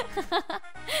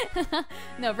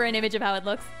 No, for an image of how it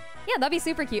looks. Yeah, that'd be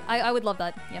super cute. I would love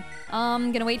that. Yeah.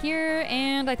 Gonna wait here,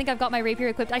 and I think I've got my rapier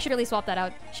equipped. I should really swap that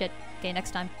out. Shit. Okay,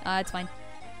 next time. It's fine.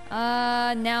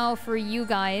 Now for you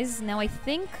guys. Now I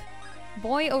think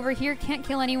boy over here can't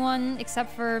kill anyone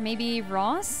except for maybe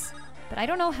Ross. But I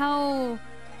don't know how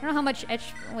much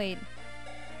wait.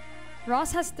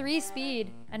 Ross has 3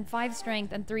 speed and 5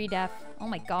 strength and 3 def. Oh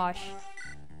my gosh.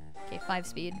 Okay, 5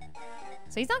 speed.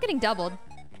 So he's not getting doubled.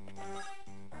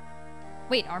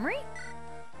 Wait, armory?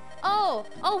 Oh,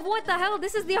 what the hell?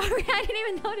 This is the armory. I didn't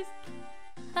even notice.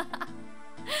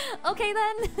 Okay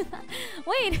then.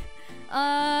 Wait.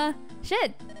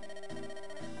 Shit.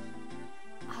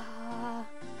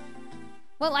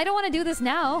 Well, I don't want to do this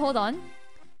now. Hold on.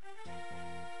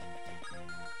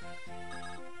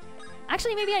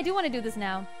 Actually, maybe I do want to do this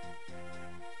now.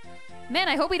 Man,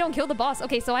 I hope we don't kill the boss.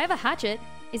 Okay, so I have a hatchet.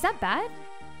 Is that bad?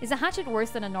 Is a hatchet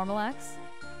worse than a normal axe?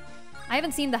 I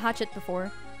haven't seen the hatchet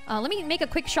before. Let me make a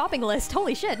quick shopping list.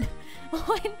 Holy shit.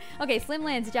 Okay, slim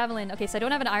lance, javelin. Okay, so I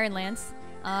don't have an iron lance.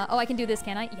 Oh, I can do this,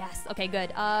 can I? Yes. Okay,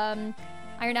 good. Iron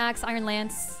axe, iron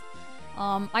lance.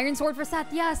 Iron sword for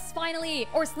Seth. Yes, finally.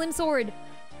 Or slim sword.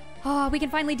 Oh, we can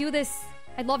finally do this.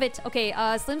 I love it. Okay,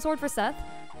 slim sword for Seth.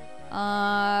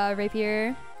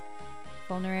 Rapier.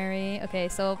 Vulnerary. Okay,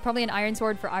 so probably an iron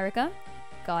sword for Eirika.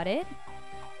 Got it.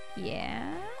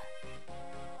 Yeah.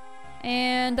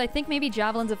 And I think maybe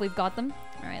javelins if we've got them.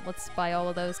 Alright, let's buy all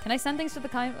of those. Can I send things to the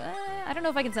convoy? I don't know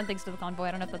if I can send things to the convoy.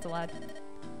 I don't know if that's allowed.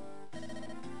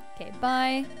 Okay,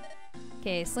 buy.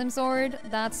 Okay, slim sword.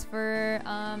 That's for,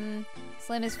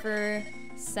 slim is for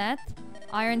Seth.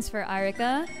 Iron's for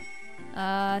Eirika.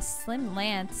 Slim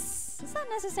lance. Is that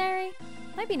necessary?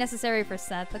 Might be necessary for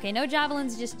Seth. Okay, no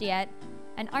javelins just yet.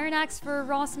 An iron axe for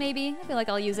Ross, maybe? I feel like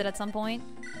I'll use it at some point.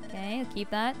 Okay, I'll keep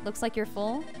that. Looks like you're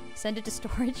full. Send it to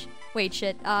storage. Wait,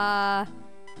 shit. Oh,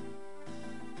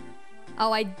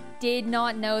 I did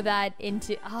not know that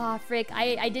into... frick.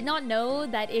 I did not know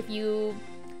that if you...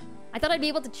 I thought I'd be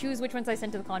able to choose which ones I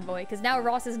sent to the convoy, because now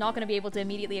Ross is not going to be able to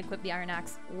immediately equip the iron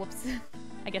axe. Whoops.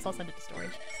 I guess I'll send it to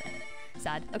storage.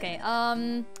 Sad. Okay,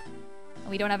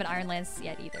 we don't have an iron lance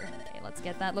yet either. Okay, let's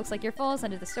get that. Looks like you're full.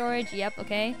 Send it to storage. Yep,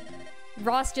 okay.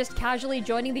 Ross just casually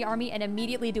joining the army and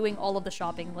immediately doing all of the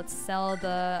shopping. Let's sell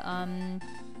the,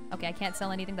 okay, I can't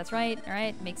sell anything. That's right. All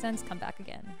right, makes sense. Come back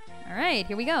again. All right,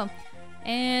 here we go.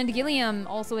 And Gilliam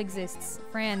also exists.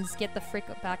 Franz, get the frick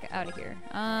back out of here.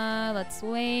 Let's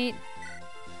wait.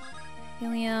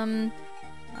 Gilliam.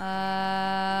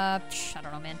 I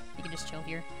don't know, man. You can just chill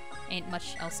here. Ain't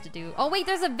much else to do. Oh, wait,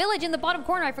 there's a village in the bottom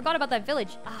corner. I forgot about that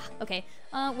village. Okay.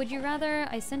 Would you rather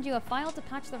I send you a file to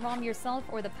patch the ROM yourself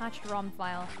or the patched ROM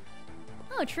file?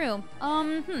 Oh, true.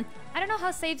 I don't know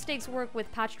how save states work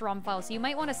with patched ROM files, so you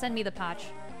might want to send me the patch.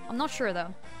 I'm not sure,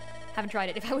 though. Haven't tried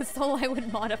it. If I was solo, I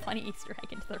would mod a funny Easter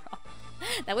egg into the ROM.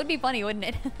 That would be funny, wouldn't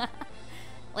it?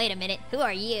 Wait a minute. Who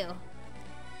are you?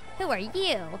 Who are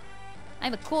you?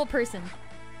 I'm a cool person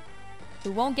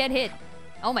who won't get hit.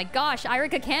 Oh my gosh,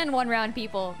 Eirika can one-round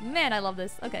people. Man, I love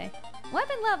this. Okay.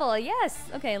 Weapon level, yes.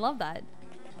 Okay, love that.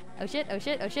 Oh shit, oh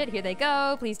shit, oh shit. Here they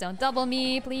go. Please don't double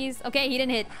me, please. Okay, he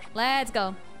didn't hit. Let's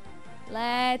go.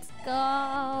 Let's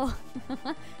go.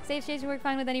 Save states work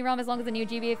fine with any ROM as long as the new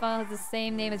GBA file has the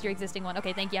same name as your existing one.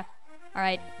 Okay, thank you. All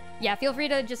right. Yeah, feel free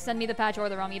to just send me the patch or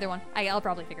the ROM, either one. I'll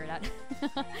probably figure it out.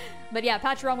 But yeah,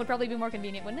 patch ROM would probably be more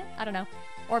convenient, wouldn't it? I don't know.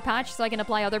 Or patch so I can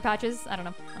apply other patches. I don't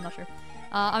know. I'm not sure.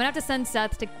 I'm gonna have to send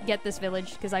Seth to get this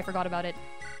village because I forgot about it.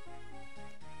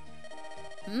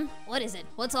 What is it?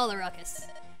 What's all the ruckus?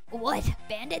 What?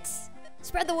 Bandits?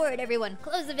 Spread the word, everyone.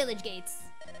 Close the village gates.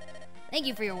 Thank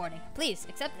you for your warning. Please,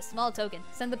 accept this small token.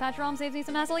 Send the patch ROM saves me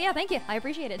some hassle. Yeah, thank you. I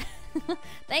appreciate it.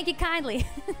 Thank you kindly.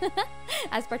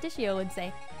 As Particio would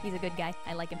say. He's a good guy.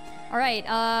 I like him. Alright,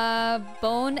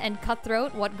 Bone and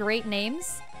Cutthroat. What great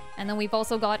names. And then we've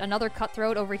also got another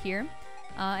Cutthroat over here.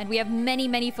 And we have many,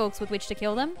 many folks with which to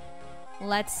kill them.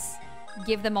 Let's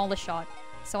give them all a shot.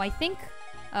 So I think...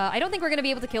 I don't think we're going to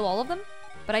be able to kill all of them.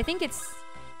 But I think it's...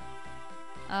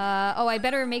 oh, I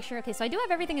better make sure... Okay, so I do have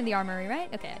everything in the armory,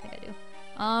 right? Okay, I think I do.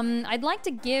 I'd like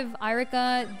to give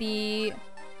Eirika the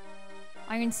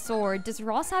Iron Sword. Does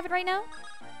Ross have it right now?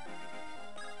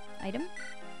 Item?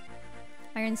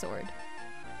 Iron Sword.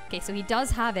 Okay, so he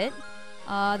does have it.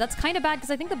 That's kind of bad because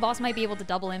I think the boss might be able to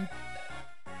double him.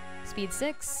 Speed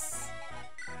 6.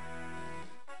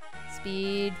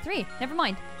 Speed 3. Never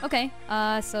mind. Okay,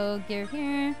 so gear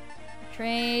here.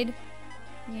 Trade.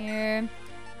 Here.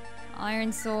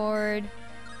 Iron Sword.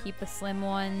 Keep the slim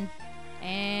one.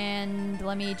 And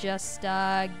let me just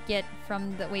get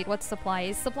from the... Wait, what's supply?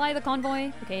 Is supply the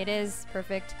convoy? Okay, it is.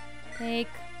 Perfect. Take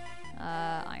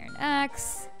Iron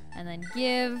Axe. And then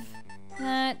give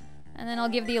that. And then I'll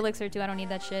give the elixir too. I don't need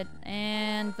that shit.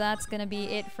 And that's gonna be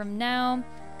it from now.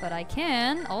 But I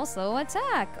can also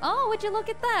attack. Oh, would you look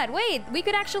at that? Wait, we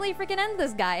could actually freaking end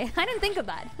this guy. I didn't think of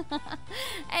that.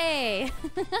 Hey.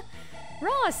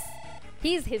 Ross.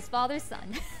 He's his father's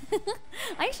son.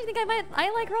 I actually think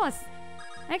I like Ross.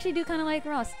 I actually do kind of like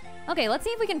Ross. Okay, let's see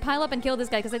if we can pile up and kill this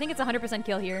guy, because I think it's 100%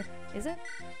 kill here. Is it?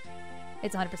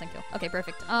 It's 100% kill. Okay,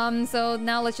 perfect. So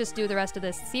now let's just do the rest of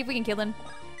this. See if we can kill him.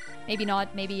 Maybe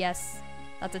not, maybe yes.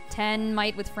 That's a 10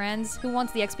 might with friends. Who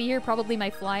wants the XP here? Probably my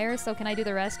flyer, so can I do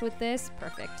the rest with this?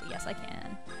 Perfect. Yes, I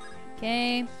can.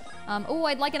 Okay. Oh,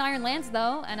 I'd like an Iron Lance,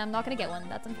 though, and I'm not gonna get one.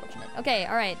 That's unfortunate. Okay,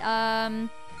 alright.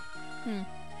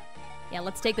 Yeah,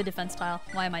 let's take the defense tile.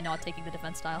 Why am I not taking the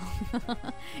defense tile?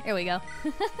 Here we go.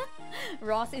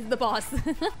 Ross is the boss.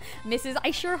 Mrs.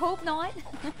 I sure hope not.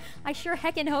 I sure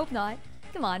heckin' hope not.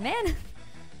 Come on, man.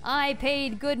 I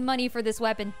paid good money for this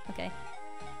weapon. Okay.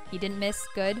 He didn't miss.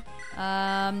 Good.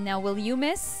 Now will you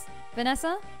miss,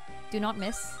 Vanessa? Do not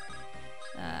miss.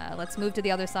 Let's move to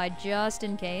the other side just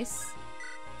in case.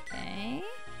 Okay.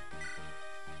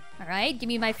 Alright, give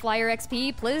me my flyer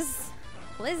XP, please.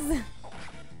 Please.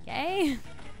 Okay.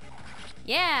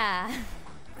 Yeah.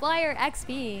 Flyer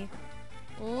XP.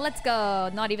 Let's go.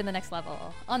 Not even the next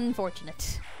level.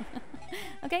 Unfortunate.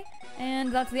 Okay.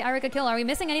 And that's the Eirika kill. Are we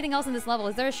missing anything else in this level?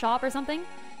 Is there a shop or something?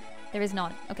 There is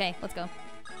not. Okay, let's go.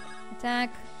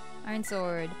 Attack. Iron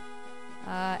Sword.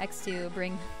 X2.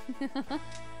 Bring.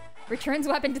 Returns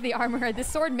weapon to the armor. This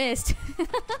sword missed.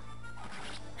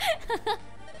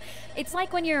 It's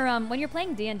like when you're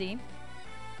playing D&D.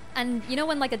 And you know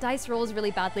when like a dice rolls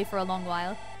really badly for a long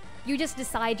while? You just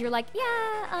decide, you're like,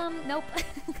 yeah, nope.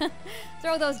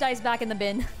 Throw those dice back in the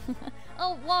bin.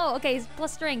 Oh, whoa, okay,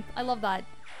 plus strength. I love that.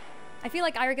 I feel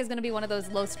like Eirika is gonna be one of those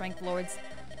low strength lords.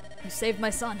 You saved my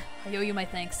son. I owe you my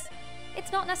thanks.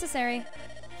 It's not necessary.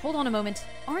 Hold on a moment.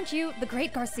 Aren't you the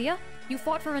great Garcia? You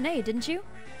fought for Renee, didn't you?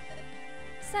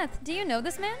 Seth, do you know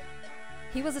this man?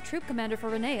 He was a troop commander for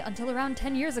Renee until around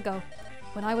 10 years ago.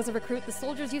 When I was a recruit, the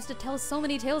soldiers used to tell so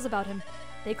many tales about him.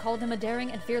 They called him a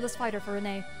daring and fearless fighter for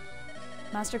Renee.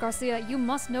 Master Garcia, you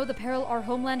must know the peril our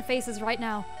homeland faces right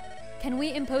now. Can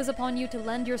we impose upon you to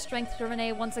lend your strength to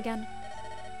Renee once again?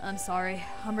 I'm sorry.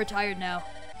 I'm retired now.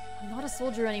 I'm not a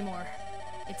soldier anymore.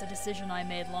 It's a decision I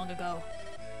made long ago.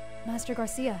 Master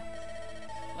Garcia.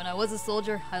 When I was a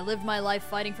soldier, I lived my life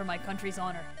fighting for my country's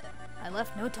honor. I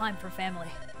left no time for family.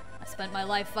 I spent my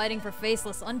life fighting for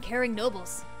faceless, uncaring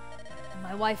nobles. When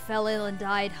my wife fell ill and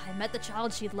died, I met the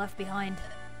child she'd left behind.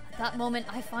 At that moment,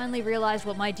 I finally realized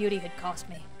what my duty had cost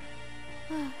me.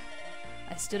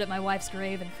 I stood at my wife's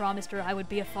grave and promised her I would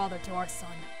be a father to our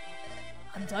son.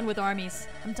 I'm done with armies.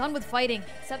 I'm done with fighting,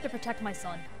 except to protect my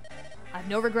son. I've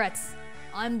no regrets.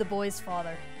 I'm the boy's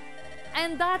father.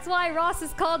 And that's why Ross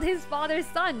is called his father's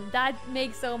son. That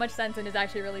makes so much sense and is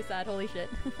actually really sad. Holy shit.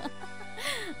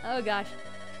 Oh gosh.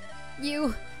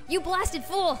 You blasted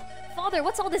fool! Father,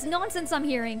 what's all this nonsense I'm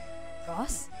hearing?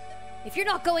 Ross? If you're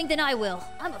not going, then I will.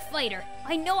 I'm a fighter.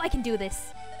 I know I can do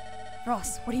this.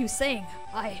 Ross, what are you saying?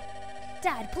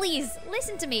 Dad, please,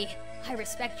 listen to me. I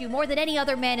respect you more than any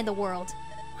other man in the world.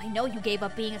 I know you gave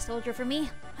up being a soldier for me.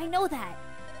 I know that.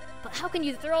 But how can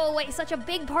you throw away such a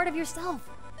big part of yourself?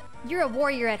 You're a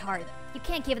warrior at heart. You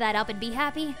can't give that up and be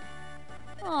happy.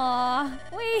 Aww,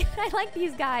 wait, I like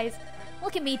these guys.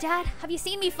 Look at me, Dad. Have you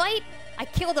seen me fight? I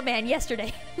killed a man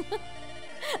yesterday.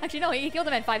 Actually, no, he killed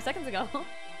a man 5 seconds ago.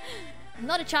 I'm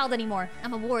not a child anymore.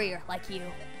 I'm a warrior, like you.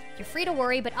 You're free to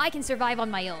worry, but I can survive on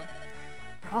my own.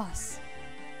 Ross.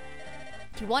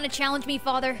 Do you want to challenge me,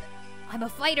 father? I'm a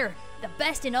fighter, the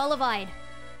best in all of Ide.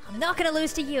 I'm not gonna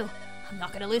lose to you. I'm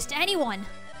not gonna lose to anyone.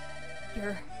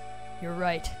 You're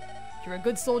right. You're a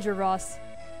good soldier, Ross.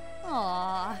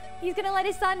 Aww. He's gonna let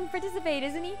his son participate,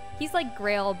 isn't he? He's like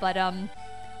Grail, but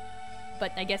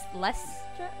I guess less.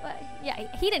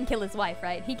 Yeah, he didn't kill his wife,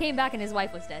 right? He came back and his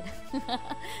wife was dead.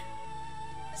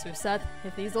 So Seth,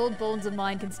 if these old bones of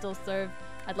mine can still serve,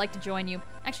 I'd like to join you.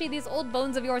 Actually, these old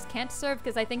bones of yours can't serve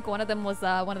because I think one of them was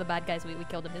one of the bad guys. We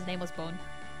killed him. His name was Bone.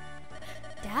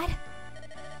 Dad?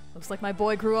 looks like my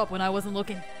boy grew up when I wasn't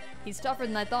looking. He's tougher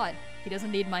than I thought. He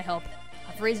doesn't need my help.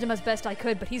 I've raised him as best I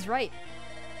could, but he's right.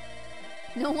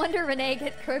 No wonder Renee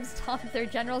get curbs top. Their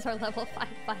generals are level 5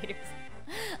 fighters.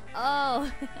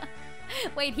 Oh.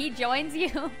 Wait, he joins you?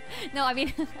 No, I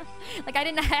mean, like I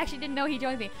actually didn't know he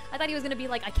joins me. I thought he was gonna be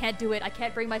like, I can't do it. I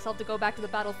can't bring myself to go back to the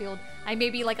battlefield. I may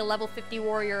be like a level 50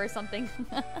 warrior or something.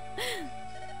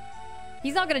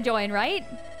 He's not gonna join, right?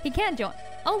 He can't join.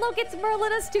 Oh, look, it's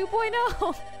Merlinus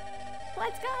 2.0.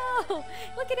 Let's go.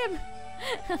 Look at him.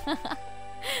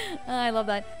 I love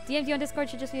that. DMT on Discord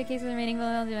should just be a case of the remaining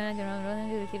villains.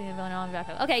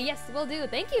 Okay, yes, will do.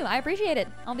 Thank you. I appreciate it.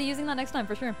 I'll be using that next time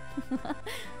for sure.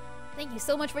 Thank you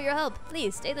so much for your help.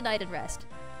 Please stay the night and rest.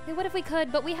 We would if we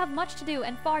could, but we have much to do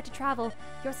and far to travel.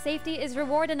 Your safety is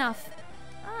reward enough.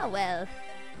 Ah, well.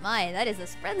 My, that is a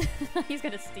spread. He's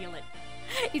gonna steal it.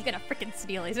 He's gonna freaking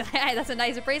steal it. Hey, that's a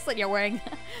nice bracelet you're wearing.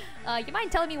 You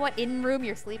mind telling me what inn room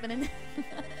you're sleeping in?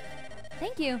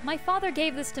 Thank you. My father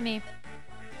gave this to me.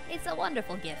 It's a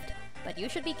wonderful gift, but you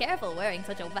should be careful wearing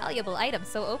such a valuable item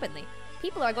so openly.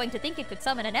 People are going to think it could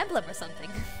summon an emblem or something.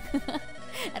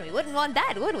 And we wouldn't want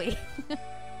that, would we?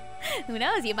 Who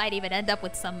knows, you might even end up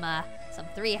with some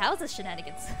Three Houses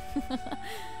shenanigans.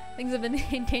 Things have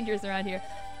been dangerous around here.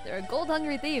 There are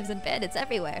gold-hungry thieves and bandits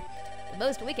everywhere. The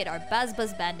most wicked are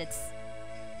Bazbaz bandits.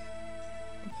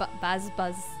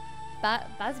 Bazbaz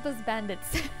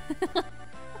bandits.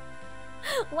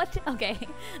 What? Okay.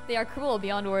 They are cruel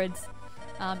beyond words.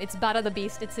 It's Bada the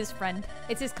Beast. It's his friend.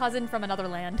 It's his cousin from another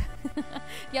land. If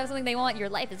you have something they want, your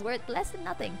life is worth less than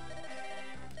nothing.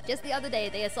 Just the other day,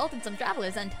 they assaulted some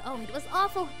travelers and, oh, it was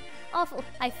awful. Awful.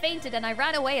 I fainted and I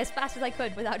ran away as fast as I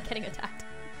could without getting attacked.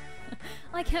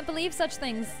 I can't believe such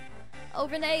things. Oh,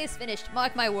 Renee is finished.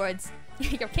 Mark my words.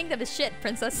 Your kingdom is shit,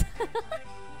 princess.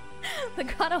 The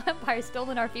Grotto Empire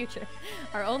stolen our future.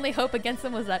 Our only hope against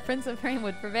them was that Prince of Frame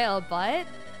would prevail, but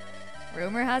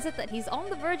rumor has it that he's on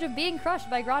the verge of being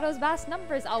crushed by Grotto's vast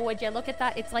numbers. Oh, would you look at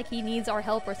that? It's like he needs our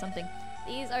help or something.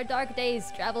 These are dark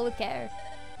days. Travel with care.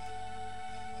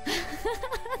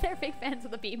 They're big fans of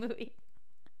the B movie.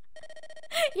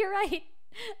 You're right.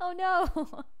 Oh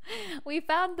no. We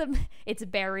found them. It's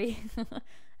Barry.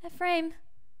 Ephraim.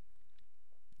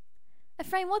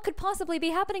 Ephraim, what could possibly be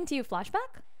happening to you?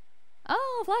 Flashback?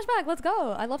 Oh, flashback. Let's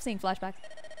go. I love seeing flashback.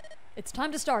 It's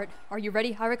time to start. Are you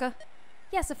ready, Eirika?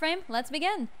 Yes, Ephraim. Let's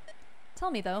begin. Tell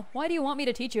me, though, why do you want me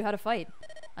to teach you how to fight?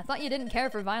 I thought you didn't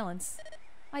care for violence.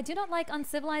 I do not like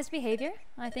uncivilized behavior.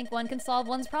 I think one can solve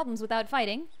one's problems without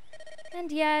fighting.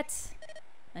 And yet...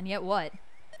 And yet what?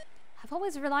 I've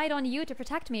always relied on you to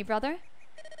protect me, brother.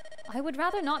 I would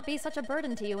rather not be such a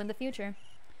burden to you in the future.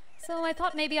 So I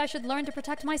thought maybe I should learn to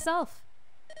protect myself.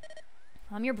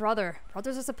 I'm your brother.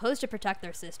 Brothers are supposed to protect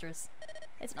their sisters.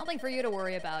 It's nothing for you to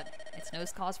worry about. It's no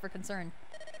cause for concern.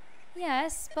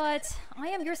 Yes, but I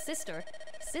am your sister.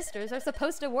 Sisters are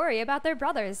supposed to worry about their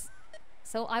brothers.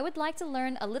 So I would like to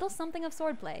learn a little something of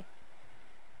swordplay.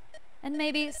 And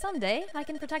maybe someday I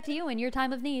can protect you in your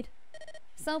time of need.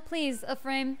 So please,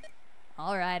 Ephraim.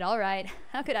 All right.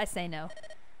 How could I say no?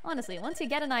 Honestly, once you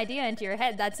get an idea into your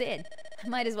head, that's it. I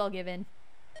might as well give in.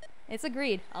 It's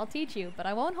agreed. I'll teach you, but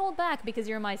I won't hold back because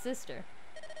you're my sister.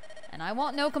 And I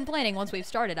want no complaining once we've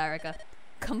started, Eirika.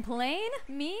 Complain?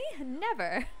 Me?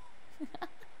 Never.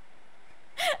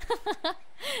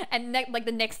 And like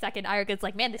the next second, Eirika's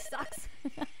like, man, this sucks.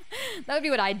 That would be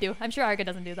what I'd do. I'm sure Eirika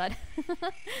doesn't do that.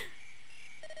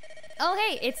 Oh,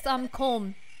 hey, it's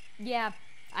Colm. Yeah,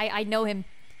 I know him.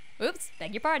 Oops,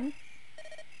 beg your pardon.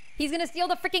 He's gonna steal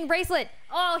the freaking bracelet.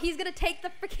 Oh, he's gonna take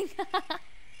the freaking...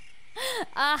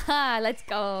 Aha, let's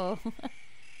go.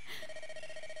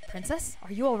 Princess,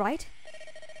 are you all right?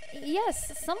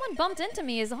 Yes, someone bumped into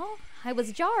me is all. I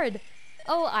was jarred.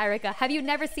 Oh, Eirika, have you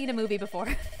never seen a movie before?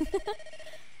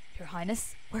 Your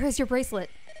Highness, where is your bracelet?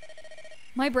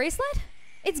 My bracelet?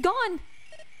 It's gone.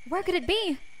 Where could it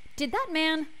be? Did that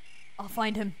man... I'll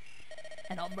find him,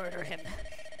 and I'll murder him.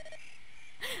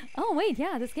 Oh, wait,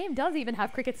 yeah, this game does even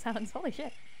have cricket sounds. Holy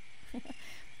shit.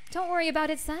 Don't worry about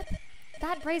it, Seth.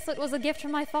 That bracelet was a gift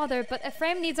from my father, but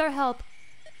Ephraim needs our help.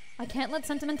 I can't let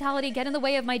sentimentality get in the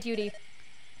way of my duty.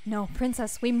 No,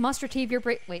 Princess, we must retrieve your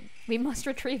we must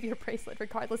retrieve your bracelet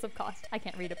regardless of cost. I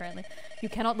can't read, apparently. You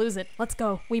cannot lose it. Let's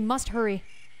go. We must hurry.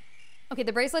 Okay,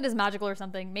 the bracelet is magical or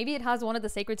something. Maybe it has one of the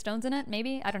sacred stones in it?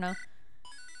 Maybe? I don't know.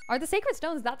 Are the sacred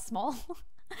stones that small?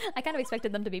 I kind of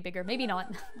expected them to be bigger. Maybe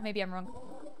not. Maybe I'm wrong.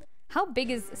 How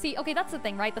big is... See, okay, that's the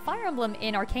thing, right? The Fire Emblem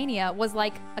in Arcania was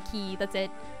like a key. That's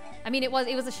it. I mean, it was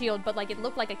a shield, but like it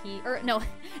looked like a key. Or no,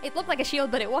 it looked like a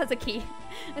shield, but it was a key.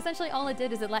 Essentially, all it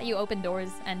did is it let you open doors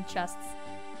and chests.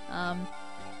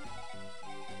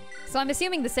 So I'm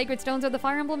assuming the sacred stones are the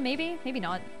Fire Emblem, maybe? Maybe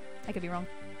not. I could be wrong.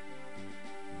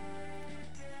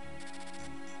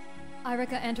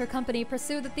 Eirika and her company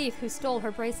pursue the thief who stole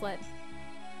her bracelet.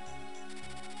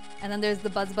 And then there's the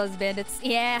Buzz Buzz bandits.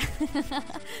 Yeah!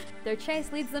 Their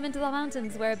chase leads them into the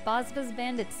mountains where Buzz Buzz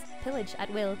bandits pillage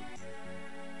at will.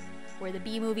 We're the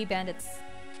B-movie bandits.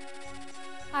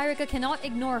 Eirika cannot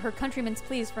ignore her countrymen's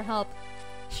pleas for help.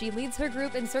 She leads her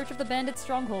group in search of the bandits'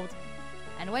 stronghold.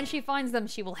 And when she finds them,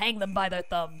 she will hang them by their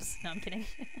thumbs. No, I'm kidding.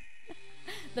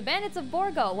 The bandits of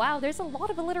Borgo. Wow, there's a lot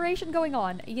of alliteration going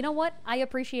on. You know what? I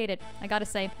appreciate it. I gotta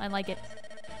say, I like it.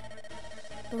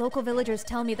 The local villagers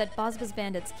tell me that Bozba's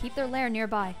bandits keep their lair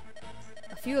nearby.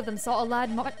 A few of them saw a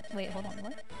lad Wait, hold on,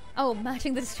 what? Oh,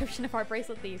 matching the description of our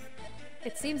bracelet thief.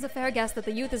 It seems a fair guess that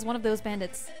the youth is one of those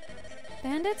bandits.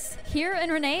 Bandits? Here in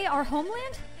Renee, our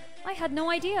homeland? I had no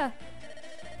idea.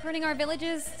 Burning our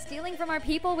villages, stealing from our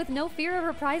people with no fear of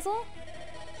reprisal?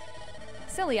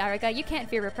 Silly, Eirika, you can't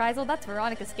fear reprisal. That's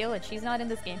Veronica's skill, and she's not in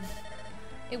this game.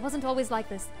 It wasn't always like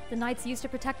this. The knights used to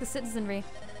protect the citizenry.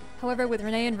 However, with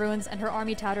Renee in ruins and her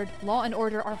army tattered, law and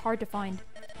order are hard to find.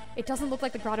 It doesn't look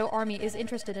like the Grotto army is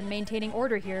interested in maintaining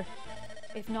order here.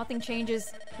 If nothing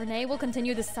changes, Renee will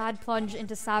continue the sad plunge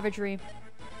into savagery.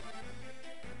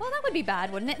 Well, that would be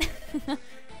bad, wouldn't it?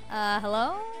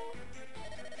 Hello?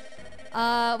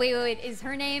 Wait. Is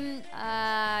her name,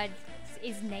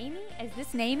 is Naimi? Is this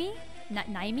Naimi? Not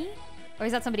Naimi? Or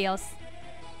is that somebody else?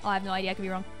 Oh, I have no idea. I could be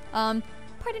wrong.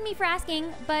 Pardon me for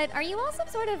asking, but are you all some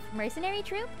sort of mercenary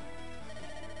troop?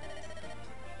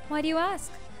 Why do you ask?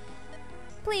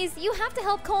 Please, you have to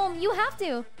help Colm. You have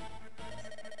to.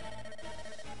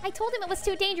 I told him it was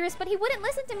too dangerous, but he wouldn't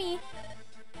listen to me.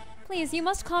 Please, you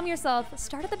must calm yourself.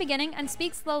 Start at the beginning and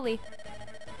speak slowly.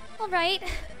 All right.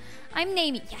 I'm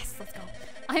Naimi. Yes, let's go.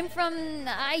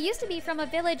 I used to be from a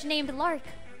village named Lark.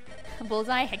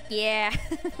 Bullseye? Heck yeah.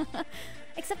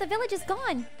 Except the village is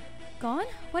gone. Gone?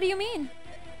 What do you mean?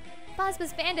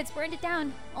 Bozba's bandits burned it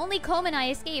down. Only Colm and I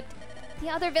escaped. The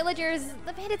other villagers,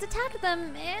 the bandits attacked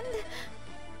them, and...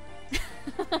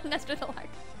 Nestor the Lark.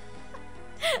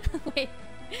 Wait,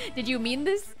 did you mean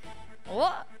this?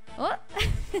 What? What?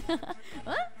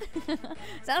 What?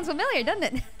 Sounds familiar, doesn't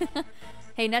it?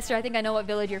 Hey, Nestor, I think I know what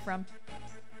village you're from.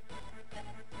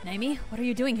 Naimi, what are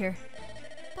you doing here?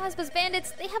 Bozba's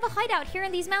bandits, they have a hideout here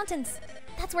in these mountains.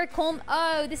 That's where Colm...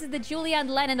 Oh, this is the Julia and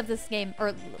Lennon of this game.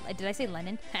 Or, did I say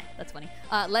Lennon? That's funny.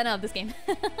 Lena of this game.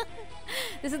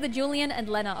 This is the Julian and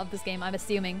Lena of this game, I'm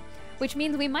assuming. Which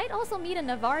means we might also meet a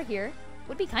Navarre here.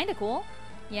 Would be kind of cool.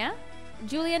 Yeah?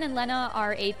 Julian and Lena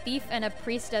are a thief and a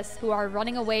priestess who are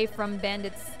running away from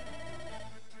bandits.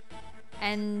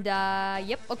 And,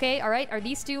 yep, okay, alright. Are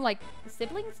these two, like,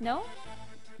 siblings? No?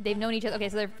 They've known each other. Okay,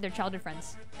 so they're childhood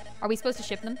friends. Are we supposed to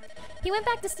ship them? He went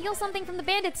back to steal something from the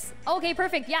bandits. Okay,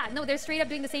 perfect. Yeah, no, they're straight up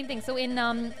doing the same thing. So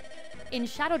in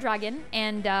Shadow Dragon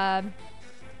and,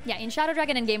 yeah, in Shadow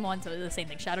Dragon and Game 1, so the same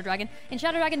thing, Shadow Dragon. In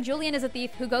Shadow Dragon, Julian is a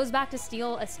thief who goes back to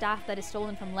steal a staff that is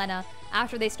stolen from Lena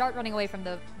after they start running away from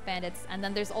the bandits. And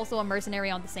then there's also a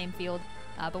mercenary on the same field,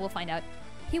 but we'll find out.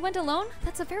 He went alone?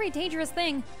 That's a very dangerous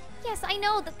thing. Yes, I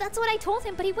know. That's what I told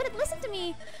him, but he wouldn't listen to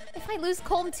me. If I lose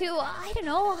Colm too, I don't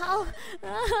know, I'll...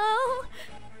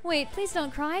 Wait, please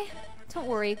don't cry. Don't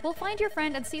worry. We'll find your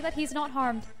friend and see that he's not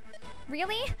harmed.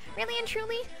 Really? Really and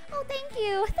truly? Oh, thank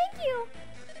you. Thank you.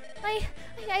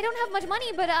 I don't have much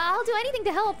money, but I'll do anything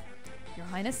to help. Your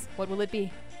Highness, what will it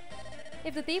be?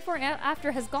 If the thief we're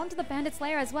after has gone to the bandit's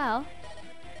lair as well...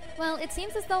 Well, it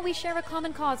seems as though we share a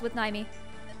common cause with Naimi.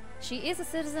 She is a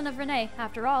citizen of Renee,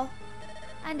 after all.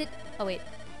 And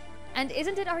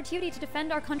isn't it our duty to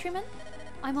defend our countrymen?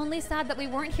 I'm only sad that we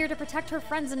weren't here to protect her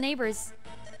friends and neighbors.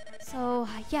 So,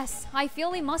 yes, I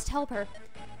feel we must help her.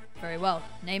 Very well.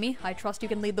 Naimi, I trust you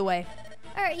can lead the way.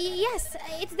 Yes,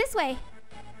 it's this way.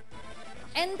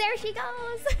 And there she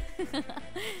goes!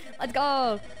 Let's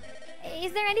go!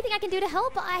 Is there anything I can do to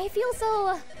help? I feel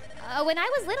so... when I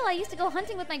was little, I used to go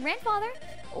hunting with my grandfather.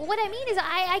 What I mean is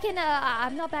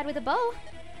I'm not bad with a bow.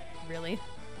 really?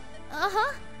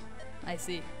 Uh-huh. I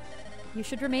see. You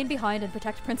should remain behind and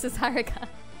protect Princess Eirika.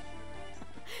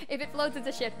 If it floats, it's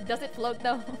a ship. Does it float,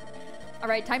 though?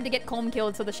 Alright, time to get Colm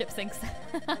killed so the ship sinks.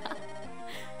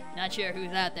 Not sure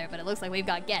who's out there, but it looks like we've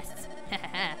got guests.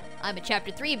 I'm a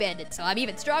Chapter 3 bandit, so I'm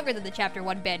even stronger than the Chapter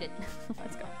 1 bandit.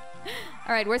 Let's go.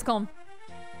 Alright, where's Colm?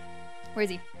 Where is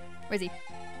he? Where is he?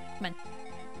 Come on.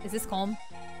 Is this Colm?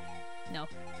 No.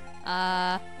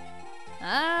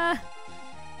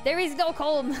 There is no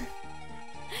Colm.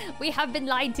 We have been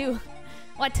lied to.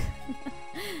 What?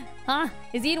 Huh?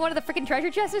 Is he in one of the freaking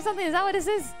treasure chests or something? Is that what this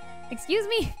is? Excuse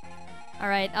me?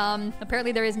 Alright,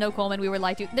 apparently there is no Colm and we were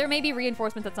lied to. There may be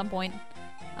reinforcements at some point.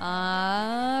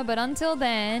 But until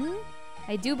then,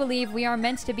 I do believe we are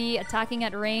meant to be attacking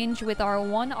at range with our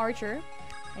one archer.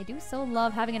 I do so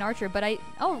love having an archer, but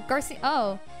oh, Garcia,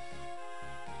 oh.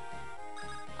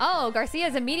 Oh, Garcia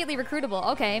is immediately recruitable.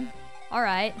 Okay.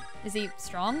 Alright. Is he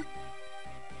strong?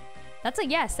 That's a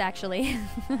yes, actually.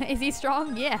 Is he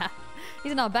strong? Yeah.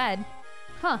 He's not bad.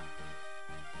 Huh.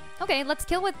 Okay, let's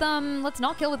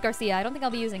not kill with Garcia. I don't think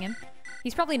I'll be using him.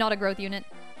 He's probably not a growth unit.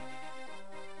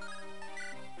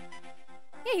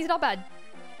 Yeah, he's not bad.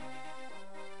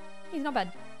 He's not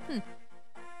bad.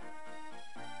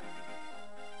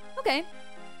 Okay.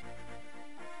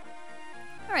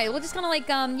 Alright, we'll just kind of like,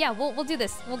 yeah, we'll do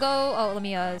this. We'll go, oh, let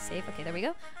me, save. Okay, there we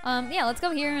go. Yeah, let's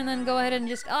go here and then go ahead and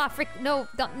just, frick, no,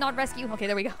 not rescue. Okay,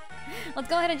 there we go. Let's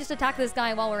go ahead and just attack this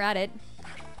guy while we're at it.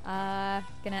 Gonna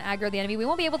aggro the enemy. We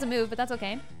won't be able to move, but that's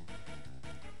okay.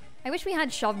 I wish we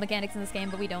had shove mechanics in this game,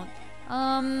 but we don't.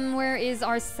 Where is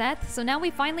our Seth? So now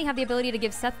we finally have the ability to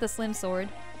give Seth the slim sword.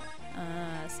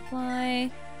 Supply.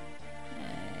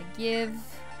 Give.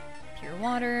 Pure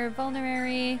water.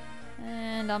 Vulnerary.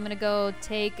 And I'm gonna go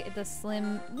take the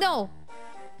slim... No!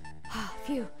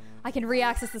 Phew. I can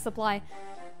re-access the supply.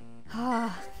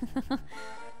 I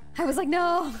was like,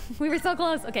 no! We were so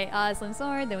close. Okay, slim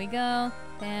sword. There we go.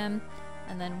 Damn.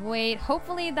 And then wait.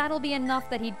 Hopefully that'll be enough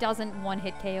that he doesn't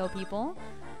one-hit KO people.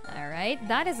 Alright.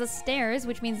 That is the stairs,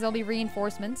 which means there'll be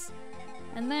reinforcements.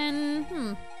 And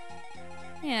then,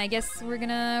 yeah, I guess we're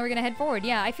gonna head forward.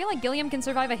 Yeah, I feel like Gilliam can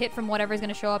survive a hit from whatever's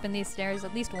gonna show up in these stairs.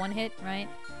 At least one hit, right?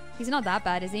 He's not that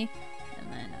bad, is he?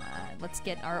 And then, let's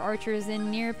get our archers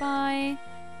in nearby.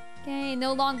 Okay,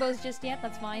 no longbows just yet.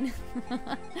 That's fine.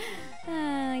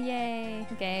 Yay.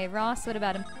 Okay, Ross, what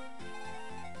about him?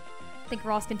 I think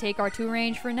Ross can take our 2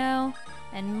 range for now.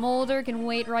 And Mulder can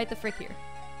wait right the frick here.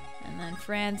 And then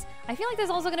Franz. I feel like there's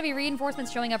also going to be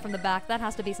reinforcements showing up from the back. That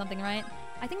has to be something, right?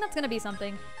 I think that's going to be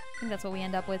something. I think that's what we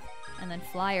end up with. And then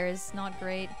Flyers. Not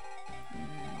great.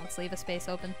 Let's leave a space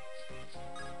open.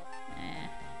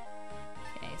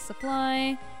 Okay,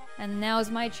 supply. And now's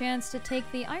my chance to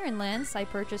take the Iron Lance I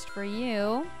purchased for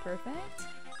you. Perfect.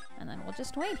 And then we'll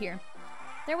just wait here.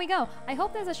 There we go. I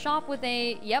hope there's a shop with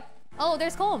a... Yep. Oh,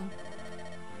 there's Colm.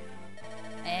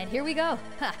 And here we go.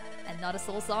 Ha! And not a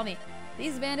soul saw me.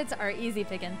 These bandits are easy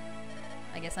picking.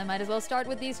 I guess I might as well start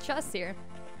with these chests here.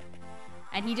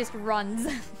 And he just runs.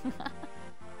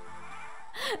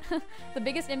 The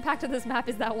biggest impact of this map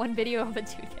is that one video of a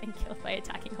dude getting killed by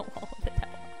attacking a wall with a devil.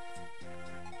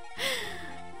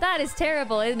 That is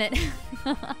terrible, isn't it?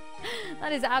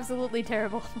 That is absolutely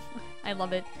terrible. I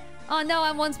love it. Oh no,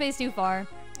 I'm one space too far.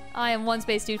 I am one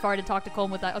space too far to talk to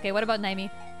Colm with that. Okay, what about Naimi?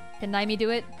 Can Naimi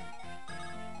do it?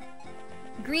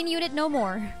 Green unit no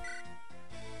more.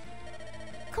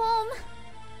 Colm!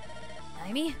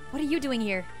 Naimi, what are you doing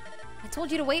here? I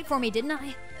told you to wait for me, didn't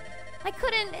I? I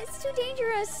couldn't. It's too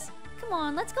dangerous. Come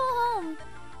on, let's go home.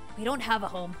 We don't have a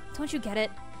home. Don't you get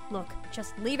it? Look,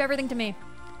 just leave everything to me.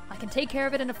 I can take care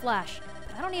of it in a flash,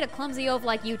 but I don't need a clumsy oaf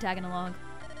like you tagging along.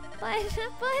 But...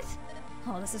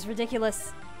 Oh, this is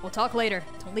ridiculous. We'll talk later.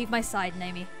 Don't leave my side,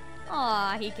 Naimi.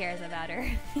 Aw, he cares about her.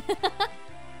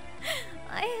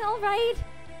 Alright.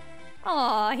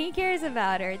 Aw, he cares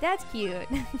about her. That's cute.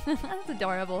 That's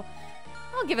adorable.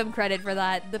 I'll give him credit for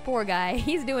that. The poor guy.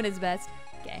 He's doing his best.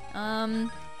 Okay,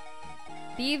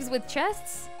 thieves with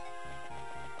chests?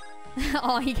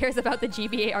 Oh, he cares about the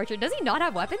GBA archer. Does he not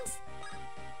have weapons?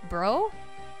 Bro?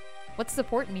 What's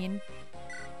support mean?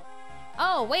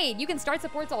 Oh, wait, you can start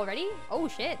supports already? Oh,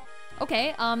 shit.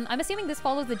 Okay, I'm assuming this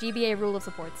follows the GBA rule of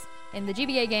supports. In the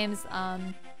GBA games,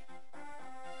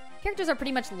 characters are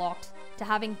pretty much locked to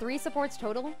having 3 supports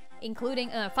total, including,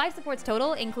 5 supports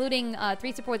total, including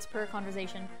 3 supports per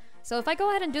conversation. So if I go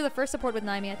ahead and do the first support with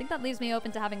Naimi, I think that leaves me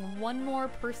open to having 1 more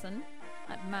person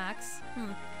at max.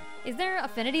 Is there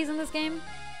affinities in this game?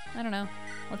 I don't know.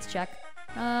 Let's check.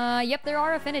 Yep, there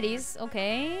are affinities.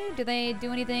 Okay. Do they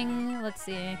do anything? Let's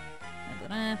see.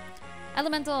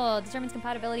 Elemental determines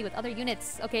compatibility with other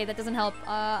units. Okay, that doesn't help.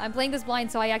 I'm playing this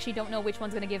blind, so I actually don't know which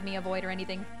one's gonna give me a void or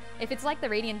anything. If it's like the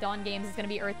Radiant Dawn games, it's gonna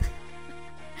be Earth.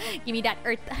 Give me that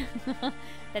Earth.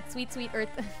 That sweet, sweet Earth.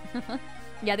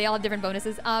 Yeah, they all have different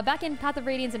bonuses. Back in Path of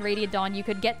Radiance and Radiant Dawn, you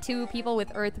could get two people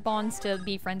with Earth bonds to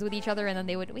be friends with each other, and then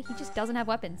they would... Wait, he just doesn't have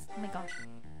weapons. Oh my gosh.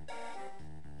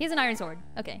 He has an iron sword.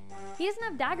 Okay. He doesn't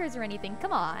have daggers or anything.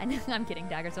 Come on. I'm kidding.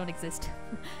 Daggers don't exist.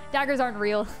 Daggers aren't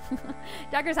real.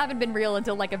 Daggers haven't been real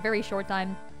until like a very short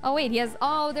time. Oh, wait. He has...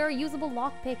 Oh, there are usable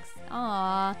lockpicks.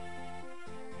 Aww.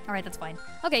 Alright, that's fine.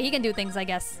 Okay, he can do things, I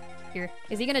guess. Here.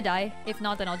 Is he gonna die? If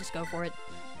not, then I'll just go for it.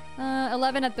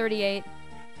 11 at 38.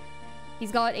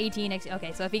 He's got 18.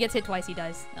 Okay, so if he gets hit twice, he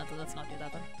dies. No, let's not do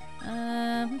that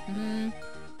then.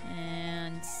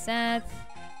 And Seth.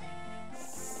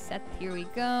 Seth, here we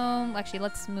go. Actually,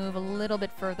 let's move a little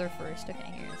bit further first.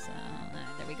 Okay, here's...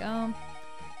 there we go.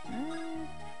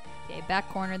 Okay, back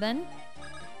corner then.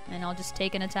 And I'll just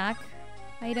take an attack.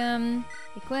 Item.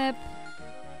 Equip.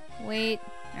 Wait.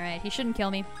 Alright, he shouldn't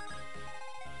kill me.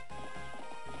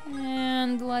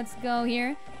 And let's go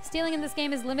here. Stealing in this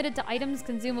game is limited to items,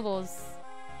 consumables.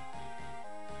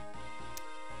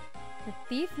 The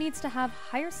thief needs to have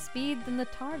higher speed than the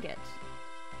target.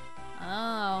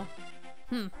 Oh.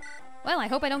 Well, I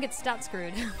hope I don't get stat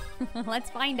screwed. Let's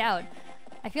find out.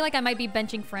 I feel like I might be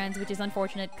benching friends, which is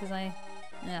unfortunate because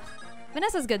Ugh.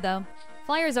 Vanessa's good though.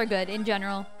 Flyers are good in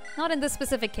general. Not in this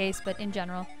specific case, but in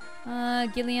general.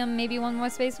 Gilliam, maybe one more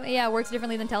space. Yeah, it works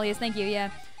differently than Tellius. Thank you,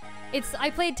 yeah. I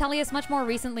played Tellius much more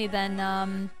recently than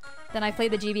I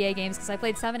played the GBA games, because I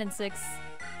played 7 and 6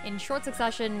 in short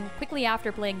succession, quickly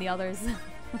after playing the others.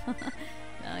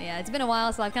 Oh yeah, it's been a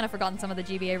while, so I've kind of forgotten some of the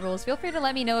GBA rules. Feel free to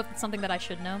let me know if it's something that I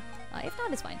should know. If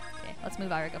not, it's fine. Okay, let's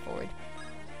move Eirika forward.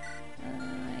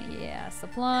 Yeah,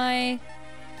 supply,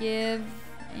 give,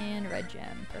 and red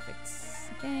gem. Perfect.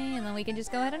 Okay, and then we can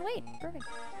just go ahead and wait. Perfect.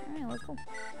 Alright, let's go.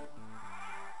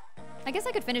 I guess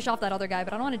I could finish off that other guy,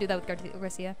 but I don't want to do that with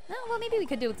Garcia. Oh, well, maybe we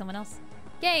could do it with someone else.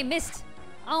 Okay, missed.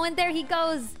 Oh, and there he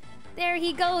goes. There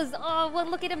he goes. Oh, well,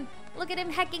 look at him. Look at him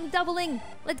hecking, doubling.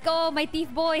 Let's go, my thief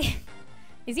boy.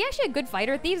 Is he actually a good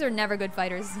fighter? Thieves are never good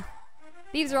fighters.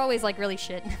 Thieves are always, like, really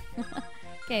shit.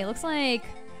 Okay, looks like...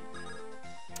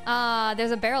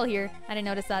 there's a barrel here. I didn't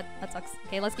notice that. That sucks.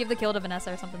 Okay, let's give the kill to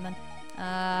Vanessa or something then.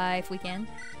 If we can.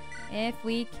 If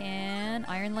we can.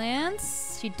 Iron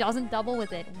Lance. She doesn't double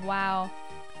with it. Wow.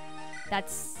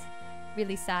 That's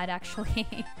really sad, actually.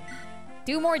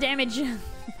 Do more damage.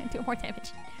 Do more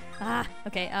damage.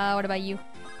 Okay. What about you?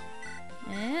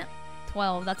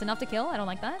 12. That's enough to kill. I don't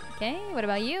like that. Okay. What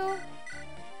about you?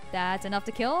 That's enough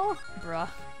to kill? Bruh.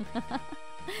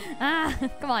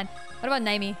 Come on. What about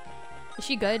Naimi? Is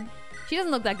she good? She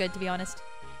doesn't look that good, to be honest.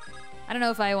 I don't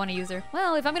know if I want to use her.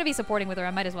 Well, if I'm going to be supporting with her,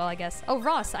 I might as well, I guess. Oh,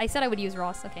 Ross. I said I would use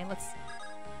Ross. Okay, let's...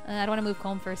 I don't want to move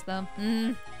Colm first, though.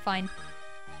 Fine.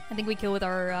 I think we kill with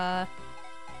our,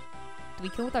 Do we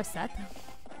kill with our Seth?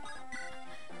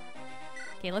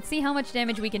 Okay, let's see how much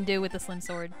damage we can do with the Slim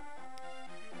Sword.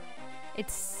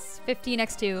 It's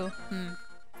 15x2.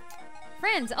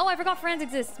 Friends! Oh, I forgot Friends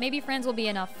exists. Maybe Friends will be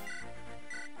enough.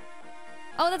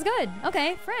 Oh, that's good.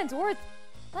 Okay, Friends, worth.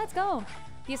 Let's go.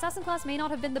 The assassin class may not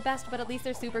have been the best, but at least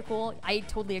they're super cool. I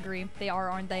totally agree. They are,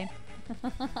 aren't they?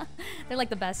 They're like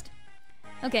the best.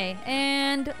 Okay,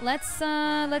 and let's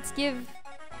give...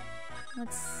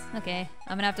 Okay,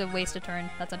 I'm gonna have to waste a turn.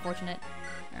 That's unfortunate.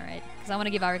 Alright, because I want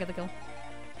to give Eirika the kill.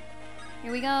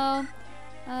 Here we go.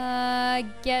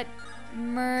 Get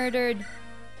murdered.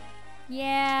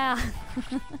 Yeah.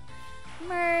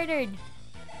 Murdered.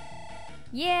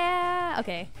 Yeah.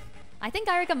 Okay. I think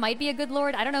Eirika might be a good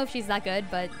lord. I don't know if she's that good,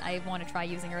 but I want to try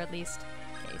using her at least.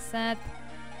 Okay, Seth.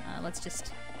 Let's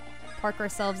just park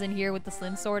ourselves in here with the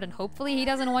Slim Sword, and hopefully he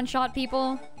doesn't one-shot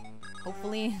people.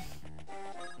 Hopefully.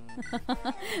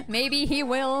 Maybe he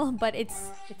will, but it's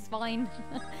fine.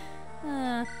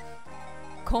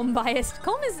 Colm biased.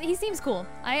 He seems cool.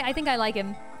 I think I like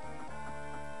him.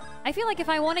 I feel like if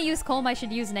I want to use Colm, I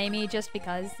should use Naimi just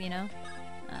because, you know.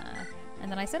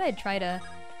 And then I said I'd try to...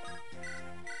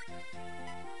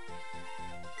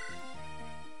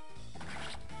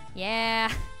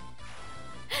 Yeah.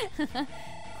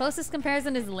 Closest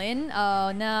comparison is Lynn.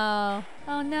 Oh no.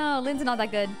 Oh no. Lynn's not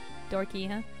that good. Dorky,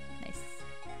 huh? Nice.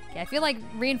 Okay, I feel like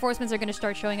reinforcements are going to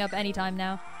start showing up anytime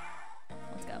now.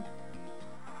 Let's go.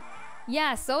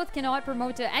 Yeah, Soth cannot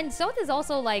promote to... And Soth is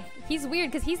also like... He's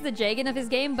weird because he's the Jagan of his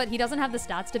game, but he doesn't have the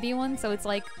stats to be one. So it's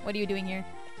like, what are you doing here?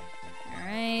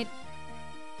 Alright.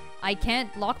 I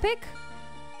can't lockpick?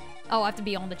 Oh, I have to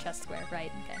be on the chest square.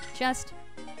 Right, okay. Chest.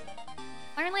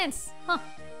 Iron Lance! Huh.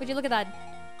 Would you look at that?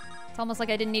 It's almost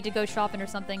like I didn't need to go shopping or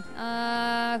something.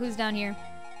 Who's down here?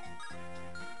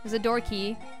 There's a door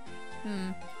key.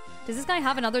 Does this guy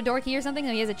have another door key or something?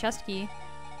 No, he has a chest key.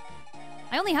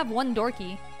 I only have one door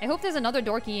key. I hope there's another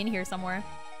door key in here somewhere.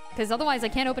 Because otherwise I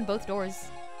can't open both doors.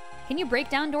 Can you break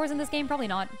down doors in this game? Probably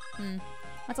not.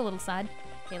 That's a little sad.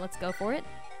 Okay, let's go for it.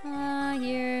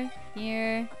 Here,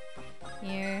 here,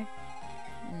 here,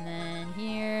 and then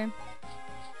here.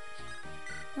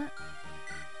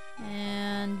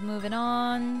 And moving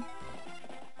on.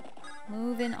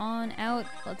 Moving on out.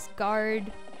 Let's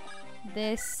guard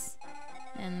this.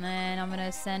 And then I'm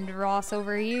gonna send Ross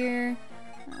over here.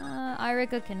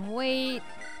 Eirika can wait.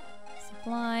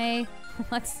 Supply.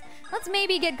 Let's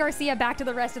maybe get Garcia back to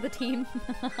the rest of the team.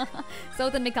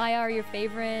 Soth and Micaiah are your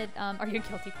favorite, are your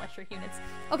guilty pleasure units.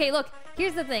 Okay, look,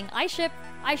 here's the thing. I ship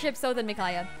Soth and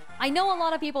Micaiah. I know a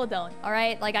lot of people don't,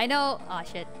 alright? Like, I know... Aw,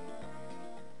 shit.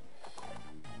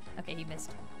 Okay, he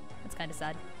missed. That's kind of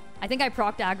sad. I think I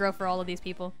procced aggro for all of these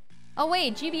people. Oh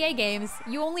wait, GBA games.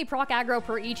 You only proc aggro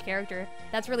per each character.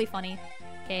 That's really funny.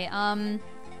 Okay,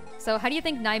 so how do you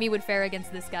think Naimi would fare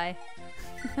against this guy?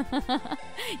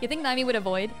 You think Naimi would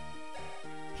avoid?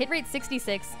 Hit rate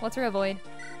 66. What's her avoid?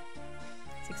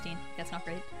 16. That's not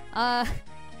great. I'm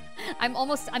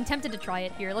tempted to try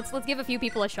it here. Let's give a few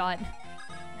people a shot.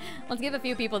 Let's give a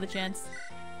few people the chance.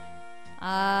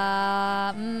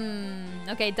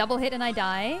 Okay, double hit and I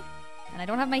die. And I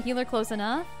don't have my healer close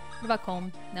enough. What about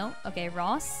Colm? No? Okay,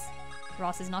 Ross.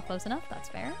 Ross is not close enough. That's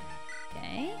fair.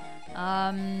 Okay.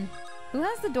 Who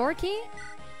has the door key?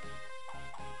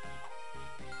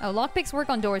 Oh, lockpicks work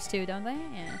on doors too, don't they?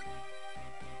 Yeah.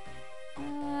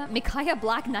 Micaiah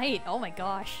Black Knight. Oh my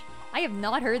gosh. I have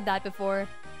not heard that before.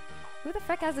 Who the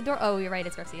frick has the door? Oh, you're right,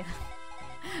 it's Garcia.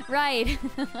 Right.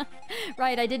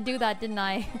 Right, I did do that, didn't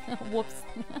I? Whoops.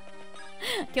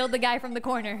 Killed the guy from the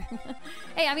corner.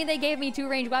 Hey, I mean, they gave me 2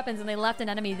 ranged weapons and they left an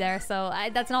enemy there, so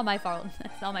that's not my fault.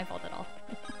 That's not my fault at all.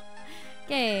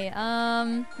 Okay,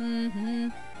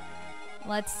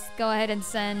 let's go ahead and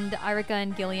send Eirika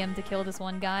and Gilliam to kill this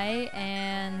one guy,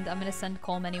 and I'm gonna send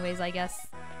Colm anyways, I guess.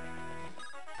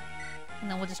 And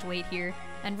then we'll just wait here.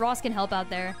 And Ross can help out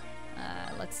there.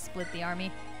 Let's split the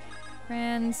army.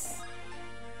 Friends.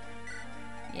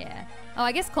 Yeah. Oh,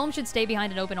 I guess Colm should stay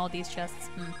behind and open all these chests.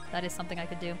 That is something I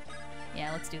could do.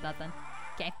 Yeah, let's do that then.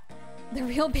 Okay. The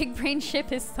real big brain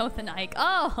ship is Soth and Ike.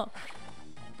 Oh!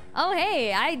 Oh,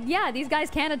 hey! Yeah, these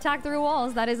guys can attack through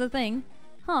walls. That is a thing.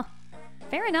 Huh.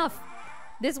 Fair enough.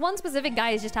 This one specific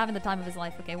guy is just having the time of his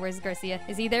life. Okay, where's Garcia?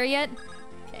 Is he there yet?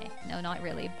 Okay, no, not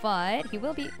really. But he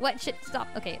will be... What? Shit, stop.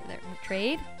 Okay, there.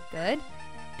 Trade. Good.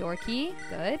 Door key.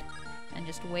 Good. And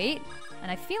just wait.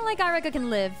 And I feel like Eirika can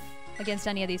live against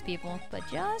any of these people. But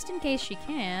just in case she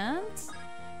can't...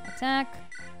 Attack.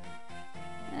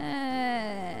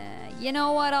 You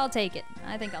know what? I'll take it.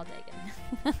 I think I'll take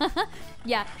it.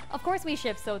 Yeah, of course we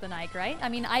ship Soth and Ike, right? I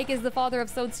mean, Ike is the father of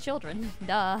Soth's children.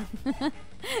 Duh.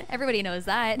 Everybody knows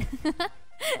that.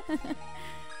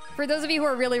 For those of you who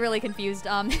are really, really confused,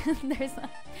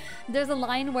 there's a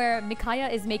line where Micaiah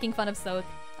is making fun of Soth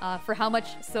for how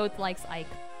much Soth likes Ike.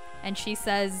 And she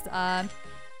says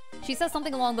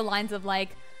something along the lines of like,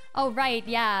 oh, right,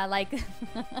 yeah, like...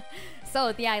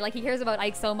 Soth, yeah, like he hears about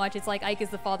Ike so much, it's like Ike is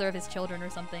the father of his children or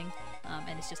something.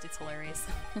 And it's hilarious.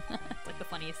 It's like the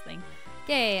funniest thing.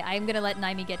 Okay, I'm gonna let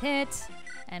Naimi get hit,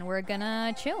 and we're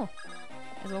gonna chill.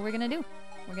 That's what we're gonna do.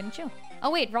 We're gonna chill.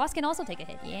 Oh wait, Ross can also take a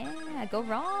hit. Yeah, go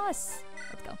Ross.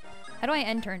 Let's go. How do I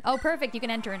end turn? Oh, perfect, you can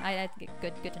end turn.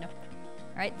 Good to know.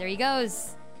 All right, there he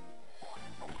goes.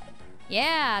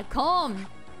 Yeah, Colm.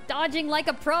 Dodging like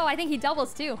a pro. I think he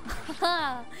doubles too.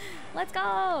 Let's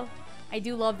go. I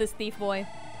do love this thief boy.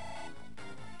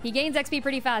 He gains XP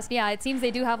pretty fast. Yeah, it seems they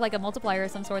do have like a multiplier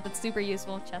of some sort that's super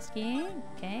useful. Chest key.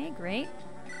 Okay, great.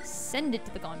 Send it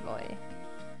to the convoy.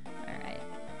 Alright.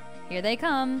 Here they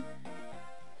come.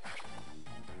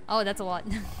 Oh, that's a lot.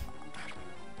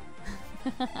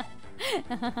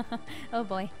 Oh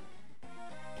boy.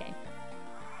 Okay.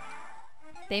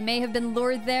 They may have been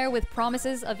lured there with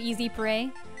promises of easy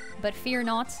prey, but fear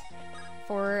not.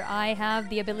 For I have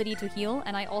the ability to heal,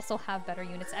 and I also have better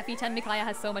units. FE10 Micaiah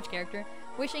has so much character.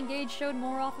 Wish Engage showed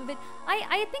more off of it.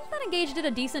 I think that Engage did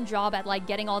a decent job at like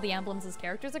getting all the emblems as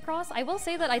characters across. I will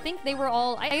say that I think they were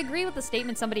all... I agree with the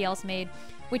statement somebody else made,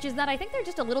 which is that I think they're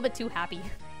just a little bit too happy.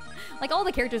 Like all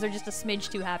the characters are just a smidge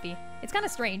too happy. It's kind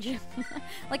of strange.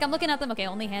 Like I'm looking at them, okay,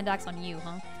 only hand axe on you,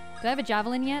 huh? Do I have a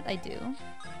javelin yet? I do.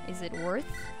 Is it worth?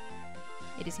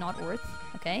 It is not worth.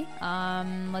 Okay.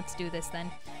 Let's do this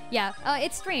then. Yeah,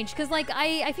 it's strange, because, like,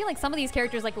 I feel like some of these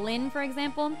characters, like Lynn, for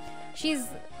example, she's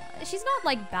she's not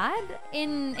like bad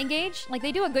in Engage. Like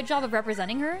they do a good job of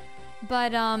representing her,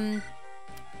 but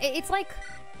it's like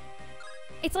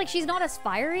she's not as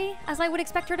fiery as I would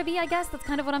expect her to be, I guess. That's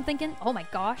kind of what I'm thinking. Oh my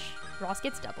gosh, Ross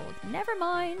gets doubled. Never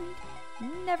mind.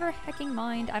 Never hecking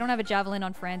mind. I don't have a javelin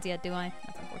on Franz yet, do I?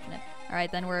 That's unfortunate. All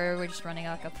right, then we're just running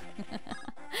back up.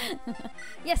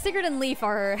 Yeah, Sigurd and Leaf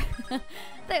are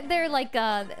they're like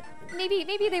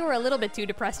maybe they were a little bit too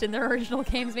depressed in their original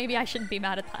games. Maybe I shouldn't be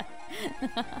mad at that.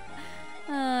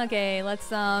 Okay,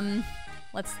 let's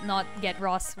not get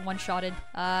Ross one-shotted.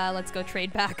 Let's go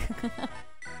trade back.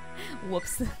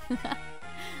 Whoops.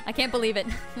 I can't believe it.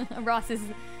 Ross's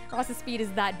speed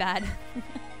is that bad.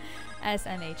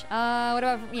 SMH. What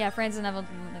about, yeah, Franz and Neville.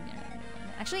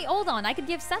 Actually, hold on. I could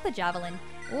give Seth a javelin.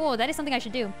 Oh, that is something I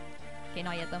should do. Okay,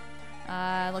 not yet though.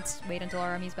 Let's wait until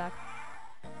our army's back.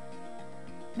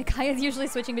 Mikaya's usually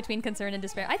switching between concern and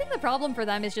despair. I think the problem for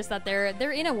them is just that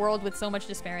they're in a world with so much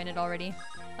despair in it already.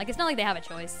 Like, it's not like they have a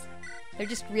choice. They're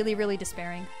just really, really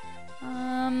despairing.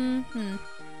 Yeah,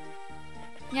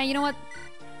 you know what?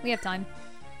 We have time.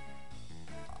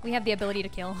 We have the ability to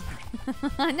kill.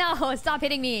 No, stop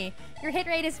hitting me. Your hit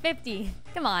rate is 50.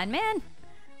 Come on, man.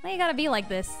 Why you gotta be like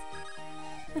this?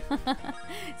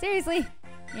 Seriously.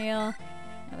 Yeah.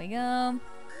 There we go.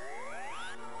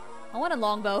 I want a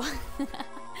longbow.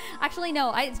 Actually,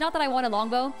 no. It's not that I want a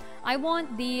longbow. I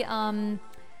want the,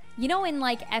 you know in,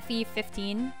 like,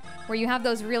 FE15, where you have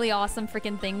those really awesome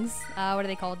freaking things? What are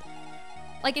they called?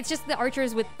 Like, it's just the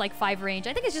archers with, like, 5 range.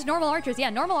 I think it's just normal archers. Yeah,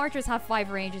 normal archers have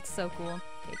 5 range. It's so cool.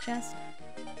 Okay, chest.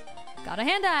 Got a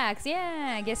hand axe.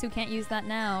 Yeah, I guess who can't use that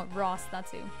now? Ross,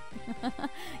 that's who.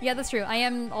 Yeah, that's true. I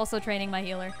am also training my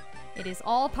healer. It is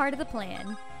all part of the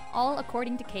plan. All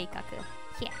according to Keikaku.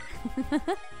 Yeah.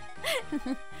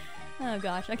 Oh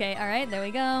gosh. Okay, alright, there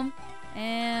we go.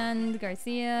 And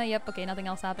Garcia. Yep, okay, nothing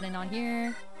else happening on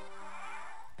here.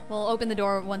 We'll open the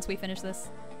door once we finish this.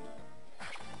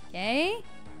 Okay.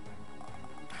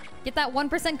 Get that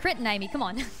 1% crit, Naimi. Come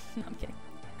on. No, I'm kidding.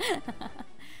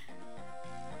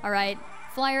 Alright.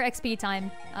 Flyer XP time.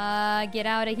 Get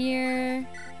out of here.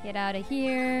 Get out of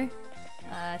here.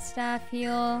 Staff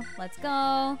heal. Let's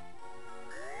go.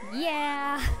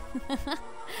 Yeah!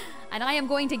 And I am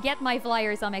going to get my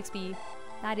flyer some XP.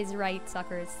 That is right,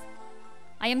 suckers.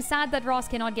 I am sad that Ross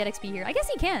cannot get XP here. I guess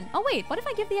he can. Oh wait, what if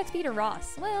I give the XP to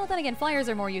Ross? Well, then again, flyers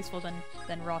are more useful than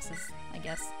Ross's, I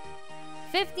guess.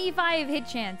 55 hit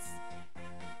chance.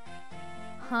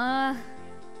 Huh?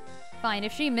 Fine,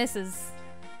 if she misses...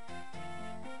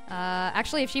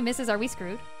 actually, if she misses, are we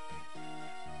screwed?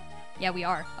 Yeah, we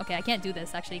are. Okay, I can't do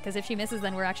this, actually, because if she misses,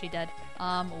 then we're actually dead.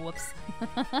 Whoops.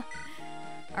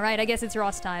 Alright, I guess it's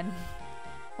Ross time.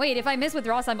 Wait, if I miss with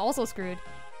Ross, I'm also screwed.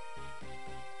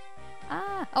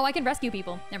 Ah! Oh, I can rescue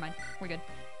people. Never mind. We're good.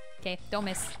 Okay, don't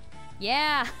miss.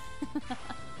 Yeah!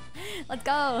 Let's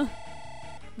go!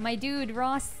 My dude,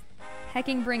 Ross.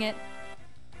 Hecking bring it.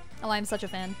 Oh, I'm such a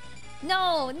fan.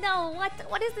 No! No!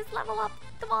 What is this level up?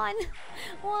 Come on!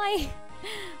 Why?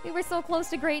 We were so close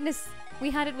to greatness.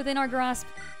 We had it within our grasp.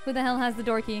 Who the hell has the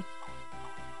door key?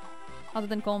 Other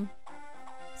than Colm.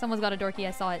 Someone's got a door key,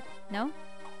 I saw it. No?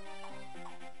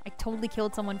 I totally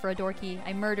killed someone for a door key.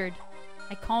 I murdered.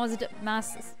 I caused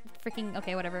mass freaking...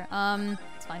 Okay, whatever.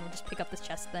 It's fine, we'll just pick up this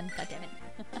chest then. God damn it.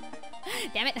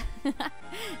 Damn it!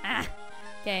 Ah!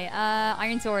 Okay,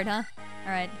 iron sword, huh?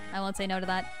 Alright, I won't say no to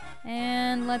that.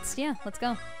 And let's go.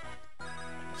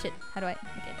 Shit, how do I...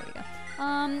 Okay, there we go.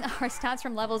 Our stats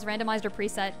from levels, randomized or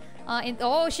preset.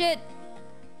 Oh, shit!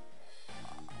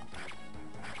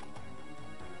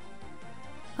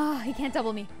 Oh, he can't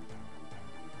double me.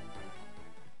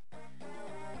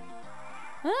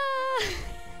 Ah!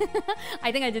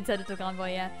 I think I did set it to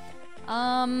convoy, yeah.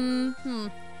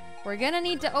 We're gonna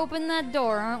need to open that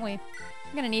door, aren't we?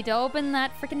 We're gonna need to open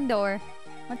that freaking door.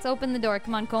 Let's open the door.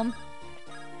 Come on, Colm.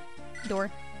 Door.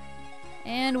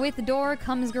 And with the door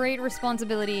comes great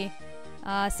responsibility.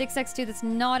 6x2, that's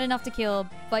not enough to kill.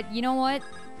 But you know what?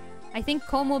 I think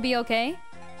Colm will be okay.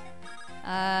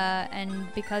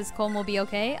 And because Colm will be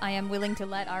okay, I am willing to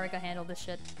let Eirika handle this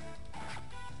shit.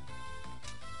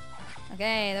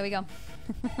 Okay, there we go.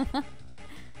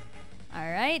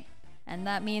 Alright. And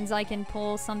that means I can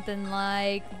pull something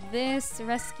like this.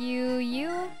 Rescue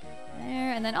you.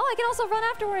 There. And then, oh, I can also run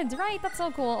afterwards. Right, that's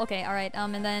so cool. Okay, alright.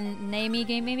 And then Naomi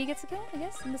maybe gets a kill, I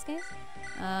guess, in this case.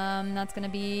 That's gonna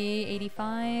be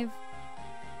 85.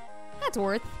 That's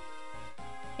worth.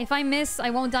 If I miss, I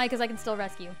won't die because I can still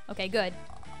rescue. Okay, good.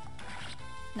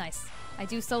 Nice. I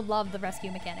do so love the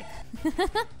rescue mechanic.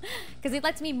 Because it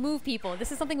lets me move people.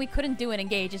 This is something we couldn't do in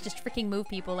Engage, is just freaking move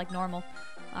people like normal.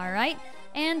 Alright.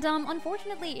 And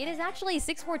unfortunately, it is actually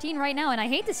 6:14 right now, and I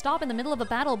hate to stop in the middle of a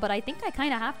battle, but I think I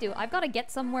kind of have to. I've got to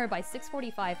get somewhere by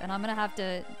 6:45, and I'm gonna have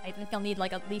to. I think I'll need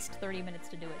like at least 30 minutes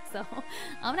to do it. So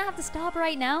I'm gonna have to stop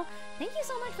right now. Thank you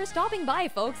so much for stopping by,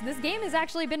 folks. This game has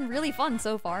actually been really fun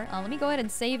so far. Let me go ahead and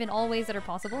save in all ways that are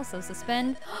possible. So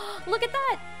suspend. Look at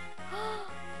that!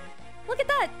 Look at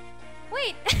that!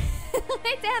 Wait,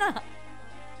 wait, Anna.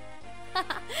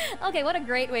 Okay, what a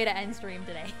great way to end stream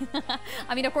today.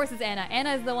 I mean, of course it's Anna.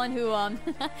 Anna is the one who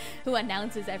who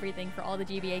announces everything for all the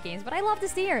GBA games, but I love to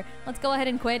see her. Let's go ahead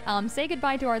and quit. Say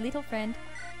goodbye to our little friend.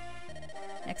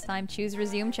 Next time, choose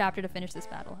resume chapter to finish this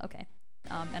battle. Okay.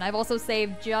 And I've also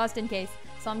saved just in case,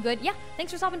 so I'm good. Yeah,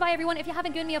 thanks for stopping by, everyone. If you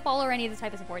haven't given me a follow or any of this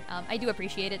type of support, I do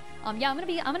appreciate it. Yeah, I'm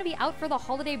gonna be out for the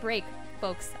holiday break,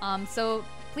 folks. So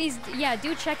please, yeah,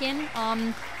 do check in.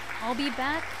 I'll be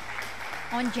back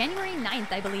on January 9th,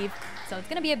 I believe. So it's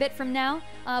gonna be a bit from now.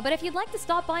 But if you'd like to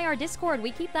stop by our Discord,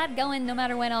 we keep that going no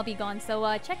matter when I'll be gone.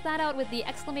 So check that out with the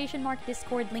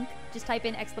 !Discord link. Just type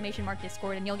in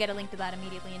 !Discord and you'll get a link to that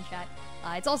immediately in chat.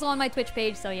 It's also on my Twitch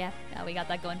page, so yeah, we got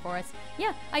that going for us.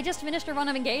 Yeah, I just finished a run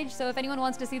of Engage, so if anyone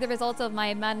wants to see the results of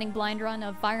my maddening blind run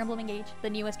of Fire Emblem Engage, the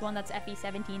newest one, that's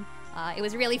FE17, it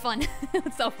was really fun. It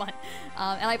was so fun.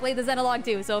 And I played the Xenologue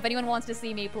too, so if anyone wants to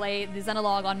see me play the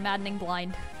Xenologue on Maddening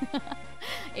Blind,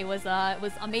 it was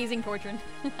amazing torturing.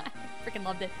 I freaking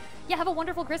loved it. Yeah, have a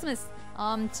wonderful Christmas.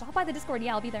 Stop by the Discord.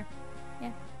 Yeah, I'll be there.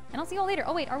 Yeah, and I'll see you all later.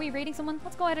 Oh wait, are we raiding someone?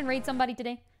 Let's go ahead and raid somebody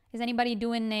today. Is anybody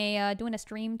doing a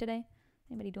stream today?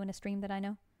 Anybody doing a stream that I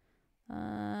know?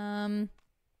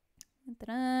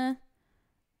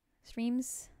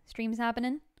 Streams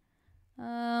happening.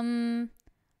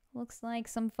 Looks like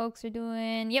some folks are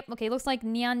doing. Yep. Okay. Looks like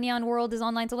Neon World is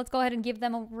online. So let's go ahead and give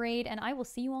them a raid, and I will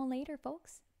see you all later,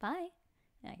 folks. Bye.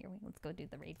 Yeah, let's go do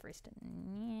the raid first.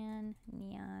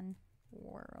 Neon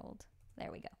World.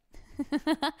 There we go.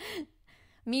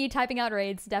 Me typing out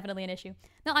raids, definitely an issue.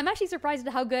 No, I'm actually surprised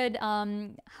at how good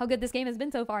this game has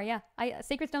been so far. Yeah,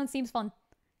 Sacred Stone seems fun.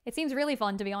 It seems really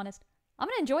fun, to be honest. I'm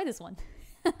gonna enjoy this one.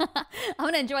 I'm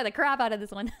gonna enjoy the crap out of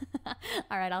this one.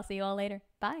 All right, I'll see you all later.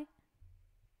 Bye.